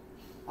difference.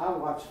 I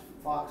watch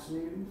Fox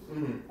News,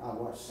 mm-hmm. I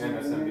watch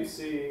CNN,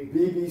 MSNBC,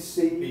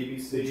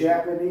 BBC, the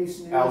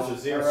Japanese news, Al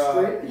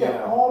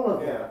Jazeera, all of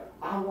them. Yeah.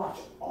 I watch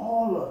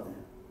all of them.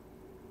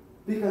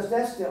 Because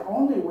that's the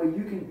only way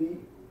you can be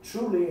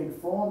truly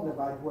informed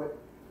about what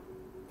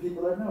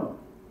people are doing.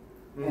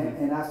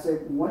 Mm-hmm. And I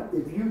said,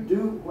 if you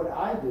do what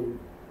I do,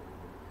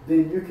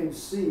 then you can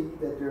see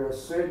that there are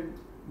certain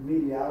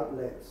media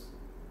outlets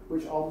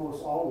which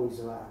almost always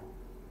lie.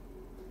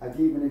 I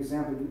gave an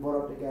example. You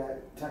brought up the guy,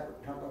 Tucker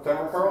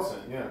Carlson,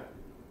 yeah.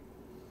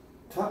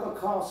 Tucker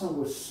Carlson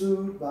was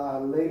sued by a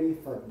lady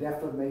for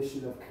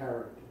defamation of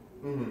character.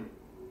 Mm-hmm.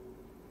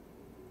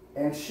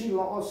 And she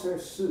lost her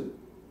suit.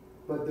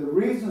 But the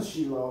reason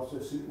she lost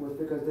her suit was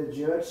because the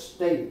judge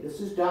stated,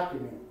 this is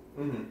documented,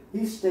 mm-hmm.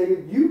 he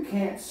stated, you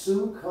can't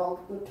sue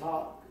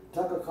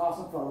Tucker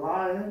Carlson for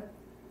lying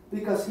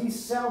because he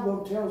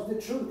seldom tells the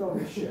truth on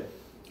his show.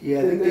 Yeah,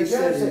 I think they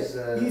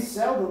said he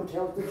seldom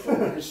tells the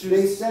truth.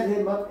 They set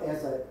him up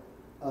as a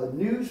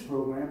news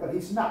program, but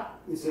he's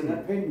not. It's an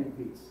opinion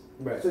piece.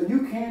 Right. So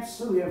you can't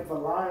sue him for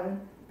lying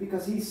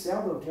because he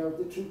seldom tells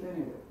the truth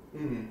anyway.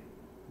 Mm-hmm.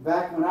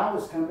 Back when I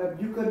was coming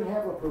up, you couldn't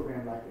have a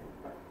program like that.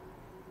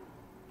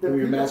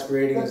 You're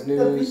masquerading as news.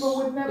 The people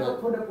would never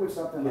put up with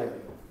something like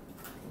that.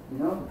 You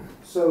know?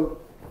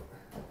 So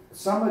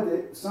some of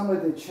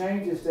the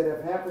changes that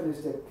have happened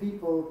is that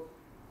people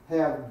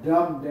have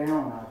dumbed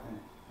down, I think.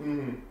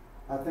 Mm-hmm.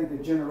 I think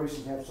the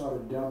generations have sort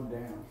of dumbed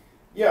down.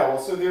 Yeah, well,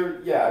 so I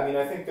mean,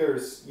 I think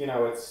there's, you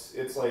know,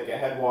 it's like a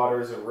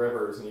headwaters of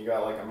rivers, and you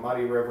got like a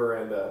muddy river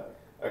and a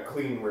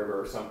clean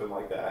river or something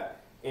like that.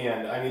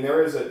 And I mean,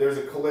 there's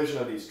a collision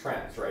of these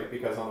trends, right?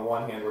 Because on the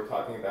one hand, we're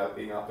talking about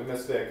being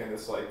optimistic and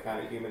this like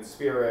kind of human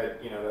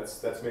spirit, you know,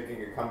 that's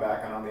making a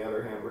comeback, and on the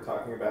other hand, we're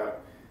talking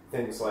about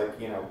things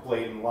like, you know,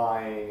 blatant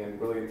lying and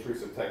really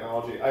intrusive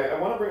technology. I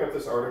want to bring up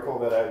this article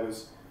that I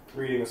was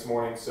reading this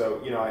morning.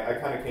 So, you know, I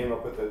kind of came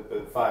up with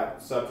the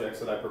 5 subjects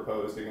that I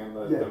proposed. Again,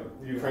 the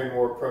Ukraine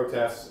war,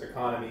 protests,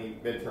 economy,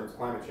 midterms,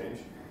 climate change.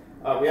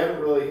 We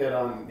haven't really hit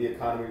on the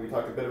economy. We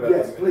talked a bit about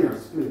yes, the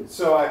midterms. please.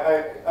 So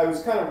I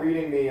was kind of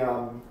reading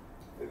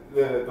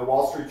the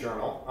Wall Street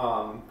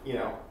Journal, you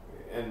know,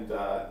 and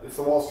it's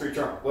the Wall Street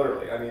Journal,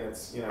 literally. I mean,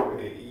 it's, you know,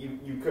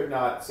 you could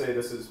not say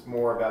this is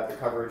more about the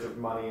coverage of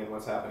money and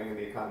what's happening in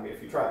the economy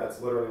if you try.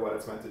 That's literally what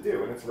it's meant to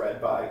do, and it's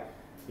read by,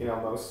 you know,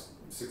 most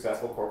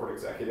successful corporate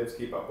executives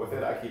keep up with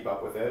it. I keep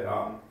up with it,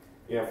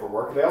 you know, for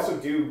work. They also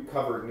do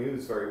cover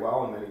news very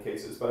well in many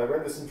cases. But I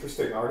read this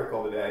interesting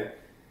article today,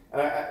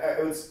 and I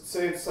would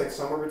say it's like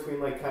somewhere between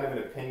like kind of an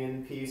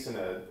opinion piece and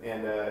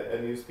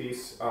a news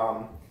piece.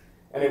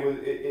 And it was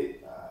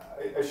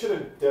I should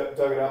have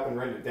dug it up and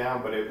written it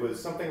down, but it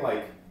was something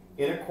like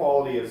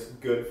inequality is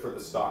good for the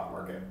stock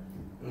market.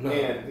 No.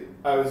 And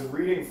I was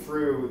reading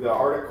through the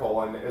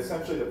article, and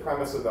essentially the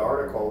premise of the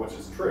article, which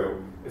is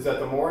true, is that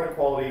the more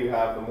inequality you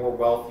have, the more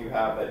wealth you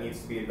have that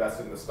needs to be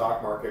invested in the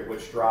stock market,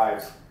 which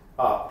drives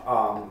up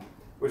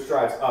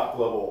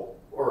global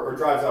or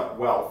drives up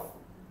wealth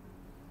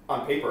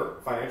on paper,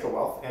 financial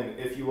wealth. And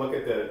if you look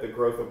at the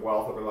growth of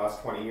wealth over the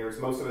last 20 years,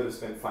 most of it has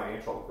been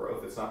financial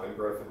growth. It's not been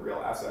growth in real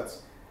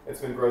assets. It's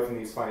been growth in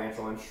these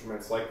financial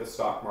instruments like the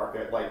stock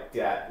market, like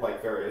debt,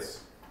 like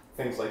various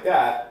things like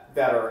that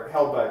are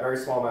held by a very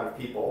small amount of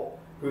people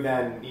who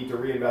then need to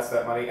reinvest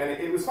that money. And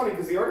it was funny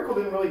because the article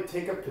didn't really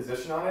take a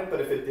position on it,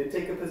 but if it did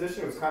take a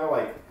position, it was kind of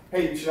like,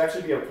 hey, you should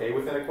actually be okay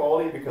with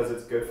inequality because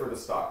it's good for the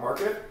stock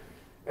market.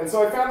 And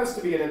so I found this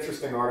to be an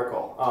interesting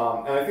article.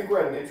 And I think we're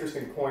at an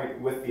interesting point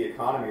with the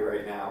economy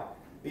right now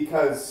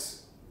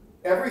because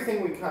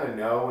everything we kind of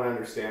know and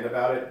understand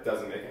about it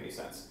doesn't make any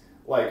sense.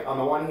 Like, on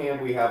the one hand,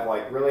 we have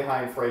like really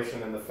high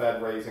inflation and the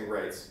Fed raising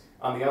rates.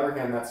 On the other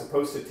hand, that's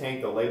supposed to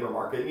tank the labor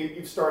market.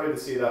 You've started to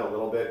see that a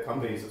little bit.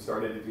 Companies have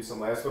started to do some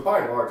layoffs, but by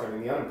and large, I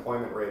mean, the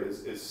unemployment rate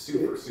is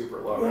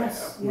super low right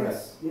now.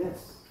 Yes.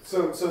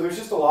 So there's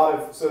just a lot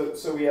of,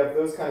 so we have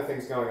those kind of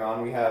things going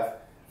on. We have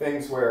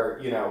things where,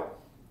 you know,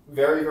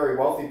 very, very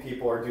wealthy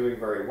people are doing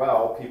very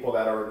well. People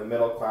that are in the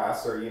middle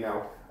class are, you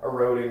know,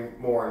 eroding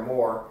more and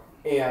more.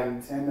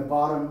 And the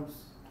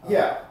bottoms.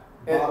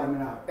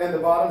 Bottoming out. And the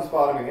bottom's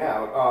bottoming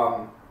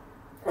out.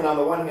 And on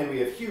the one hand, we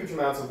have huge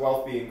amounts of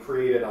wealth being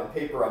created on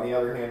paper. On the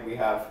other hand, we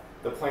have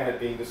the planet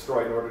being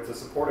destroyed in order to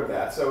support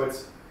that. So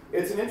it's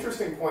an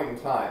interesting point in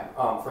time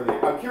for the.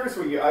 I'm curious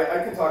what you.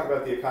 I can talk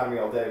about the economy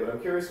all day, but I'm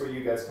curious what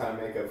you guys kind of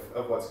make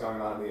of what's going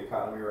on in the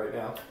economy right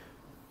now.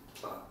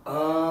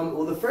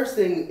 Well, the first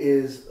thing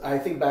is I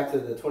think back to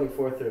the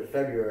 24th of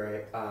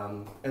February,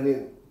 and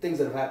the things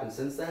that have happened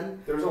since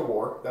then. There's a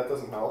war. That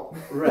doesn't help.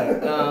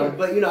 Right.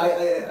 But you know,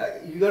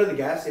 you go to the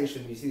gas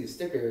station, you see these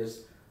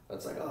stickers.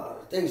 It's like, oh,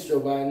 thanks,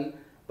 Joe Biden.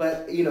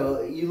 But, you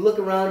know, you look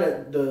around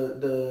at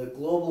the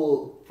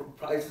global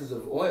prices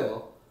of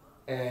oil,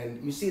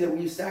 and you see that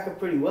we stack up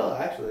pretty well,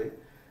 actually.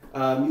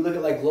 You look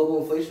at, like,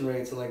 global inflation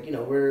rates, and, like, you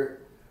know,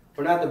 we're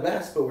not the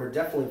best, but we're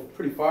definitely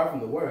pretty far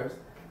from the worst.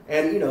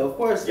 And, you know, of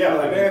course,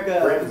 America...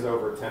 Britain's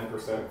over 10%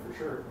 for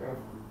sure. Yeah.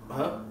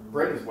 Huh?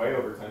 Britain's way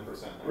over 10%.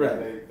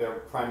 Right.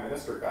 Their prime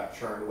minister got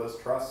churned. Liz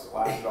Truss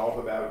lasted all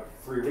of about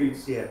 3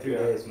 weeks. Yeah, 3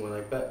 days more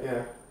like that.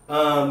 Yeah.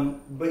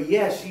 But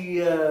yeah, she,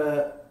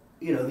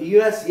 you know, the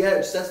U.S.,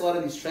 it sets a lot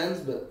of these trends,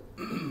 but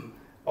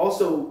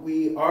also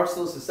we are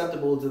still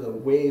susceptible to the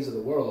waves of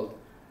the world.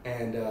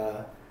 And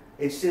I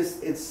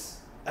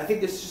think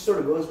this just sort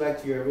of goes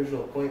back to your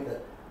original point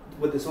that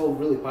what this whole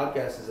really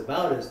podcast is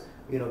about is,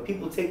 you know,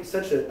 people take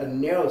such a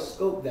narrow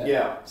scope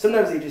that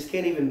sometimes they just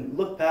can't even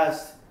look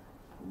past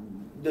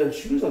the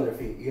shoes on their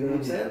feet. You know what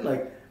I'm saying?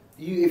 Like,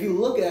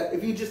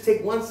 if you just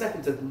take 1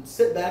 second to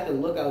sit back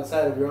and look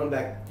outside of your own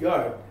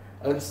backyard,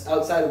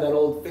 outside of that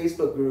old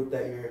Facebook group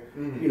that you're,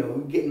 you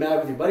know, getting mad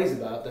with your buddies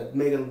about that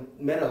made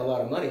Meta a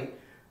lot of money,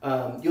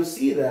 you'll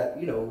see that,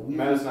 you know...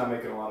 Meta's not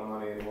making a lot of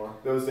money anymore.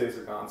 Those days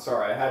are gone.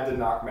 Sorry, I had to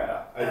knock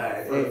Meta.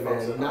 Hey,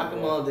 man, knock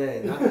them all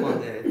day. Knock them all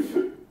day.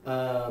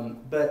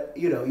 But,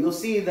 you know, you'll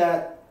see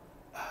that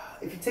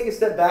if you take a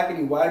step back and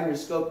you widen your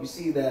scope, you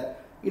see that,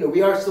 you know,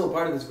 we are still a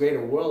part of this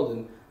greater world,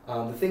 and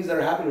the things that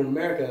are happening in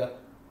America,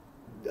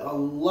 a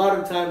lot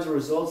of times are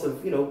results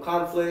of, you know,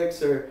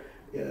 conflicts or...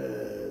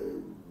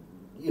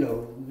 you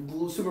know,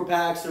 super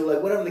PACs or like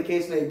whatever the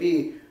case may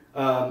be,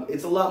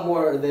 it's a lot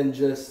more than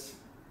just,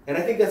 and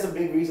I think that's a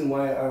big reason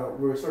why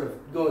we're sort of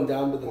going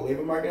down, but the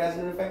labor market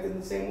hasn't been affected in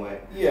the same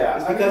way. Yeah.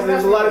 It's because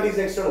there's a lot of these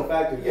external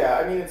factors. Yeah,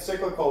 I mean, it's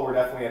cyclical. We're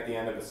definitely at the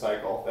end of a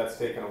cycle. That's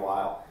taken a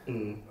while.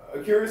 I'm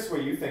curious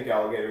what you think,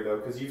 Alligator, though,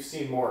 because you've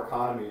seen more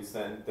economies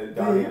than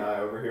Dhani and I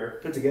over here.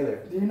 Put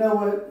together. Do you know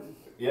what?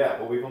 Yeah,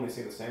 well, we've only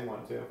seen the same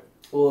one, too.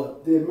 Well,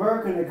 the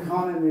American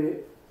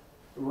economy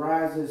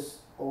rises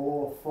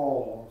or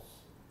falls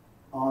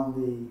on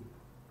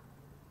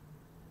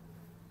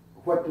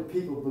what the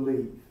people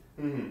believe.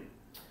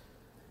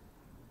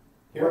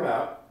 Hear them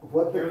out.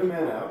 Hear the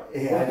man out.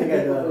 Yeah, I think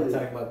I know what I'm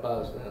talking about,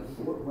 Bob's, man.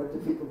 What do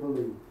people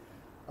believe?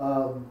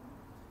 I'll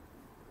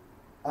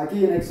give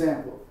you an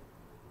example.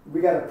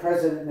 We got a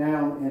president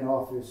now in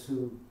office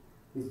who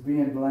is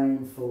being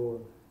blamed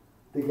for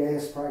the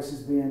gas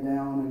prices being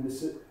down and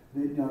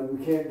you know, we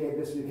can't get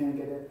this, we can't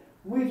get that.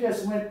 We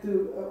just went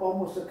through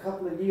almost a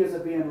couple of years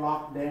of being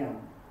locked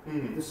down.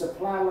 The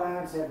supply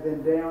lines have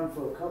been down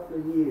for a couple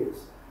of years.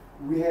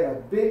 We had a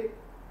big,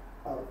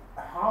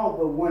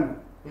 horrible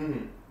winter,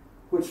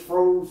 which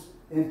froze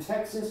in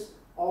Texas.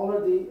 All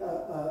of the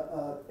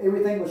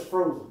everything was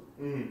frozen.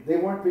 They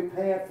weren't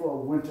prepared for a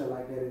winter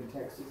like that in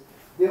Texas.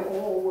 They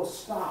all was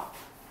stopped.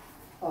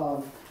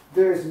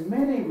 There's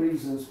many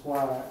reasons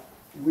why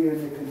we're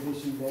in the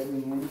condition that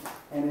we're in,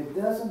 and it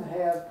doesn't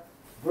have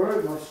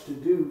very much to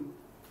do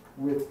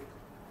with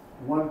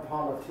one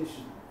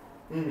politician.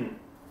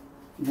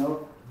 You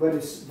know, but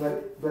it's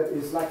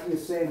like you're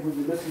saying, when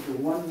you listen to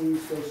one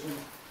news station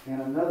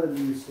and another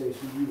news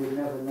station, you would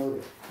never know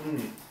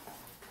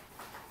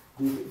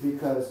that.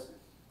 Because,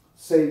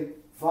 say,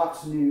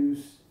 Fox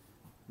News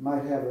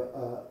might have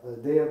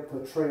their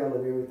portrayal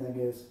of everything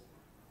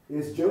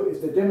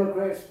It's the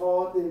Democrats'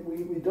 fault that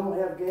we don't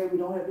have gas, we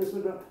don't have this,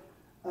 we don't.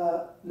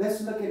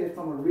 Let's look at it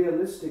from a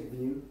realistic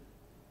view.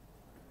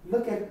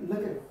 Look at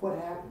what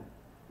happened.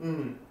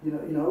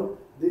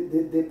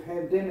 The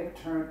pandemic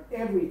turned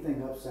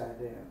everything upside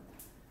down.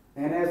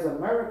 And as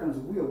Americans,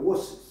 we are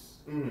wusses.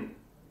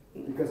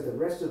 Because the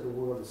rest of the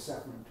world is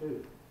suffering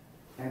too.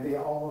 And they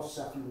are all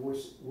suffering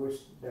worse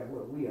than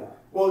what we are.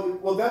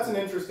 Well, that's an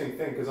interesting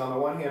thing, because on the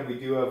one hand, we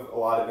do have a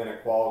lot of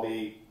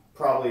inequality,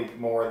 probably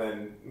more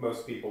than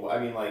most people. I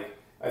mean, like,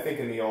 I think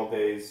in the old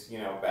days,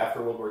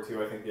 after World War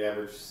II, I think the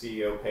average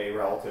CEO pay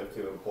relative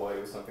to employee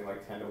was something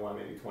like 10 to 1,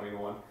 maybe 20 to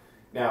 1.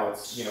 Now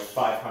it's,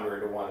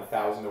 500 to 1,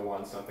 1,000 to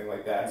 1, something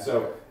like that.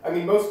 So, I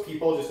mean, most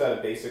people just at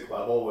a basic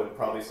level would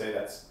probably say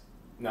that's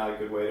not a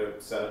good way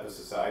to set up a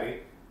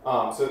society.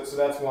 So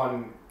that's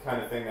one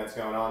kind of thing that's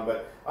going on.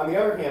 But on the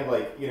other hand,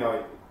 like,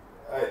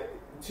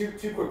 two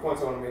quick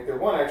points I want to make there.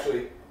 One,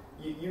 actually,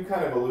 you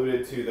kind of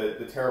alluded to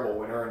the terrible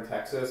winter in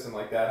Texas and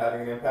like that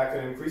having an impact.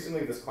 And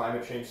increasingly this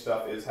climate change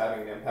stuff is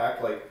having an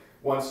impact. Like,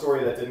 one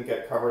story that didn't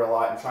get covered a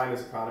lot in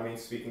China's economy,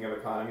 speaking of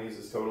economies,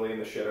 is totally in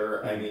the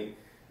shitter. I mean,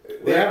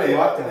 they're in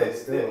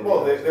lockdowns.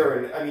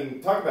 They're in, I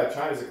mean, talk about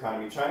China's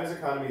economy.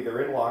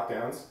 They're in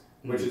lockdowns,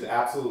 which is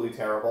absolutely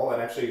terrible.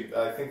 And actually,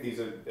 I think these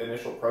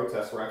initial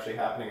protests were actually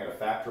happening at a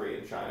factory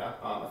in China,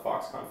 the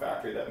Foxconn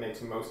factory that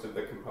makes most of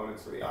the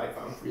components for the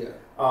iPhone. Yeah.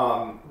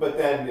 But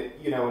then,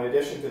 in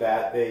addition to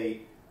that,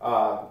 they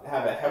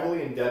have a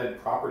heavily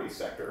indebted property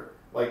sector.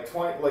 Like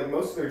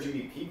most of their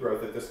GDP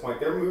growth at this point,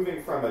 they're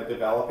moving from a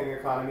developing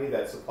economy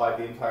that supplied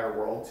the entire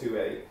world to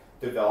a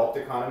developed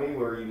economy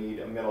where you need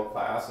a middle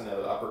class and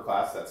an upper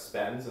class that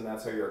spends, and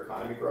that's how your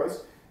economy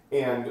grows.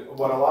 And a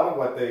lot of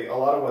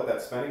what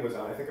that spending was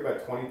on, I think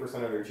about 20%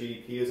 of their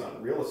GDP is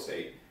on real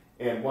estate.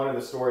 And one of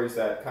the stories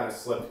that kind of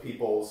slipped a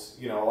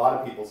lot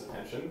of people's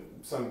attention,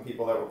 some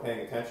people that were paying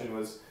attention,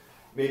 was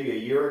maybe a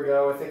year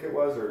ago, I think it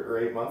was, or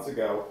 8 months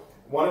ago,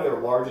 one of their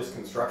largest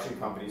construction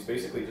companies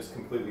basically just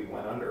completely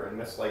went under and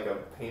missed like a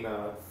payment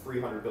on a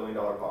 $300 billion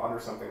bond or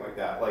something like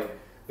that. Like,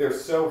 they're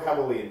so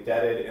heavily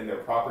indebted in their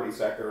property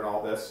sector and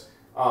all this.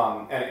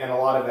 And a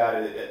lot of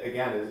that,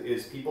 again,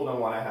 is people don't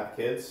want to have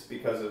kids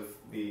because of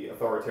the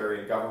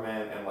authoritarian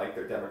government, and like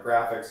their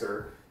demographics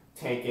are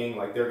tanking.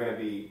 Like, they're going to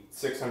be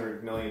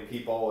 600 million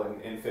people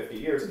in 50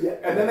 years. Yeah.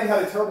 And then they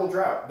had a terrible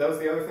drought. That was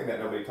the other thing that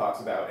nobody talks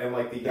about. And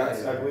like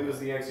I believe it was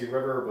the Yangtze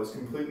River was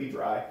completely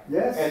dry.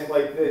 Yes. And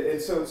like,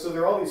 so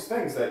there are all these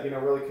things that,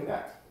 really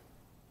connect.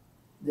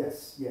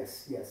 Yes.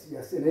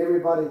 And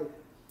everybody,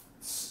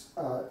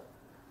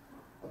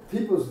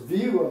 people's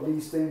view of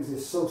these things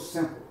is so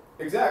simple.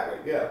 Exactly,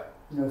 yeah.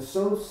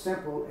 So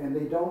simple, and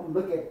they don't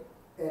look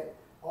at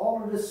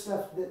all of this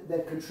stuff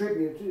that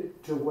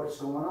contribute to what's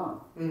going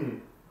on. Mm-hmm.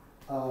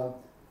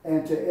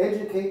 And to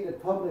educate the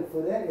public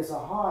for that is a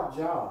hard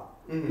job,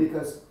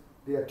 because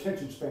the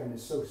attention span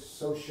is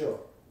so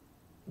short.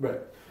 Right.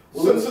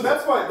 Well, so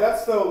that's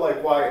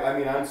why I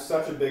mean, I'm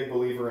such a big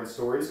believer in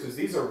stories, because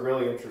these are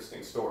really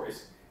interesting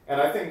stories. And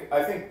I think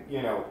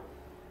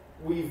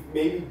we've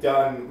maybe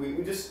done,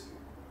 we just,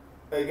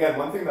 again,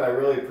 one thing that I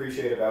really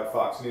appreciate about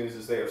Fox News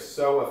is they are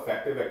so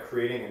effective at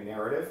creating a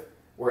narrative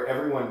where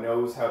everyone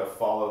knows how to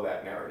follow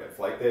that narrative.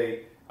 Like,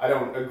 I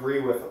don't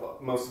agree with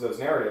most of those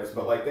narratives,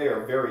 but like, they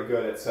are very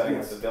good at setting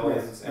up the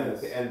villains,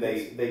 and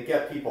they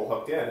get people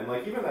hooked in. And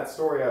like, even that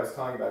story I was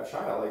telling about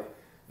China, like,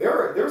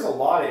 there's a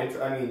lot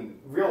of, I mean,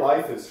 real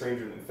life is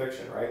stranger than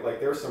fiction, right? Like,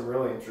 there's some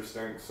really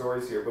interesting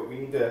stories here, but we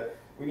need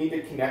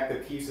to connect the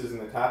pieces in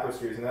the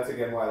tapestries, and that's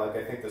again why, like,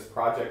 I think this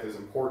project is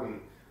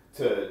important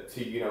to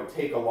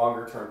take a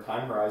longer term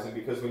time horizon,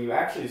 because when you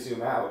actually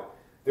zoom out,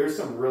 there's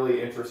some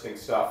really interesting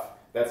stuff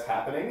that's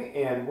happening,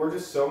 and we're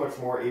just so much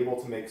more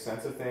able to make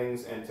sense of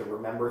things and to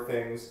remember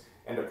things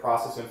and to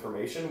process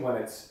information when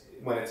it's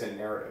in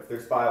narrative.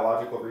 There's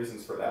biological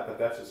reasons for that, but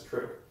that's just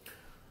true.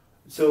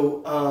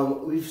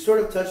 So we've sort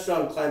of touched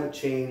on climate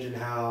change and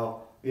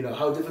how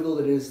difficult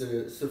it is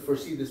to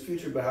foresee this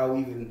future, but how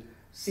we even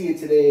see it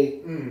today.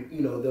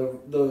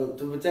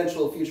 The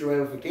potential future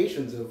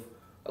ramifications of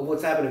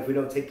what's happening if we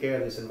don't take care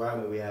of this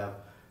environment we have.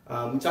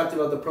 We talked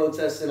about the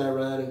protests in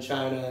Iran and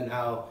China, and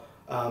how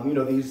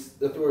these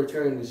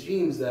authoritarian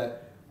regimes,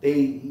 that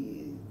they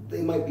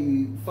might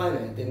be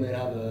finite, they might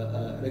have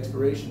an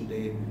expiration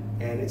date,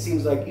 and it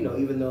seems like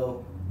even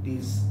though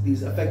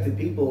these affected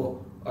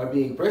people are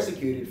being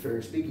persecuted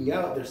for speaking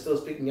out, they're still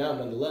speaking out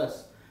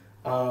nonetheless.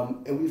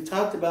 And we've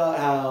talked about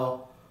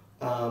how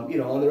on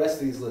the rest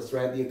of these lists,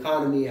 right, the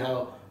economy,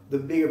 how the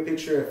bigger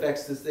picture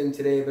affects this thing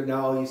today, but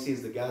now all you see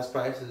is the gas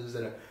prices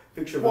and a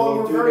picture of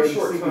we're very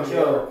short term.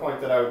 The other point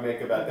that I would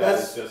make about that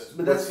is just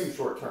that's too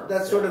short term.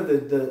 That's sort of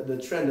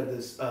the trend of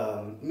this.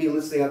 Me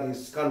listing out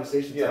these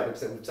conversation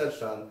topics that we've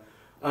touched on.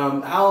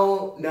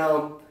 How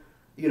now,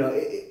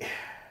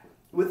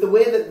 with the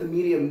way that the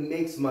media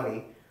makes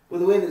money,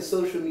 with the way that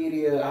social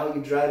media, how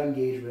you drive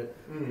engagement,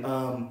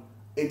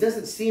 it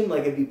doesn't seem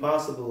like it'd be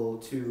possible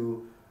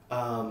to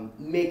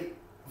make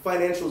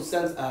financial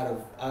sense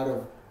out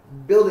of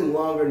building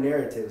longer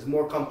narratives,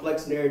 more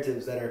complex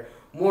narratives that are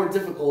more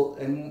difficult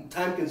and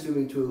time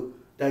consuming to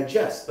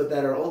digest, but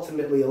that are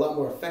ultimately a lot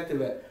more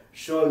effective at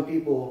showing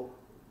people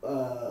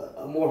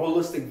a more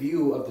holistic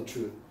view of the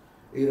truth.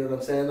 You know what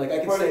I'm saying? Like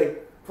I could say.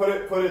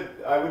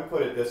 I would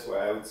put it this way.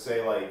 I would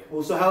say like.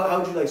 Well, so how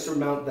would you like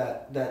surmount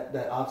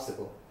that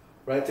obstacle,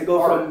 right? To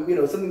go from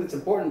something that's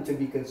important to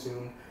be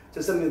consumed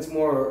to something that's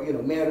more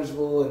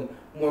manageable and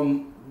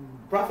more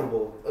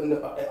profitable.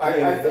 I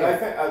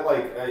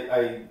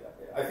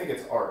think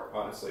it's art,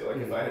 honestly. Like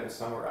if I had to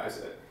summarize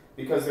it,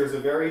 because there's a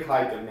very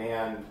high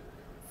demand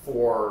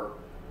for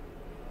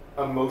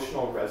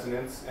emotional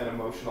resonance and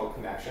emotional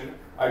connection.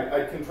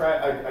 I'd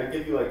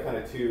give you like kind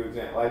of two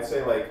examples. I'd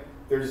say like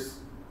there's.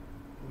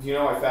 Do you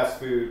know why fast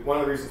food? One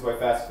of the reasons why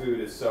fast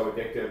food is so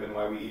addictive and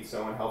why we eat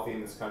so unhealthy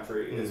in this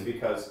country is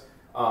because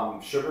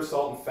sugar,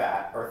 salt, and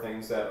fat are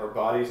things that our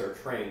bodies are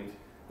trained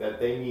that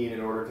they need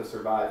in order to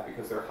survive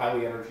because they're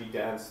highly energy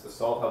dense. The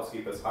salt helps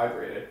keep us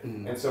hydrated,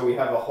 and so we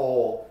have a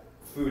whole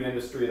food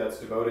industry that's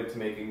devoted to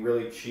making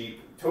really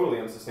cheap, totally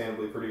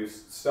unsustainably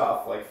produced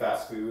stuff like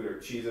fast food or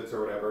Cheez-Its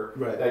or whatever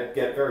that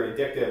get very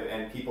addictive,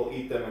 and people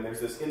eat them, and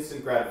there's this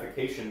instant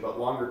gratification, but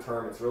longer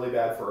term, it's really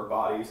bad for our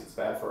bodies. It's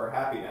bad for our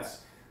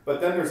happiness. But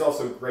then there's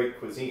also great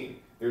cuisine.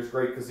 There's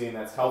great cuisine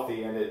that's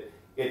healthy, and it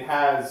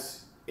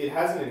has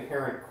an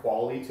inherent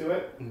quality to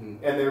it,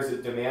 and there's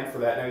a demand for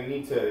that. Now you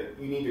need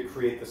to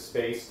create the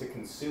space to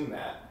consume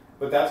that.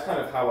 But that's kind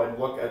of how I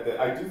look at it.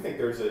 I do think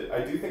there's a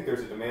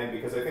demand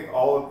because I think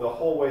the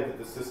whole way that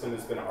the system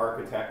has been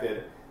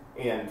architected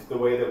and the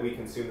way that we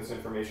consume this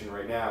information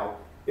right now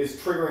is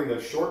triggering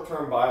those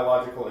short-term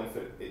biological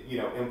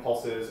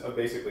impulses of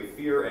basically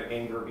fear and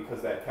anger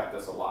because that kept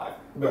us alive.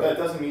 But that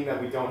doesn't mean that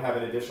we don't have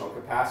an additional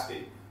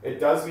capacity. It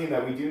does mean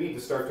that we do need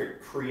to start to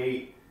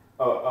create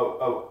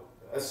a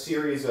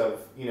series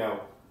of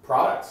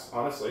products,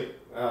 honestly,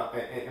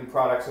 and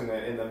products in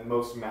the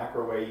most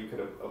macro way you could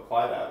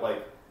apply that,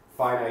 like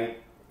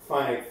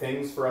finite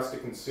things for us to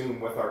consume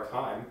with our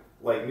time,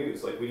 like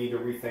news. Like we need to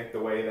rethink the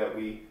way that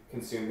we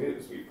consume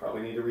news. We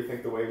probably need to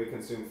rethink the way we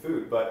consume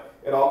food. But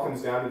it all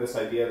comes down to this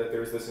idea that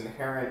there's this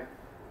inherent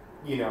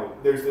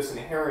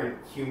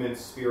human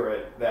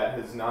spirit that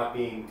is not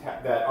being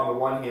that on the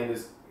one hand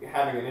is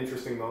having an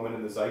interesting moment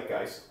in the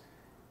zeitgeist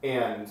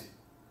and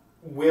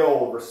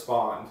will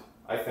respond,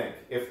 I think,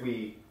 if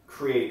we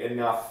create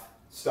enough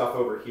stuff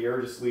over here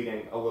just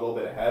leading a little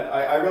bit ahead.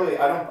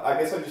 I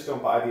guess I just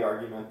don't buy the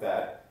argument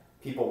that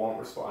people won't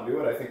respond to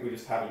it. I think we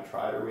just haven't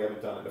tried or we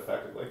haven't done it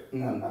effectively.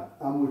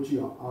 I'm with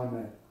you on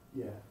that.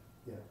 Yeah.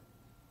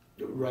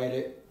 Write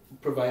it,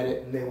 provide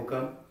it, and they will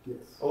come. Yes.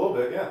 A little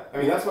bit, yeah. I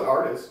mean, that's what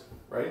art is,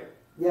 right?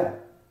 Yeah.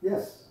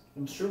 Yes.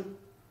 It's true.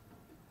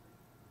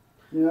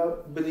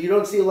 But you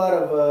don't see a lot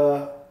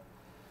of.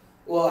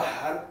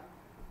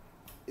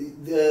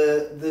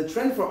 The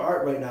trend for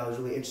art right now is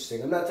really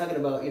interesting. I'm not talking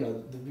about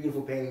the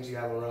beautiful paintings you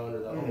have around or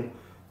the home,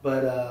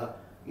 but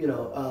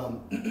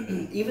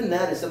even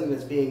that is something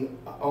that's being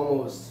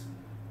almost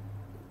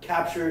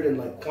captured and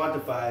like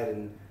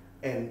quantified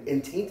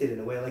and tainted in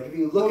a way. Like if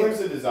you look there's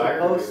a desire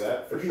to do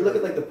that. If you look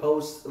at like the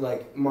post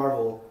like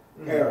Marvel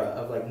era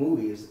of like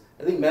movies,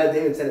 I think Matt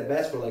Damon said it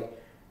best. Where like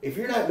if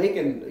you're not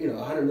making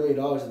 $100 million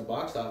at the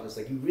box office,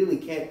 like you really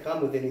can't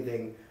come with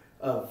anything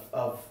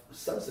of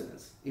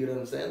substance. You know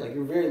what I'm saying? Like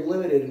you're very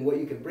limited in what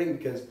you can bring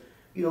because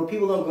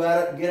people don't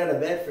get out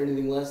of bed for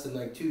anything less than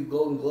like 2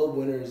 Golden Globe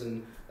winners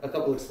and a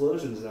couple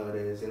explosions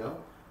nowadays.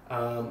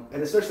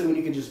 And especially when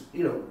you can just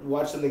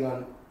watch something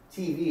on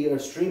TV or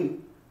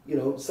stream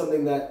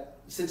something that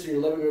sits in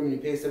your living room and you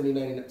pay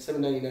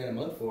 $7.99 a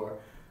month for.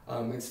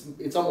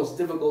 It's almost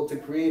difficult to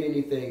create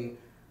anything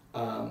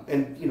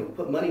and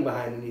put money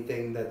behind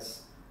anything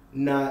that's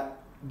not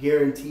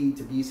guaranteed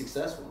to be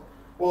successful.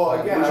 Well,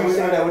 again, would you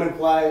say that would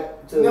apply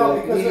to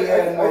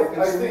media and more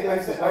I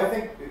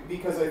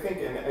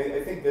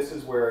think this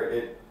is where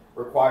it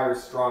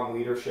requires strong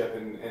leadership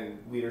and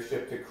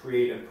leadership to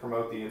create and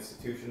promote the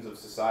institutions of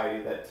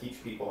society that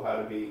teach people how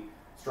to be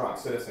strong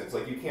citizens.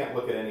 Like you can't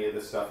look at any of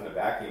this stuff in a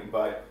vacuum,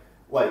 but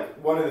like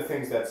one of the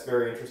things that's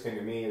very interesting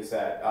to me is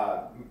that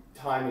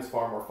time is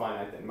far more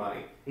finite than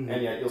money,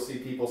 and yet you'll see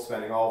people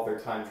spending all of their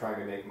time trying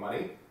to make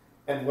money.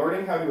 And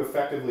learning how to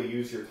effectively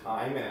use your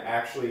time and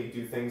actually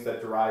do things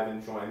that derive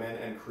enjoyment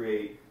and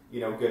create,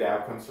 good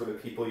outcomes for the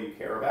people you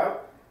care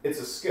about, it's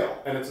a skill.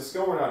 And it's a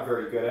skill we're not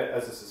very good at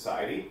as a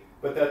society.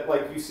 But that,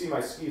 like, you see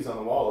my skis on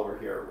the wall over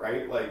here,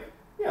 right? Like,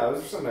 yeah,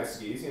 those are some nice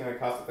skis. It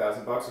cost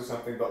 $1,000 or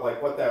something. But,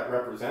 like, what that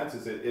represents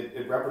is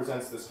it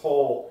represents this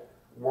whole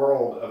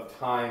world of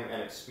time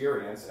and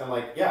experience. And,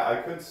 like, yeah, I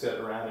could sit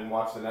around and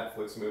watch the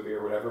Netflix movie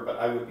or whatever, but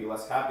I would be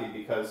less happy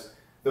because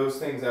those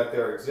things out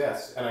there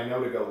exist, and I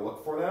know to go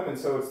look for them. And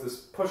so it's this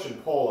push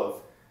and pull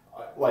of,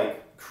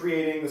 like,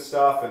 creating the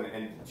stuff and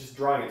just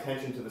drawing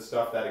attention to the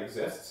stuff that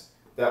exists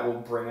that will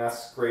bring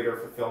us greater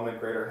fulfillment,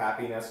 greater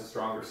happiness, a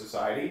stronger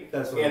society,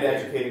 and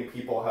educating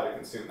people how to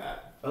consume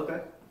that.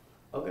 Okay.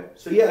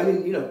 So, yeah, I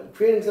mean,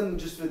 creating something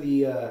just for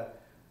the,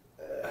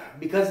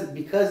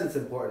 because it's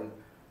important,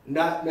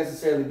 not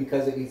necessarily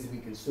because it needs to be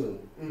consumed.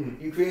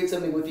 You create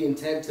something with the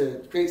intent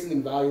to create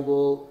something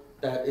valuable,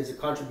 that is a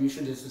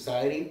contribution to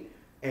society,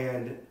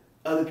 and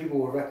other people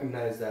will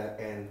recognize that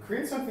and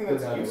create something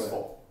that's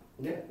useful.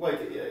 Yeah. Like,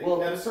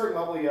 well, at a certain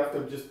level, you have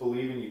to just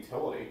believe in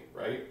utility,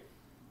 right?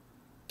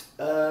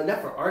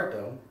 Not for art,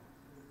 though.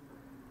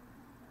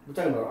 We're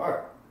talking about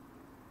art.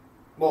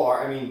 Well,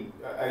 I mean,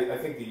 I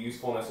think the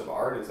usefulness of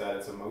art is that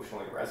it's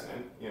emotionally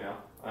resonant, you know?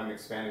 I'm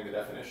expanding the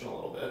definition a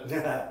little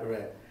bit.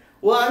 Right.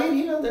 Well, I mean,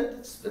 you know,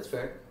 that's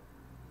fair.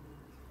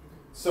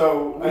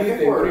 So, what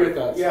are your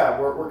thoughts? Yeah,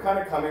 we're kind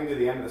of coming to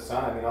the end of the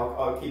sun. I mean,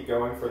 I'll keep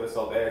going for this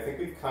all day. I think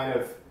we've kind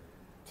of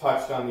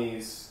touched on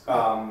these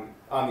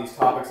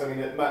topics. I mean,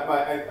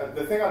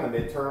 the thing on the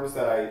midterms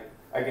that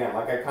I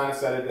kind of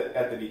said it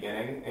at the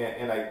beginning,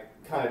 and I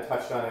kind of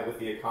touched on it with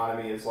the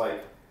economy, is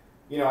like,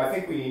 you know, I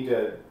think we need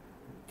to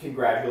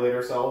congratulate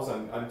ourselves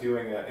on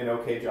doing an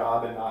okay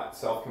job and not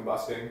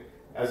self-combusting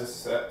as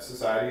a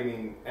society. I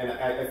mean, and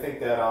I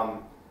think that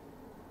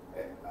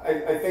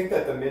I think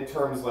that the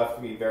midterms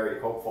left me very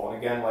hopeful.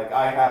 And again, like,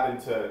 I happen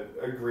to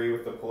agree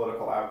with the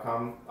political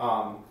outcome.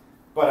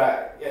 But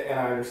I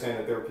understand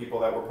that there are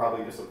people that were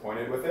probably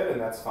disappointed with it, and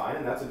that's fine,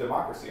 and that's a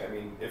democracy. I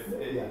mean,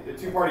 a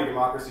two-party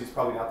democracy is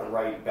probably not the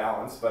right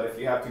balance, but if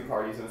you have two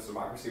parties in this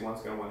democracy,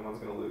 one's going to win, one's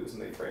going to lose,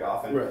 and they trade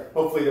off. And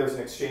hopefully there's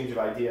an exchange of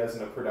ideas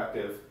and a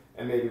productive,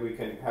 and maybe we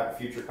can have a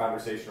future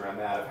conversation around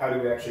that, of how do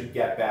we actually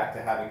get back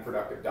to having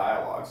productive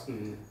dialogues.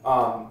 Mm-hmm.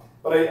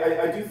 But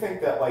I do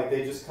think that, like,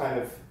 they just kind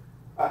of,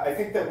 I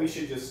think that we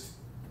should just,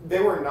 they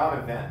were a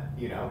non-event,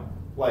 you know?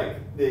 Like,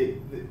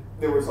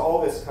 there was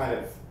all this kind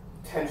of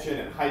tension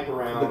and hype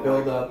around the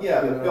build-up.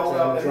 Like, the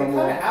build-up, and it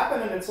kind of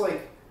happened, and it's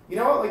like, you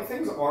know what, like,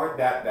 things aren't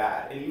that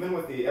bad. And even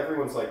with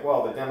everyone's like,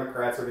 well, the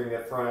Democrats are going to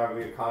get thrown out of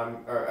the economy,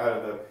 or out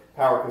of the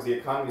power because the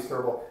economy's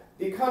terrible.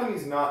 The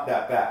economy's not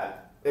that bad.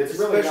 It's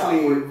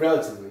especially really not.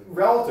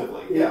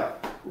 Relatively, yeah.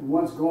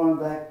 Once going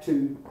back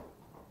to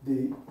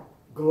the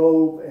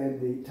Globe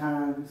and the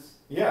Times,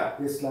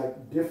 it's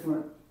like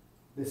different,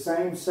 the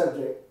same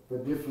subject,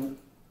 but different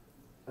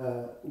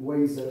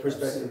ways of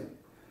perspective.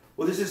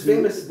 Well, this is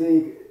famous.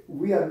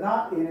 We are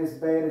not in as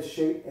bad a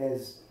shape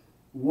as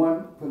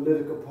one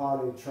political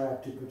party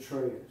tried to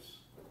portray us.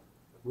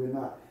 We're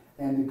not.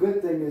 And the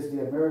good thing is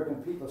the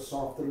American people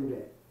saw through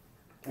that.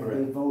 And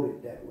they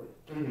voted that way.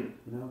 Mm-hmm.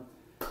 You know?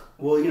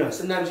 Well, you know,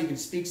 sometimes you can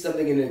speak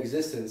something into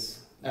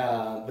existence,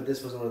 but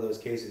this was one of those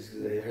cases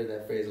because I heard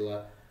that phrase a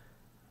lot.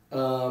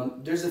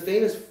 There's a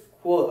famous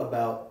quote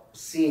about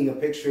seeing a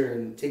picture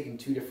and taking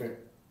two different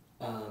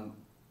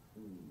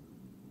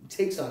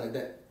takes on it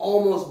that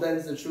almost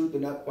bends the truth, but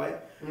not quite.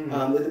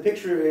 Mm-hmm. The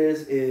picture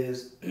is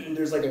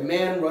there's like a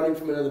man running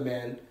from another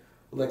man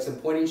with like some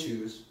pointy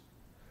shoes.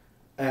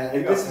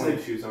 And this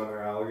pointy shoes on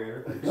their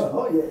alligator.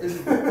 Oh yeah. This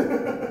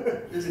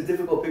is a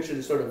difficult picture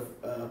to sort of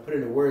put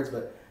into words,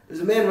 but there's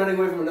a man running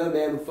away from another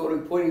man with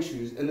pointing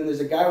shoes, and then there's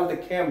a guy with a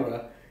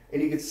camera,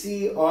 and you can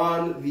see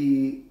on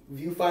the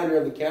viewfinder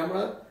of the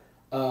camera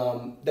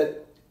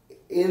that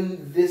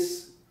in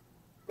this,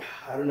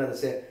 I don't know how to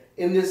say it,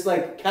 in this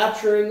like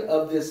capturing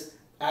of this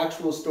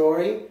actual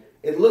story,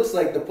 it looks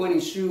like the pointy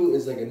shoe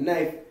is like a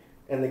knife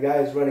and the guy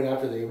is running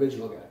after the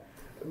original guy.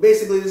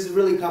 Basically, this is a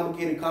really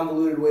complicated,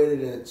 convoluted way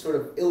to sort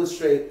of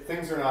illustrate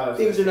things are not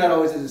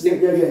always as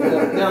distinct.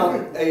 Yeah. Now,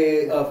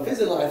 a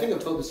physical, I think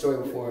I've told the story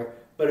before,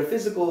 but a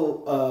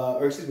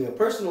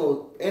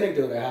personal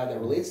anecdote I have that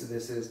relates to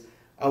this is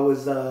I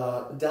was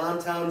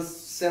downtown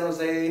San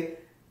Jose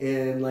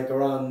in like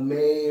around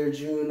May or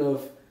June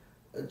of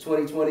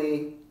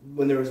 2020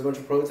 when there was a bunch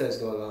of protests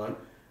going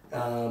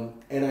on,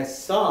 and I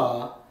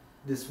saw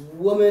this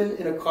woman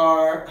in a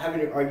car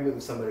having an argument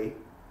with somebody,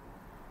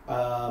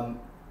 and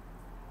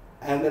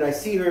then I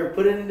see her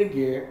put it into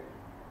gear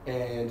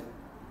and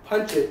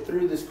punch it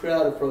through this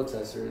crowd of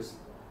protesters,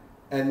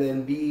 and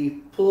then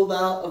be pulled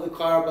out of the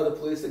car by the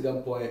police at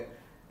gunpoint,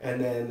 and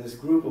then this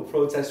group of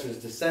protesters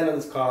descend on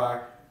this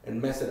car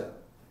and mess it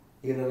up.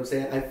 You know what I'm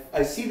saying?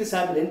 I see this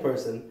happen in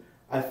person.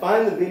 I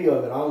find the video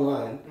of it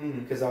online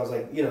because I was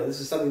like, you know, this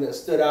is something that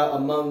stood out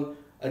among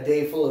a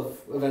day full of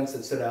events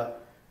that stood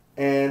out.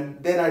 And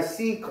then I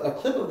see a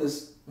clip of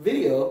this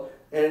video,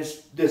 and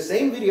it's the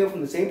same video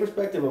from the same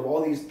perspective of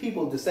all these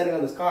people descending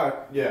on this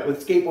car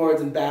with skateboards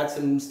and bats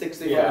and sticks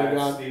they put on the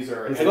ground. These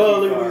are it's like, oh,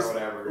 look at these, these.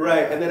 Whatever.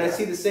 Right, and then I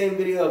see the same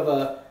video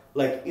of,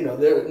 like, you know,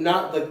 they're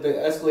not like the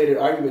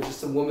escalated argument, just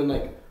some woman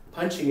like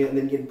punching it and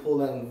then getting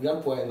pulled out at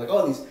gunpoint, and like,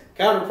 oh, these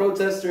counter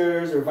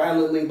protesters or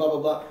violently, blah, blah,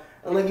 blah.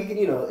 And like, you can,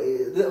 you know,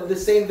 the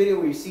same video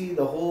where you see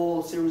the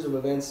whole series of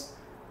events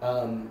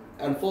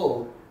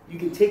unfold, you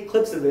can take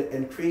clips of it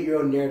and create your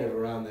own narrative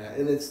around that.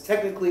 And it's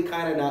technically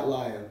kind of not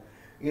lying.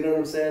 You know what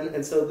I'm saying?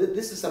 And so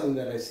this is something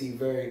that I see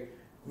very,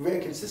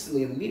 very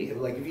consistently in the media.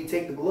 Like, if you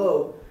take the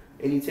Globe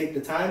and you take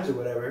the Times or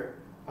whatever,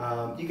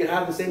 you can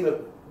have the same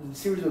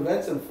series of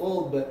events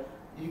unfold, but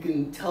you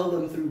can tell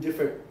them through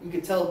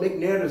make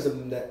narratives of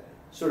them that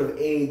sort of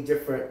aid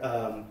different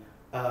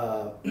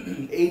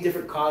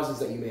causes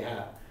that you may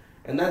have.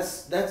 And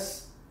that's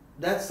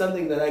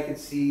something that I could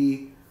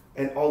see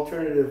an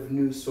alternative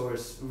news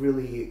source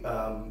really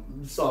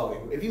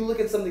solving. If you look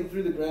at something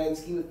through the grand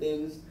scheme of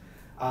things,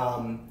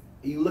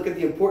 you look at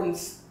the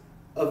importance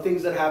of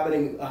things that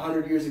happening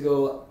 100 years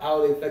ago,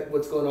 how they affect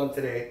what's going on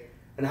today,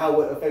 and how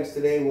what affects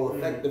today will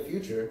affect the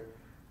future.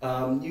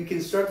 You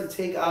can start to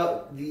take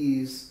out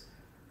these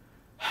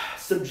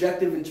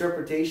subjective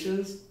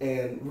interpretations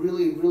and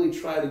really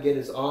try to get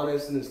as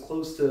honest and as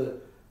close to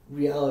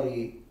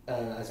reality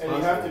as possible.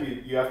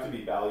 And you have to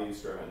be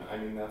values driven. I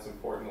mean, that's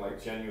important,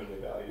 like genuinely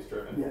values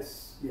driven.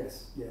 Yes.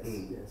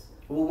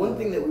 Well, one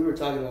thing that we were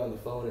talking about on the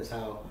phone is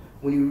how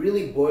when you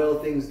really boil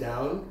things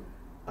down,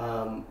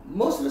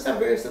 most of us have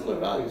very similar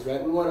values,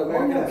 right? We want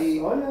America to be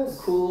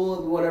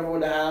cool. We want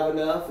everyone to have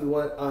enough. We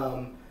want,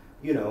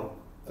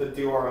 to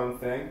do our own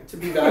thing. To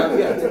be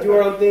validated, to do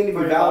our own thing, to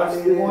be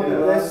validated. We want the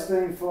best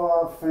thing for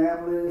our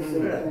families.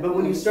 Mm-hmm. But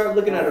when you start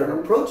looking at our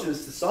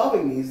approaches to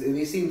solving these,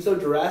 they seem so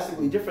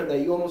drastically different that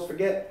you almost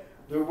forget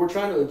that we're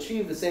trying to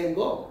achieve the same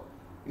goal.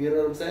 You know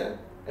what I'm saying?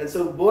 And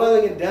so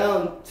boiling it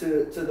down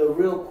to the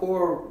real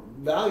core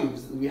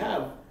values that we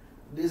have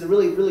is a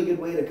really good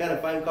way to kind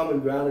of find common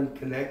ground and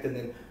connect, and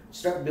then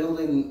start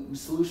building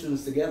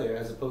solutions together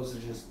as opposed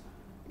to just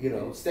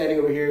standing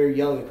over here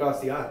yelling across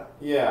the aisle.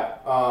 Yeah.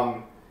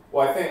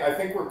 Well, I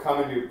think we're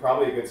coming to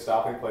probably a good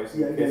stopping place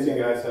in case you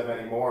guys have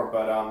any more.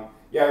 But I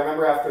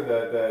remember after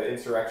the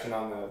insurrection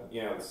on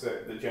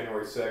the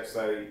January 6th,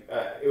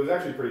 it was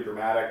actually pretty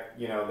dramatic.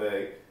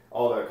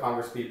 All the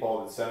Congress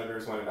people, the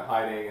senators went into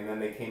hiding, and then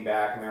they came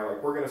back and they were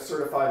like, "We're going to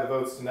certify the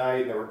votes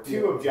tonight." And there were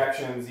two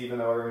objections, even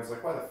though everyone's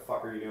like, "Why the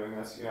fuck are you doing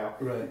this?"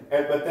 Right.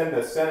 But then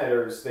the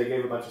senators, they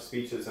gave a bunch of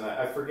speeches, and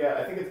I forget.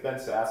 I think it's Ben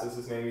Sass is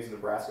his name. He's a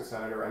Nebraska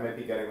senator. I might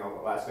be getting the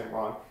last name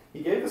wrong.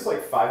 He gave this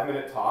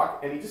 5-minute talk,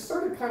 and he just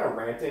started kind of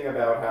ranting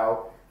about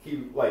how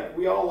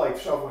we all like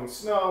shoveling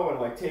snow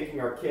and taking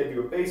our kid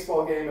to a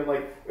baseball game, and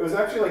it was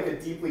actually a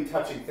deeply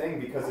touching thing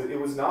because it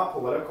was not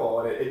political,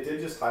 and it did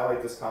just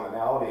highlight this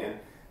commonality. And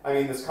I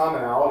mean, this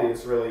commonality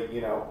is really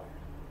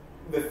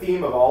the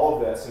theme of all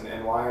of this,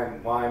 and why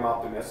I'm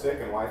optimistic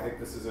and why I think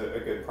this is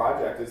a good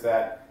project is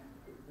that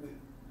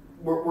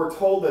we're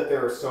told that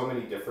there are so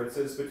many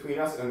differences between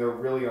us, and there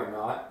really are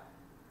not.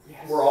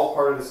 Yes. We're all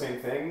part of the same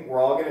thing.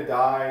 We're all going to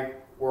die.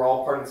 We're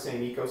all part of the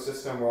same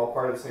ecosystem. We're all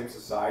part of the same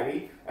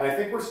society. And I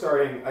think we're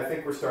starting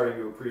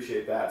to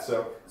appreciate that.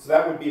 So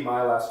that would be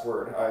my last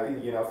word.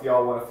 If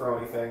y'all want to throw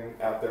anything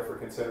out there for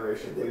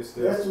consideration, please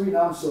do. That's the reason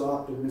I'm so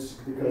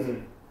optimistic, because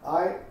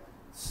I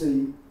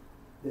see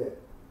that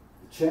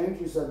the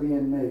changes are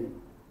being made,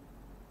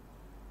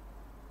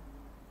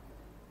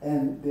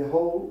 and the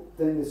whole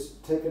thing is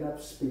taking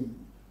up speed.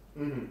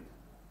 Mm-hmm.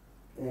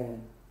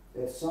 And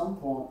at some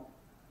point,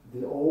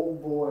 the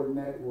old boy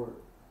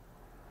network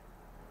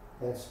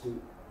has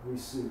to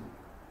recede.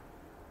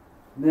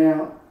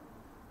 Now,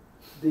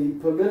 the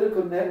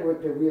political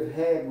network that we have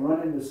had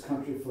running this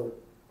country for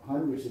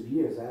hundreds of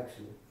years,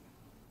 actually,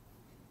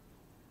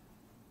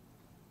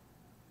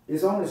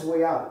 is on its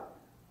way out.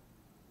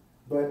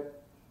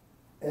 But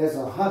as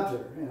a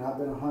hunter, and I've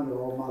been a hunter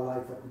all my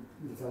life up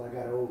until I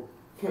got old,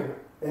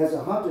 as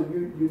a hunter,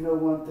 you know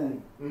one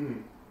thing.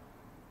 Mm-hmm.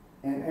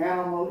 An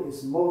animal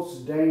is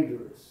most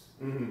dangerous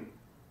mm-hmm.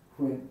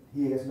 when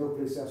he has no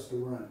place else to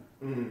run.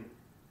 Mm-hmm.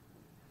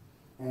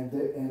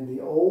 And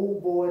the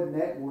old boy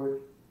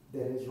network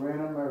that has ran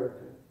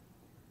America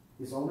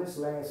is on its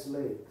last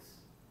legs,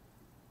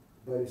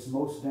 but it's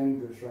most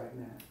dangerous right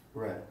now.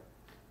 Right.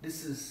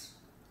 This is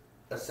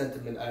a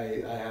sentiment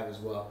I have as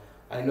well.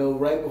 I know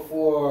right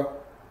before,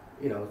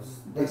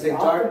 they say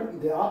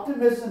the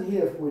optimism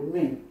here with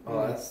me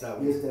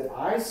is that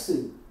I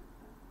see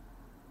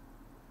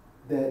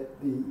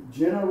that the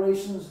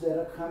generations that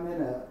are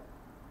coming up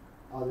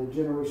are the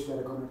generations that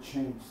are going to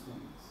change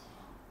things.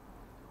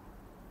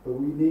 But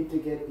we need to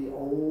get the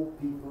old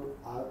people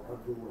out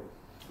of the way.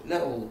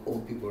 Not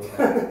old people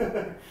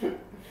around.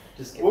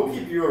 Just we'll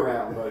keep you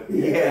around, but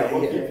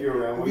we'll keep you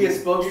around. We'll be a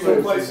spokesperson. You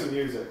can play some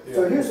music. Yeah.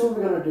 So here's what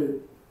we're going to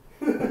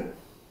do.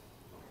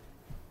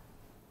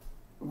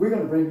 We're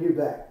going to bring you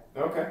back.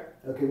 Okay.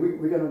 Okay.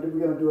 We're going to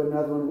do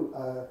another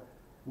one.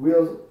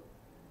 We'll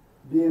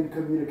be in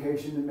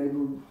communication, and maybe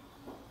we'll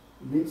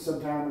meet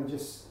sometime and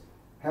just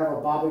have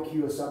a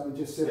barbecue or something.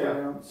 Just sit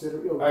around.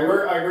 I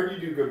heard you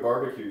do good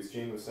barbecues.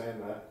 Gene was saying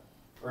that.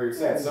 Or you were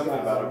saying something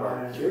about a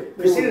barbecue.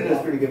 Christina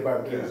does pretty good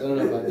barbecues. I don't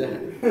know about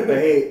that. But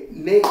hey,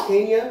 Nate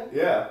Kenya.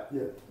 Yeah.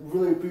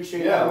 Really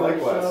appreciate you on the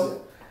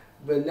show.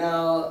 But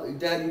now,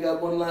 Dad, you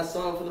got one last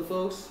song for the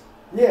folks?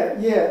 Yeah.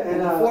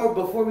 And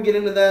before we get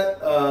into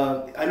that,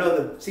 I know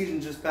the season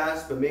just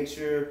passed, but make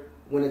sure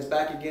when it's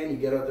back again, you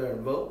get out there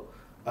and vote.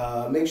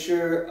 Make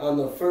sure on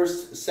the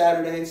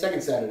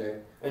second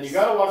Saturday. And you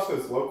got to watch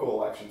those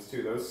local elections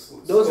too. Those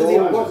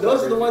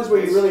are the ones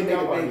where you really make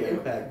a big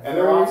impact. And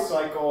they're off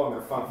cycle and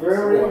they're fun.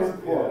 Very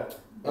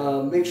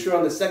important. Make sure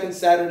on the second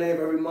Saturday of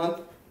every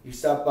month you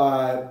stop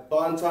by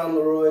Bonton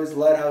Leroy's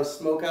Lighthouse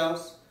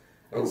Smokehouse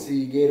and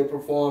see Gator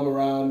perform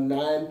around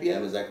 9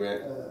 p.m. Is that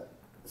correct?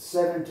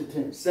 7 to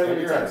 10. 7 to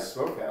 10. You're at a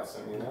smokehouse.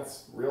 I mean,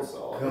 that's real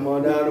solid. Come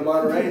on down to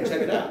Monterey and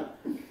check it out.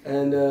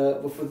 And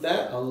with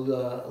that,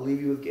 I'll leave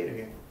you with Gator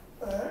here.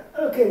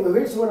 Okay, well,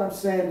 here's what I'm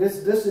saying.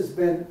 This has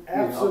been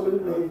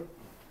absolutely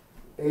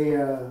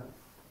a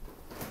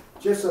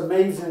just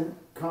amazing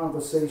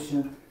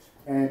conversation.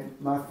 And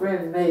my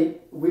friend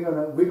Nate, we're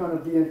gonna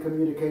be in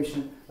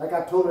communication. Like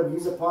I told him,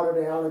 he's a part of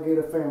the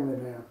Alligator family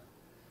now.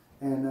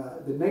 And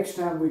the next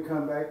time we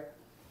come back,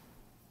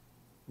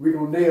 we're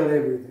gonna nail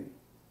everything.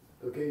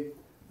 Okay?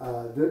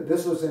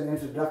 This was an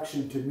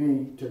introduction to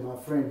me, to my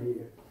friend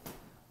here.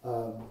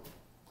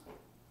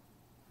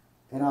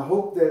 And I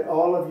hope that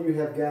all of you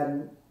have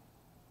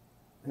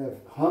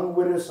hung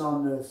with us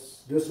on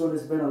this. This one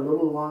has been a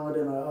little longer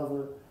than our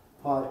other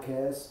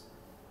podcasts,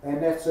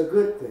 and that's a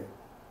good thing.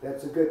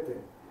 That's a good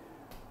thing.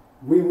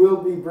 We will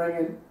be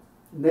bringing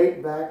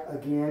Nate back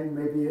again,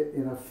 maybe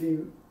in a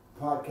few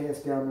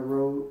podcasts down the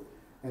road,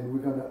 and we're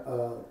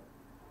gonna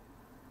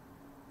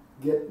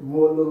get a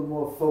little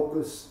more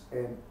focused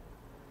and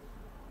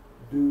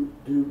do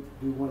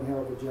one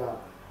hell of a job.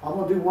 I'm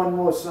gonna do one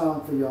more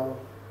song for y'all.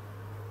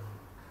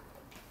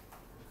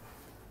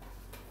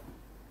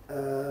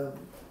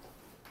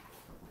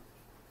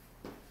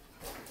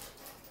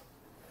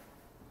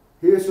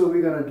 Here's what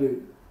we're gonna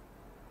do.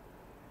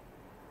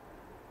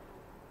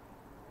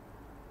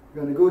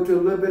 We're gonna go to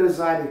a little bit of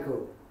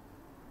Zydeco.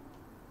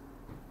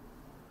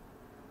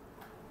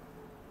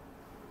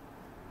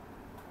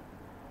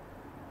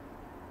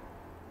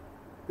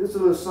 This is a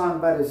little song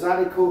by the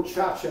Zydeco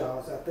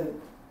Cha-Chas. I think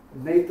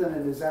Nathan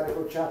and the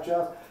Zydeco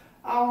Cha-Chas.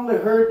 I only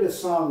heard this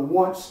song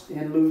once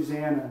in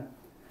Louisiana,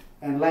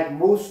 and like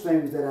most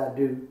things that I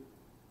do,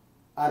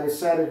 I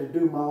decided to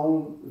do my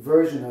own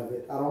version of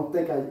it. I don't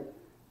think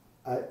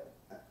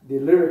the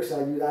lyrics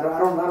I use, I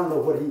don't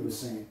know what he was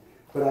saying,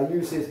 but I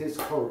use his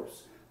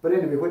chorus. But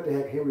anyway, what the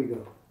heck, here we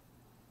go.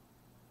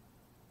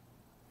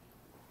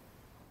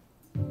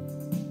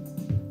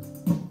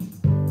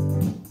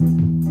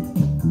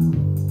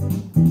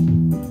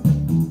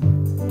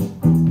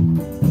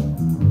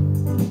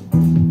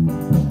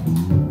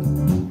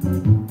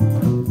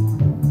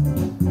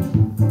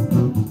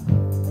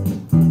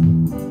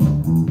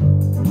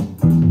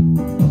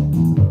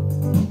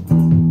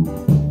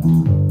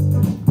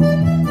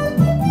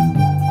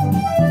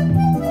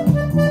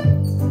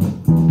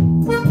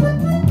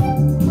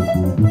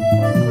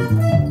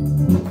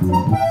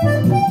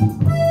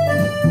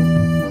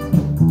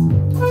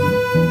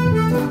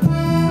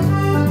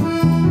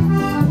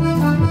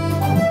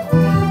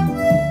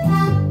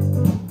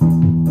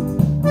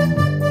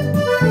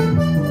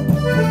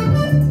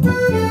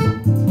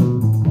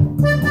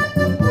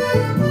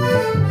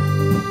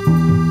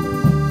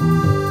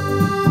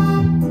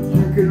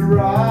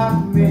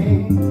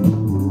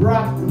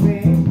 Rock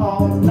me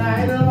all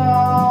night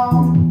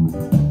long.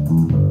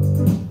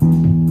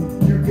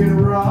 You can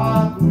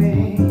rock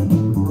me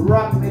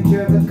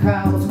till the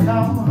cows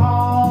come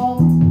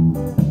home.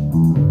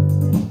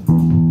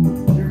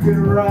 You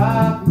can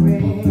rock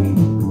me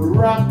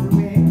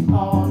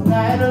all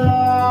night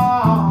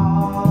long.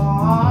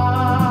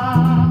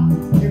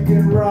 You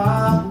can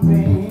rock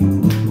me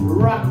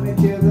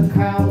till the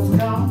cows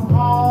come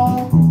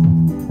home.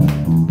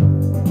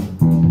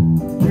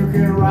 You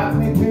can rock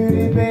me,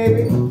 beauty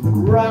baby,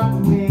 rock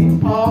me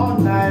all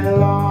night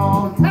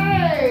long.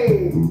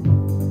 Hey!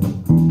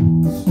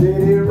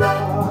 Steady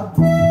rock,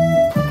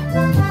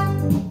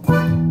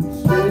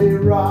 steady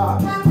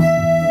rock,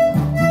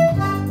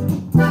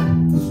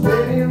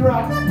 steady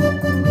rock,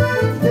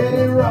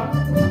 steady rock,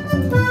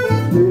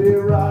 steady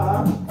rock,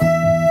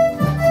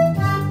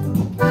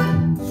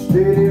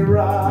 steady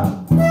rock,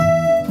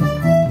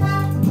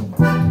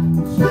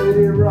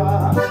 steady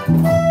rock.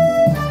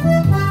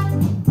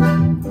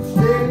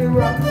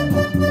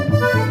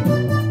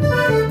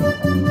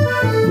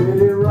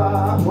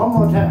 One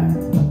more time.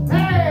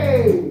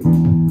 Hey!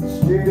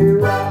 Steady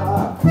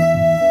rock.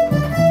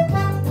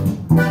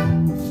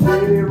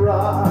 Steady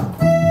rock.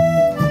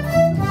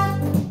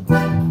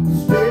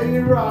 Steady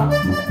rock.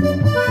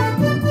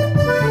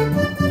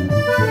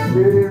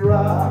 Steady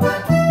rock.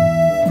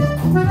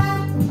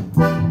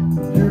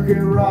 You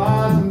can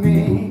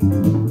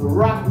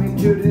rock me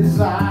to the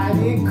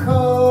Zydeco.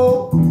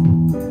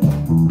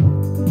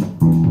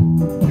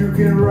 You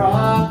can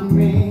rock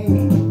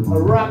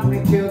me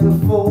till the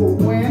four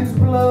winds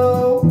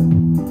blow.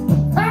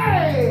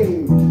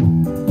 Hey!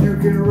 You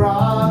can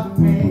rock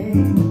me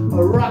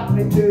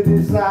to the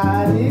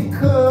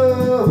Zydeco.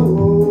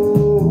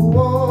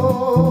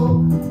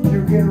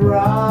 You can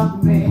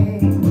rock me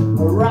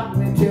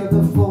till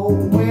the four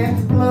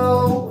winds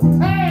blow.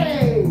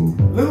 Hey!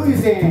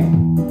 Louisiana,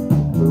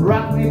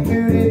 rock me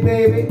beauty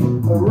baby,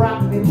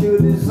 rock me to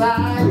the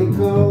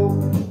Zydeco.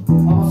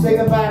 I'm gonna say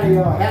goodbye to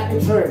y'all. Happy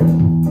trail.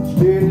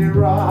 Steady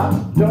rock,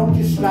 don't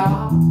you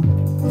stop.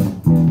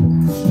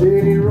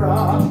 Steady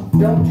rock,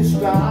 don't you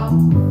stop.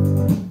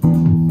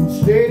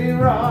 Steady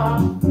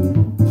rock,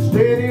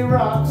 steady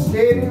rock,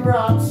 steady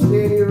rock,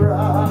 steady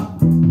rock.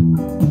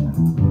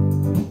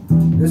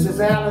 This is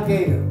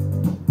Alligator.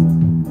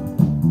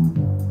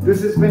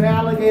 This has been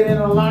Alligator in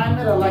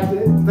Alignment. I'd like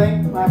to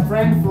thank my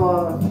friend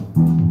for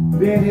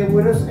being here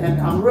with us,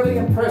 and I'm really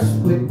impressed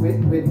with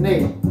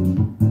Nate.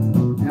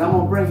 And I'm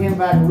going to bring him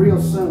back real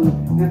soon.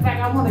 In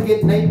fact, I want to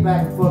get Nate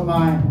back for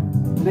my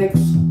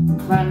next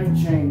climate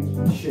change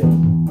ship.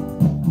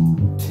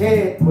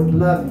 Ted would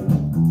love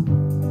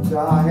you. So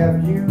I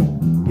have you,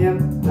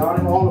 him,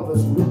 Donnie, all of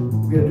us,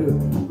 we'll do it.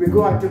 We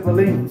go out to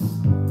Bolinas.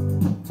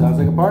 Sounds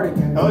like a party,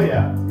 man. Hell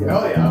yeah.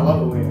 Hell yeah. I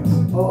love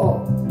Bolinas. Oh,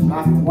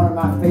 one of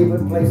my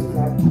favorite places.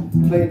 I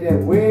played there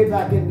way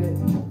back in the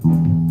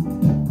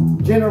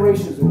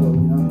generations ago, you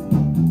know.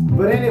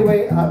 But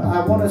anyway,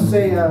 I want to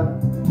say,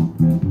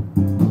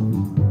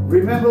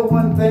 remember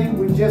one thing,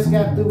 we just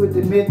got through with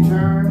the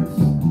midterms.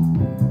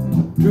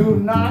 Do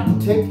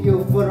not take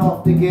your foot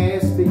off the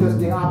gas because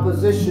the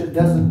opposition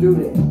doesn't do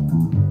that.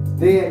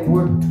 They at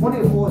work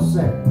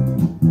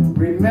 24/7.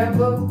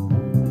 Remember,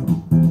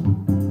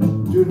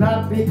 do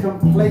not be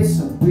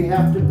complacent. We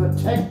have to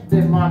protect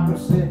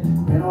democracy.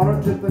 In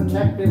order to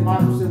protect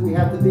democracy, we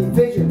have to be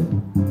vigilant.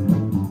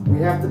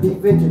 We have to be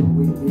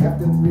vigilant. We have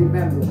to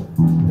remember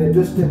that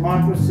this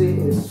democracy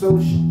is so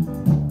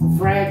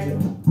fragile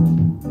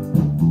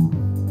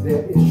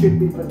that it should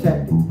be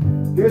protected.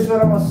 Here's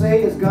what I'm going to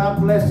say is God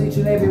bless each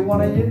and every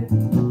one of you.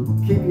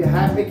 Keep you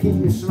happy, keep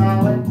you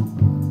smiling.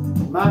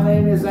 My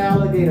name is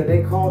Alligator.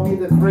 They call me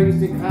the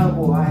crazy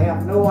cowboy. I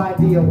have no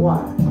idea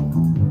why.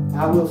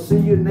 I will see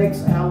you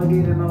next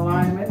Alligator in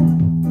Alignment.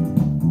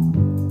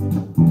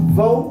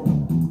 Vote,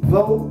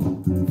 vote,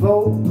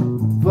 vote,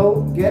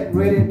 vote. Get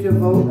ready to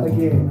vote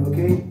again,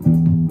 okay?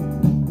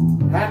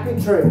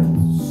 Happy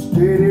trails.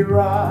 Steady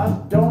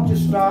rock, don't you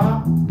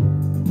stop.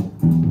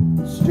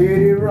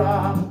 Steady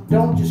rock,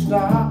 don't you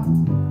stop.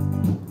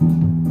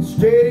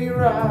 Steady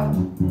rock,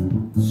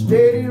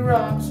 steady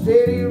rock,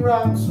 steady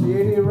rock,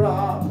 steady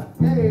rock.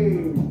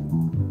 Hey!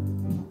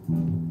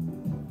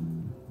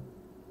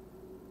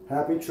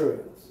 Happy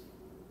trails.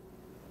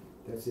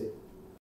 That's it.